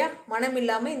இருக்கு இல்லையா, மனம்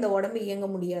இல்லாமல் இந்த உடம்பு இயங்க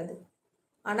முடியாது.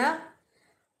 ஆனால்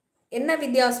என்ன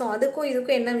வித்தியாசம், அதுக்கும்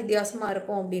இதுக்கும் என்ன வித்தியாசமாக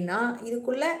இருக்கும் அப்படின்னா,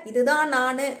 இதுக்குள்ளே இதுதான்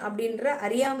நான் அப்படின்ற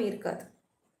அறியாமை இருக்காது.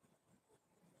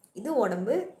 இது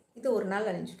உடம்பு, இது ஒரு நாள்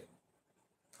அழிஞ்சிடும்,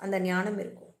 அந்த ஞானம்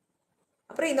இருக்கும்.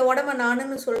 அப்புறம் இந்த உடம்பை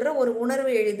நானுன்னு சொல்கிற ஒரு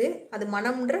உணர்வு எழுது, அது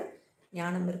மனம்ன்ற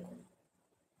ஞானம் இருக்கும்.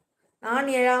 நான்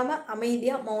எழாமல்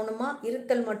அமைதியாக மௌனமாக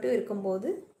இருத்தல் மட்டும்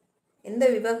இருக்கும்போது, எந்த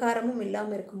விவகாரமும்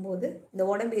இல்லாமல் இருக்கும்போது இந்த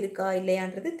உடம்பு இருக்கா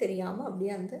இல்லையான்றது தெரியாமல்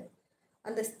அப்படியே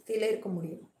அந்த ஸ்திதியில் இருக்க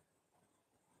முடியும்.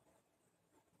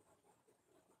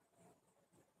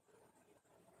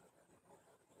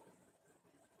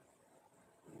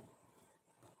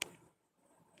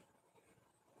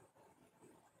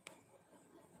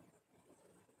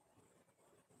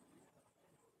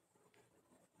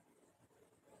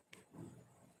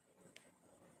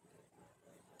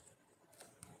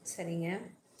 சரிங்க,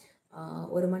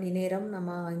 1 மணி நேரம்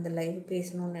நம்ம இந்த லைவ்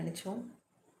பேசணும்னு நினச்சோம்.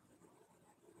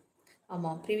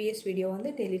 ஆமாம், ப்ரீவியஸ் வீடியோ வந்து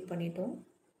டெலீட் பண்ணிட்டோம்.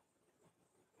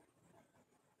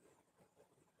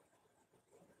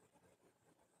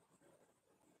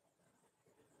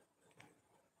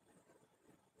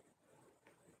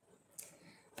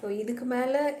 ஸோ இதுக்கு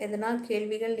மேலே எதனா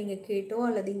கேள்விகள் நீங்கள் கேட்டோ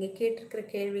அல்லது இங்கே கேட்டிருக்கிற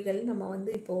கேள்விகள் நம்ம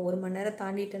வந்து இப்போது 1 மணி நேரம்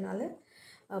தாண்டிட்டனால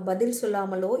பதில்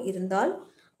சொல்லாமலோ இருந்தால்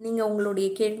நீங்கள் உங்களுடைய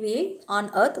கேள்வியை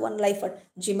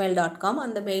oneearth1life@gmail.com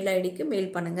அந்த மெயில் ஐடிக்கு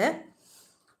மெயில் பண்ணுங்கள்.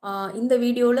 இந்த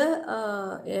வீடியோவில்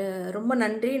ரொம்ப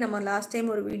நன்றி. நம்ம லாஸ்ட் டைம்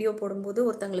ஒரு வீடியோ போடும்போது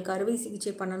ஒருத்தங்களுக்கு அறுவை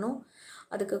சிகிச்சை பண்ணணும்,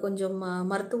 அதுக்கு கொஞ்சம்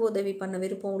மருத்துவ உதவி பண்ண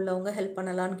விருப்பம் உள்ளவங்க ஹெல்ப்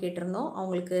பண்ணலான்னு கேட்டிருந்தோம்.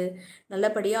 அவங்களுக்கு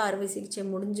நல்லபடியாக அறுவை சிகிச்சை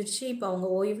முடிஞ்சிடுச்சு, இப்போ அவங்க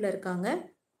ஓய்வில் இருக்காங்க.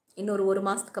 இன்னொரு 1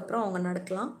 மாதத்துக்கு அப்புறம் அவங்க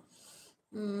நடக்கலாம்.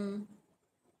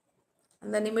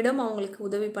 அந்த நிமிடம் அவங்களுக்கு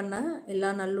உதவி பண்ண எல்லா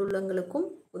நல்லுள்ளங்களுக்கும்,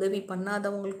 உதவி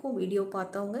பண்ணாதவங்களுக்கும், வீடியோ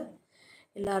பார்த்தவங்க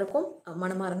எல்லாருக்கும்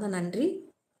மனமார்ந்த நன்றி.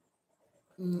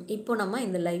 இப்போ நம்ம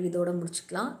இந்த லைவ் இதோடு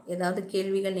முடிச்சுக்கலாம். ஏதாவது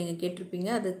கேள்விகள் நீங்கள் கேட்டிருப்பீங்க,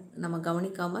 அது நம்ம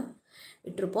கவனிக்காமல்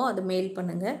விட்டுருப்போம், அது மெயில்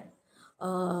பண்ணுங்கள்.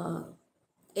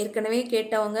 ஏற்கனவே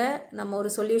கேட்டவங்க நம்ம ஒரு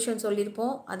சொல்யூஷன்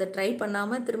சொல்லியிருப்போம், அதை ட்ரை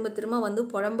பண்ணாமல் திரும்ப திரும்ப வந்து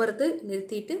புலம்புறது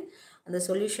நிறுத்திட்டு அந்த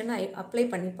சொல்யூஷனை அப்ளை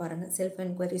பண்ணி பாருங்கள். செல்ஃப்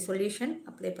என்கொயரி சொல்யூஷன்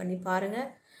அப்ளை பண்ணி பாருங்கள்,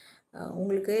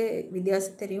 உங்களுக்கு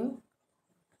வித்தியாசம் தெரியும்.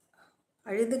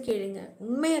 அழுது கேளுங்க,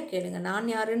 உண்மையாக கேளுங்க. நான்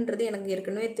யாருன்றது எனக்கு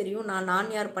ஏற்கனவே தெரியும்,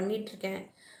 நான் யார் பண்ணிகிட்ருக்கேன்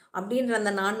அப்படின்ற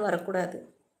அந்த நான் வரக்கூடாது.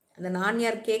 அந்த நான்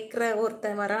யார் கேட்குற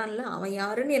ஒருத்தன் வரான்ல, அவன்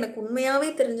யாருன்னு எனக்கு உண்மையாகவே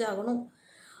தெரிஞ்சாகணும்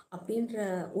அப்படின்ற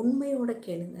உண்மையோடு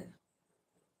கேளுங்க.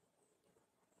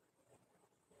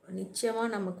 நிச்சயமாக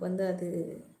நமக்கு வந்து அது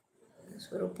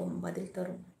ஸ்வரூபம் பதில்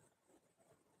தரும்.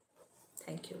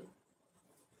 தேங்க்யூ.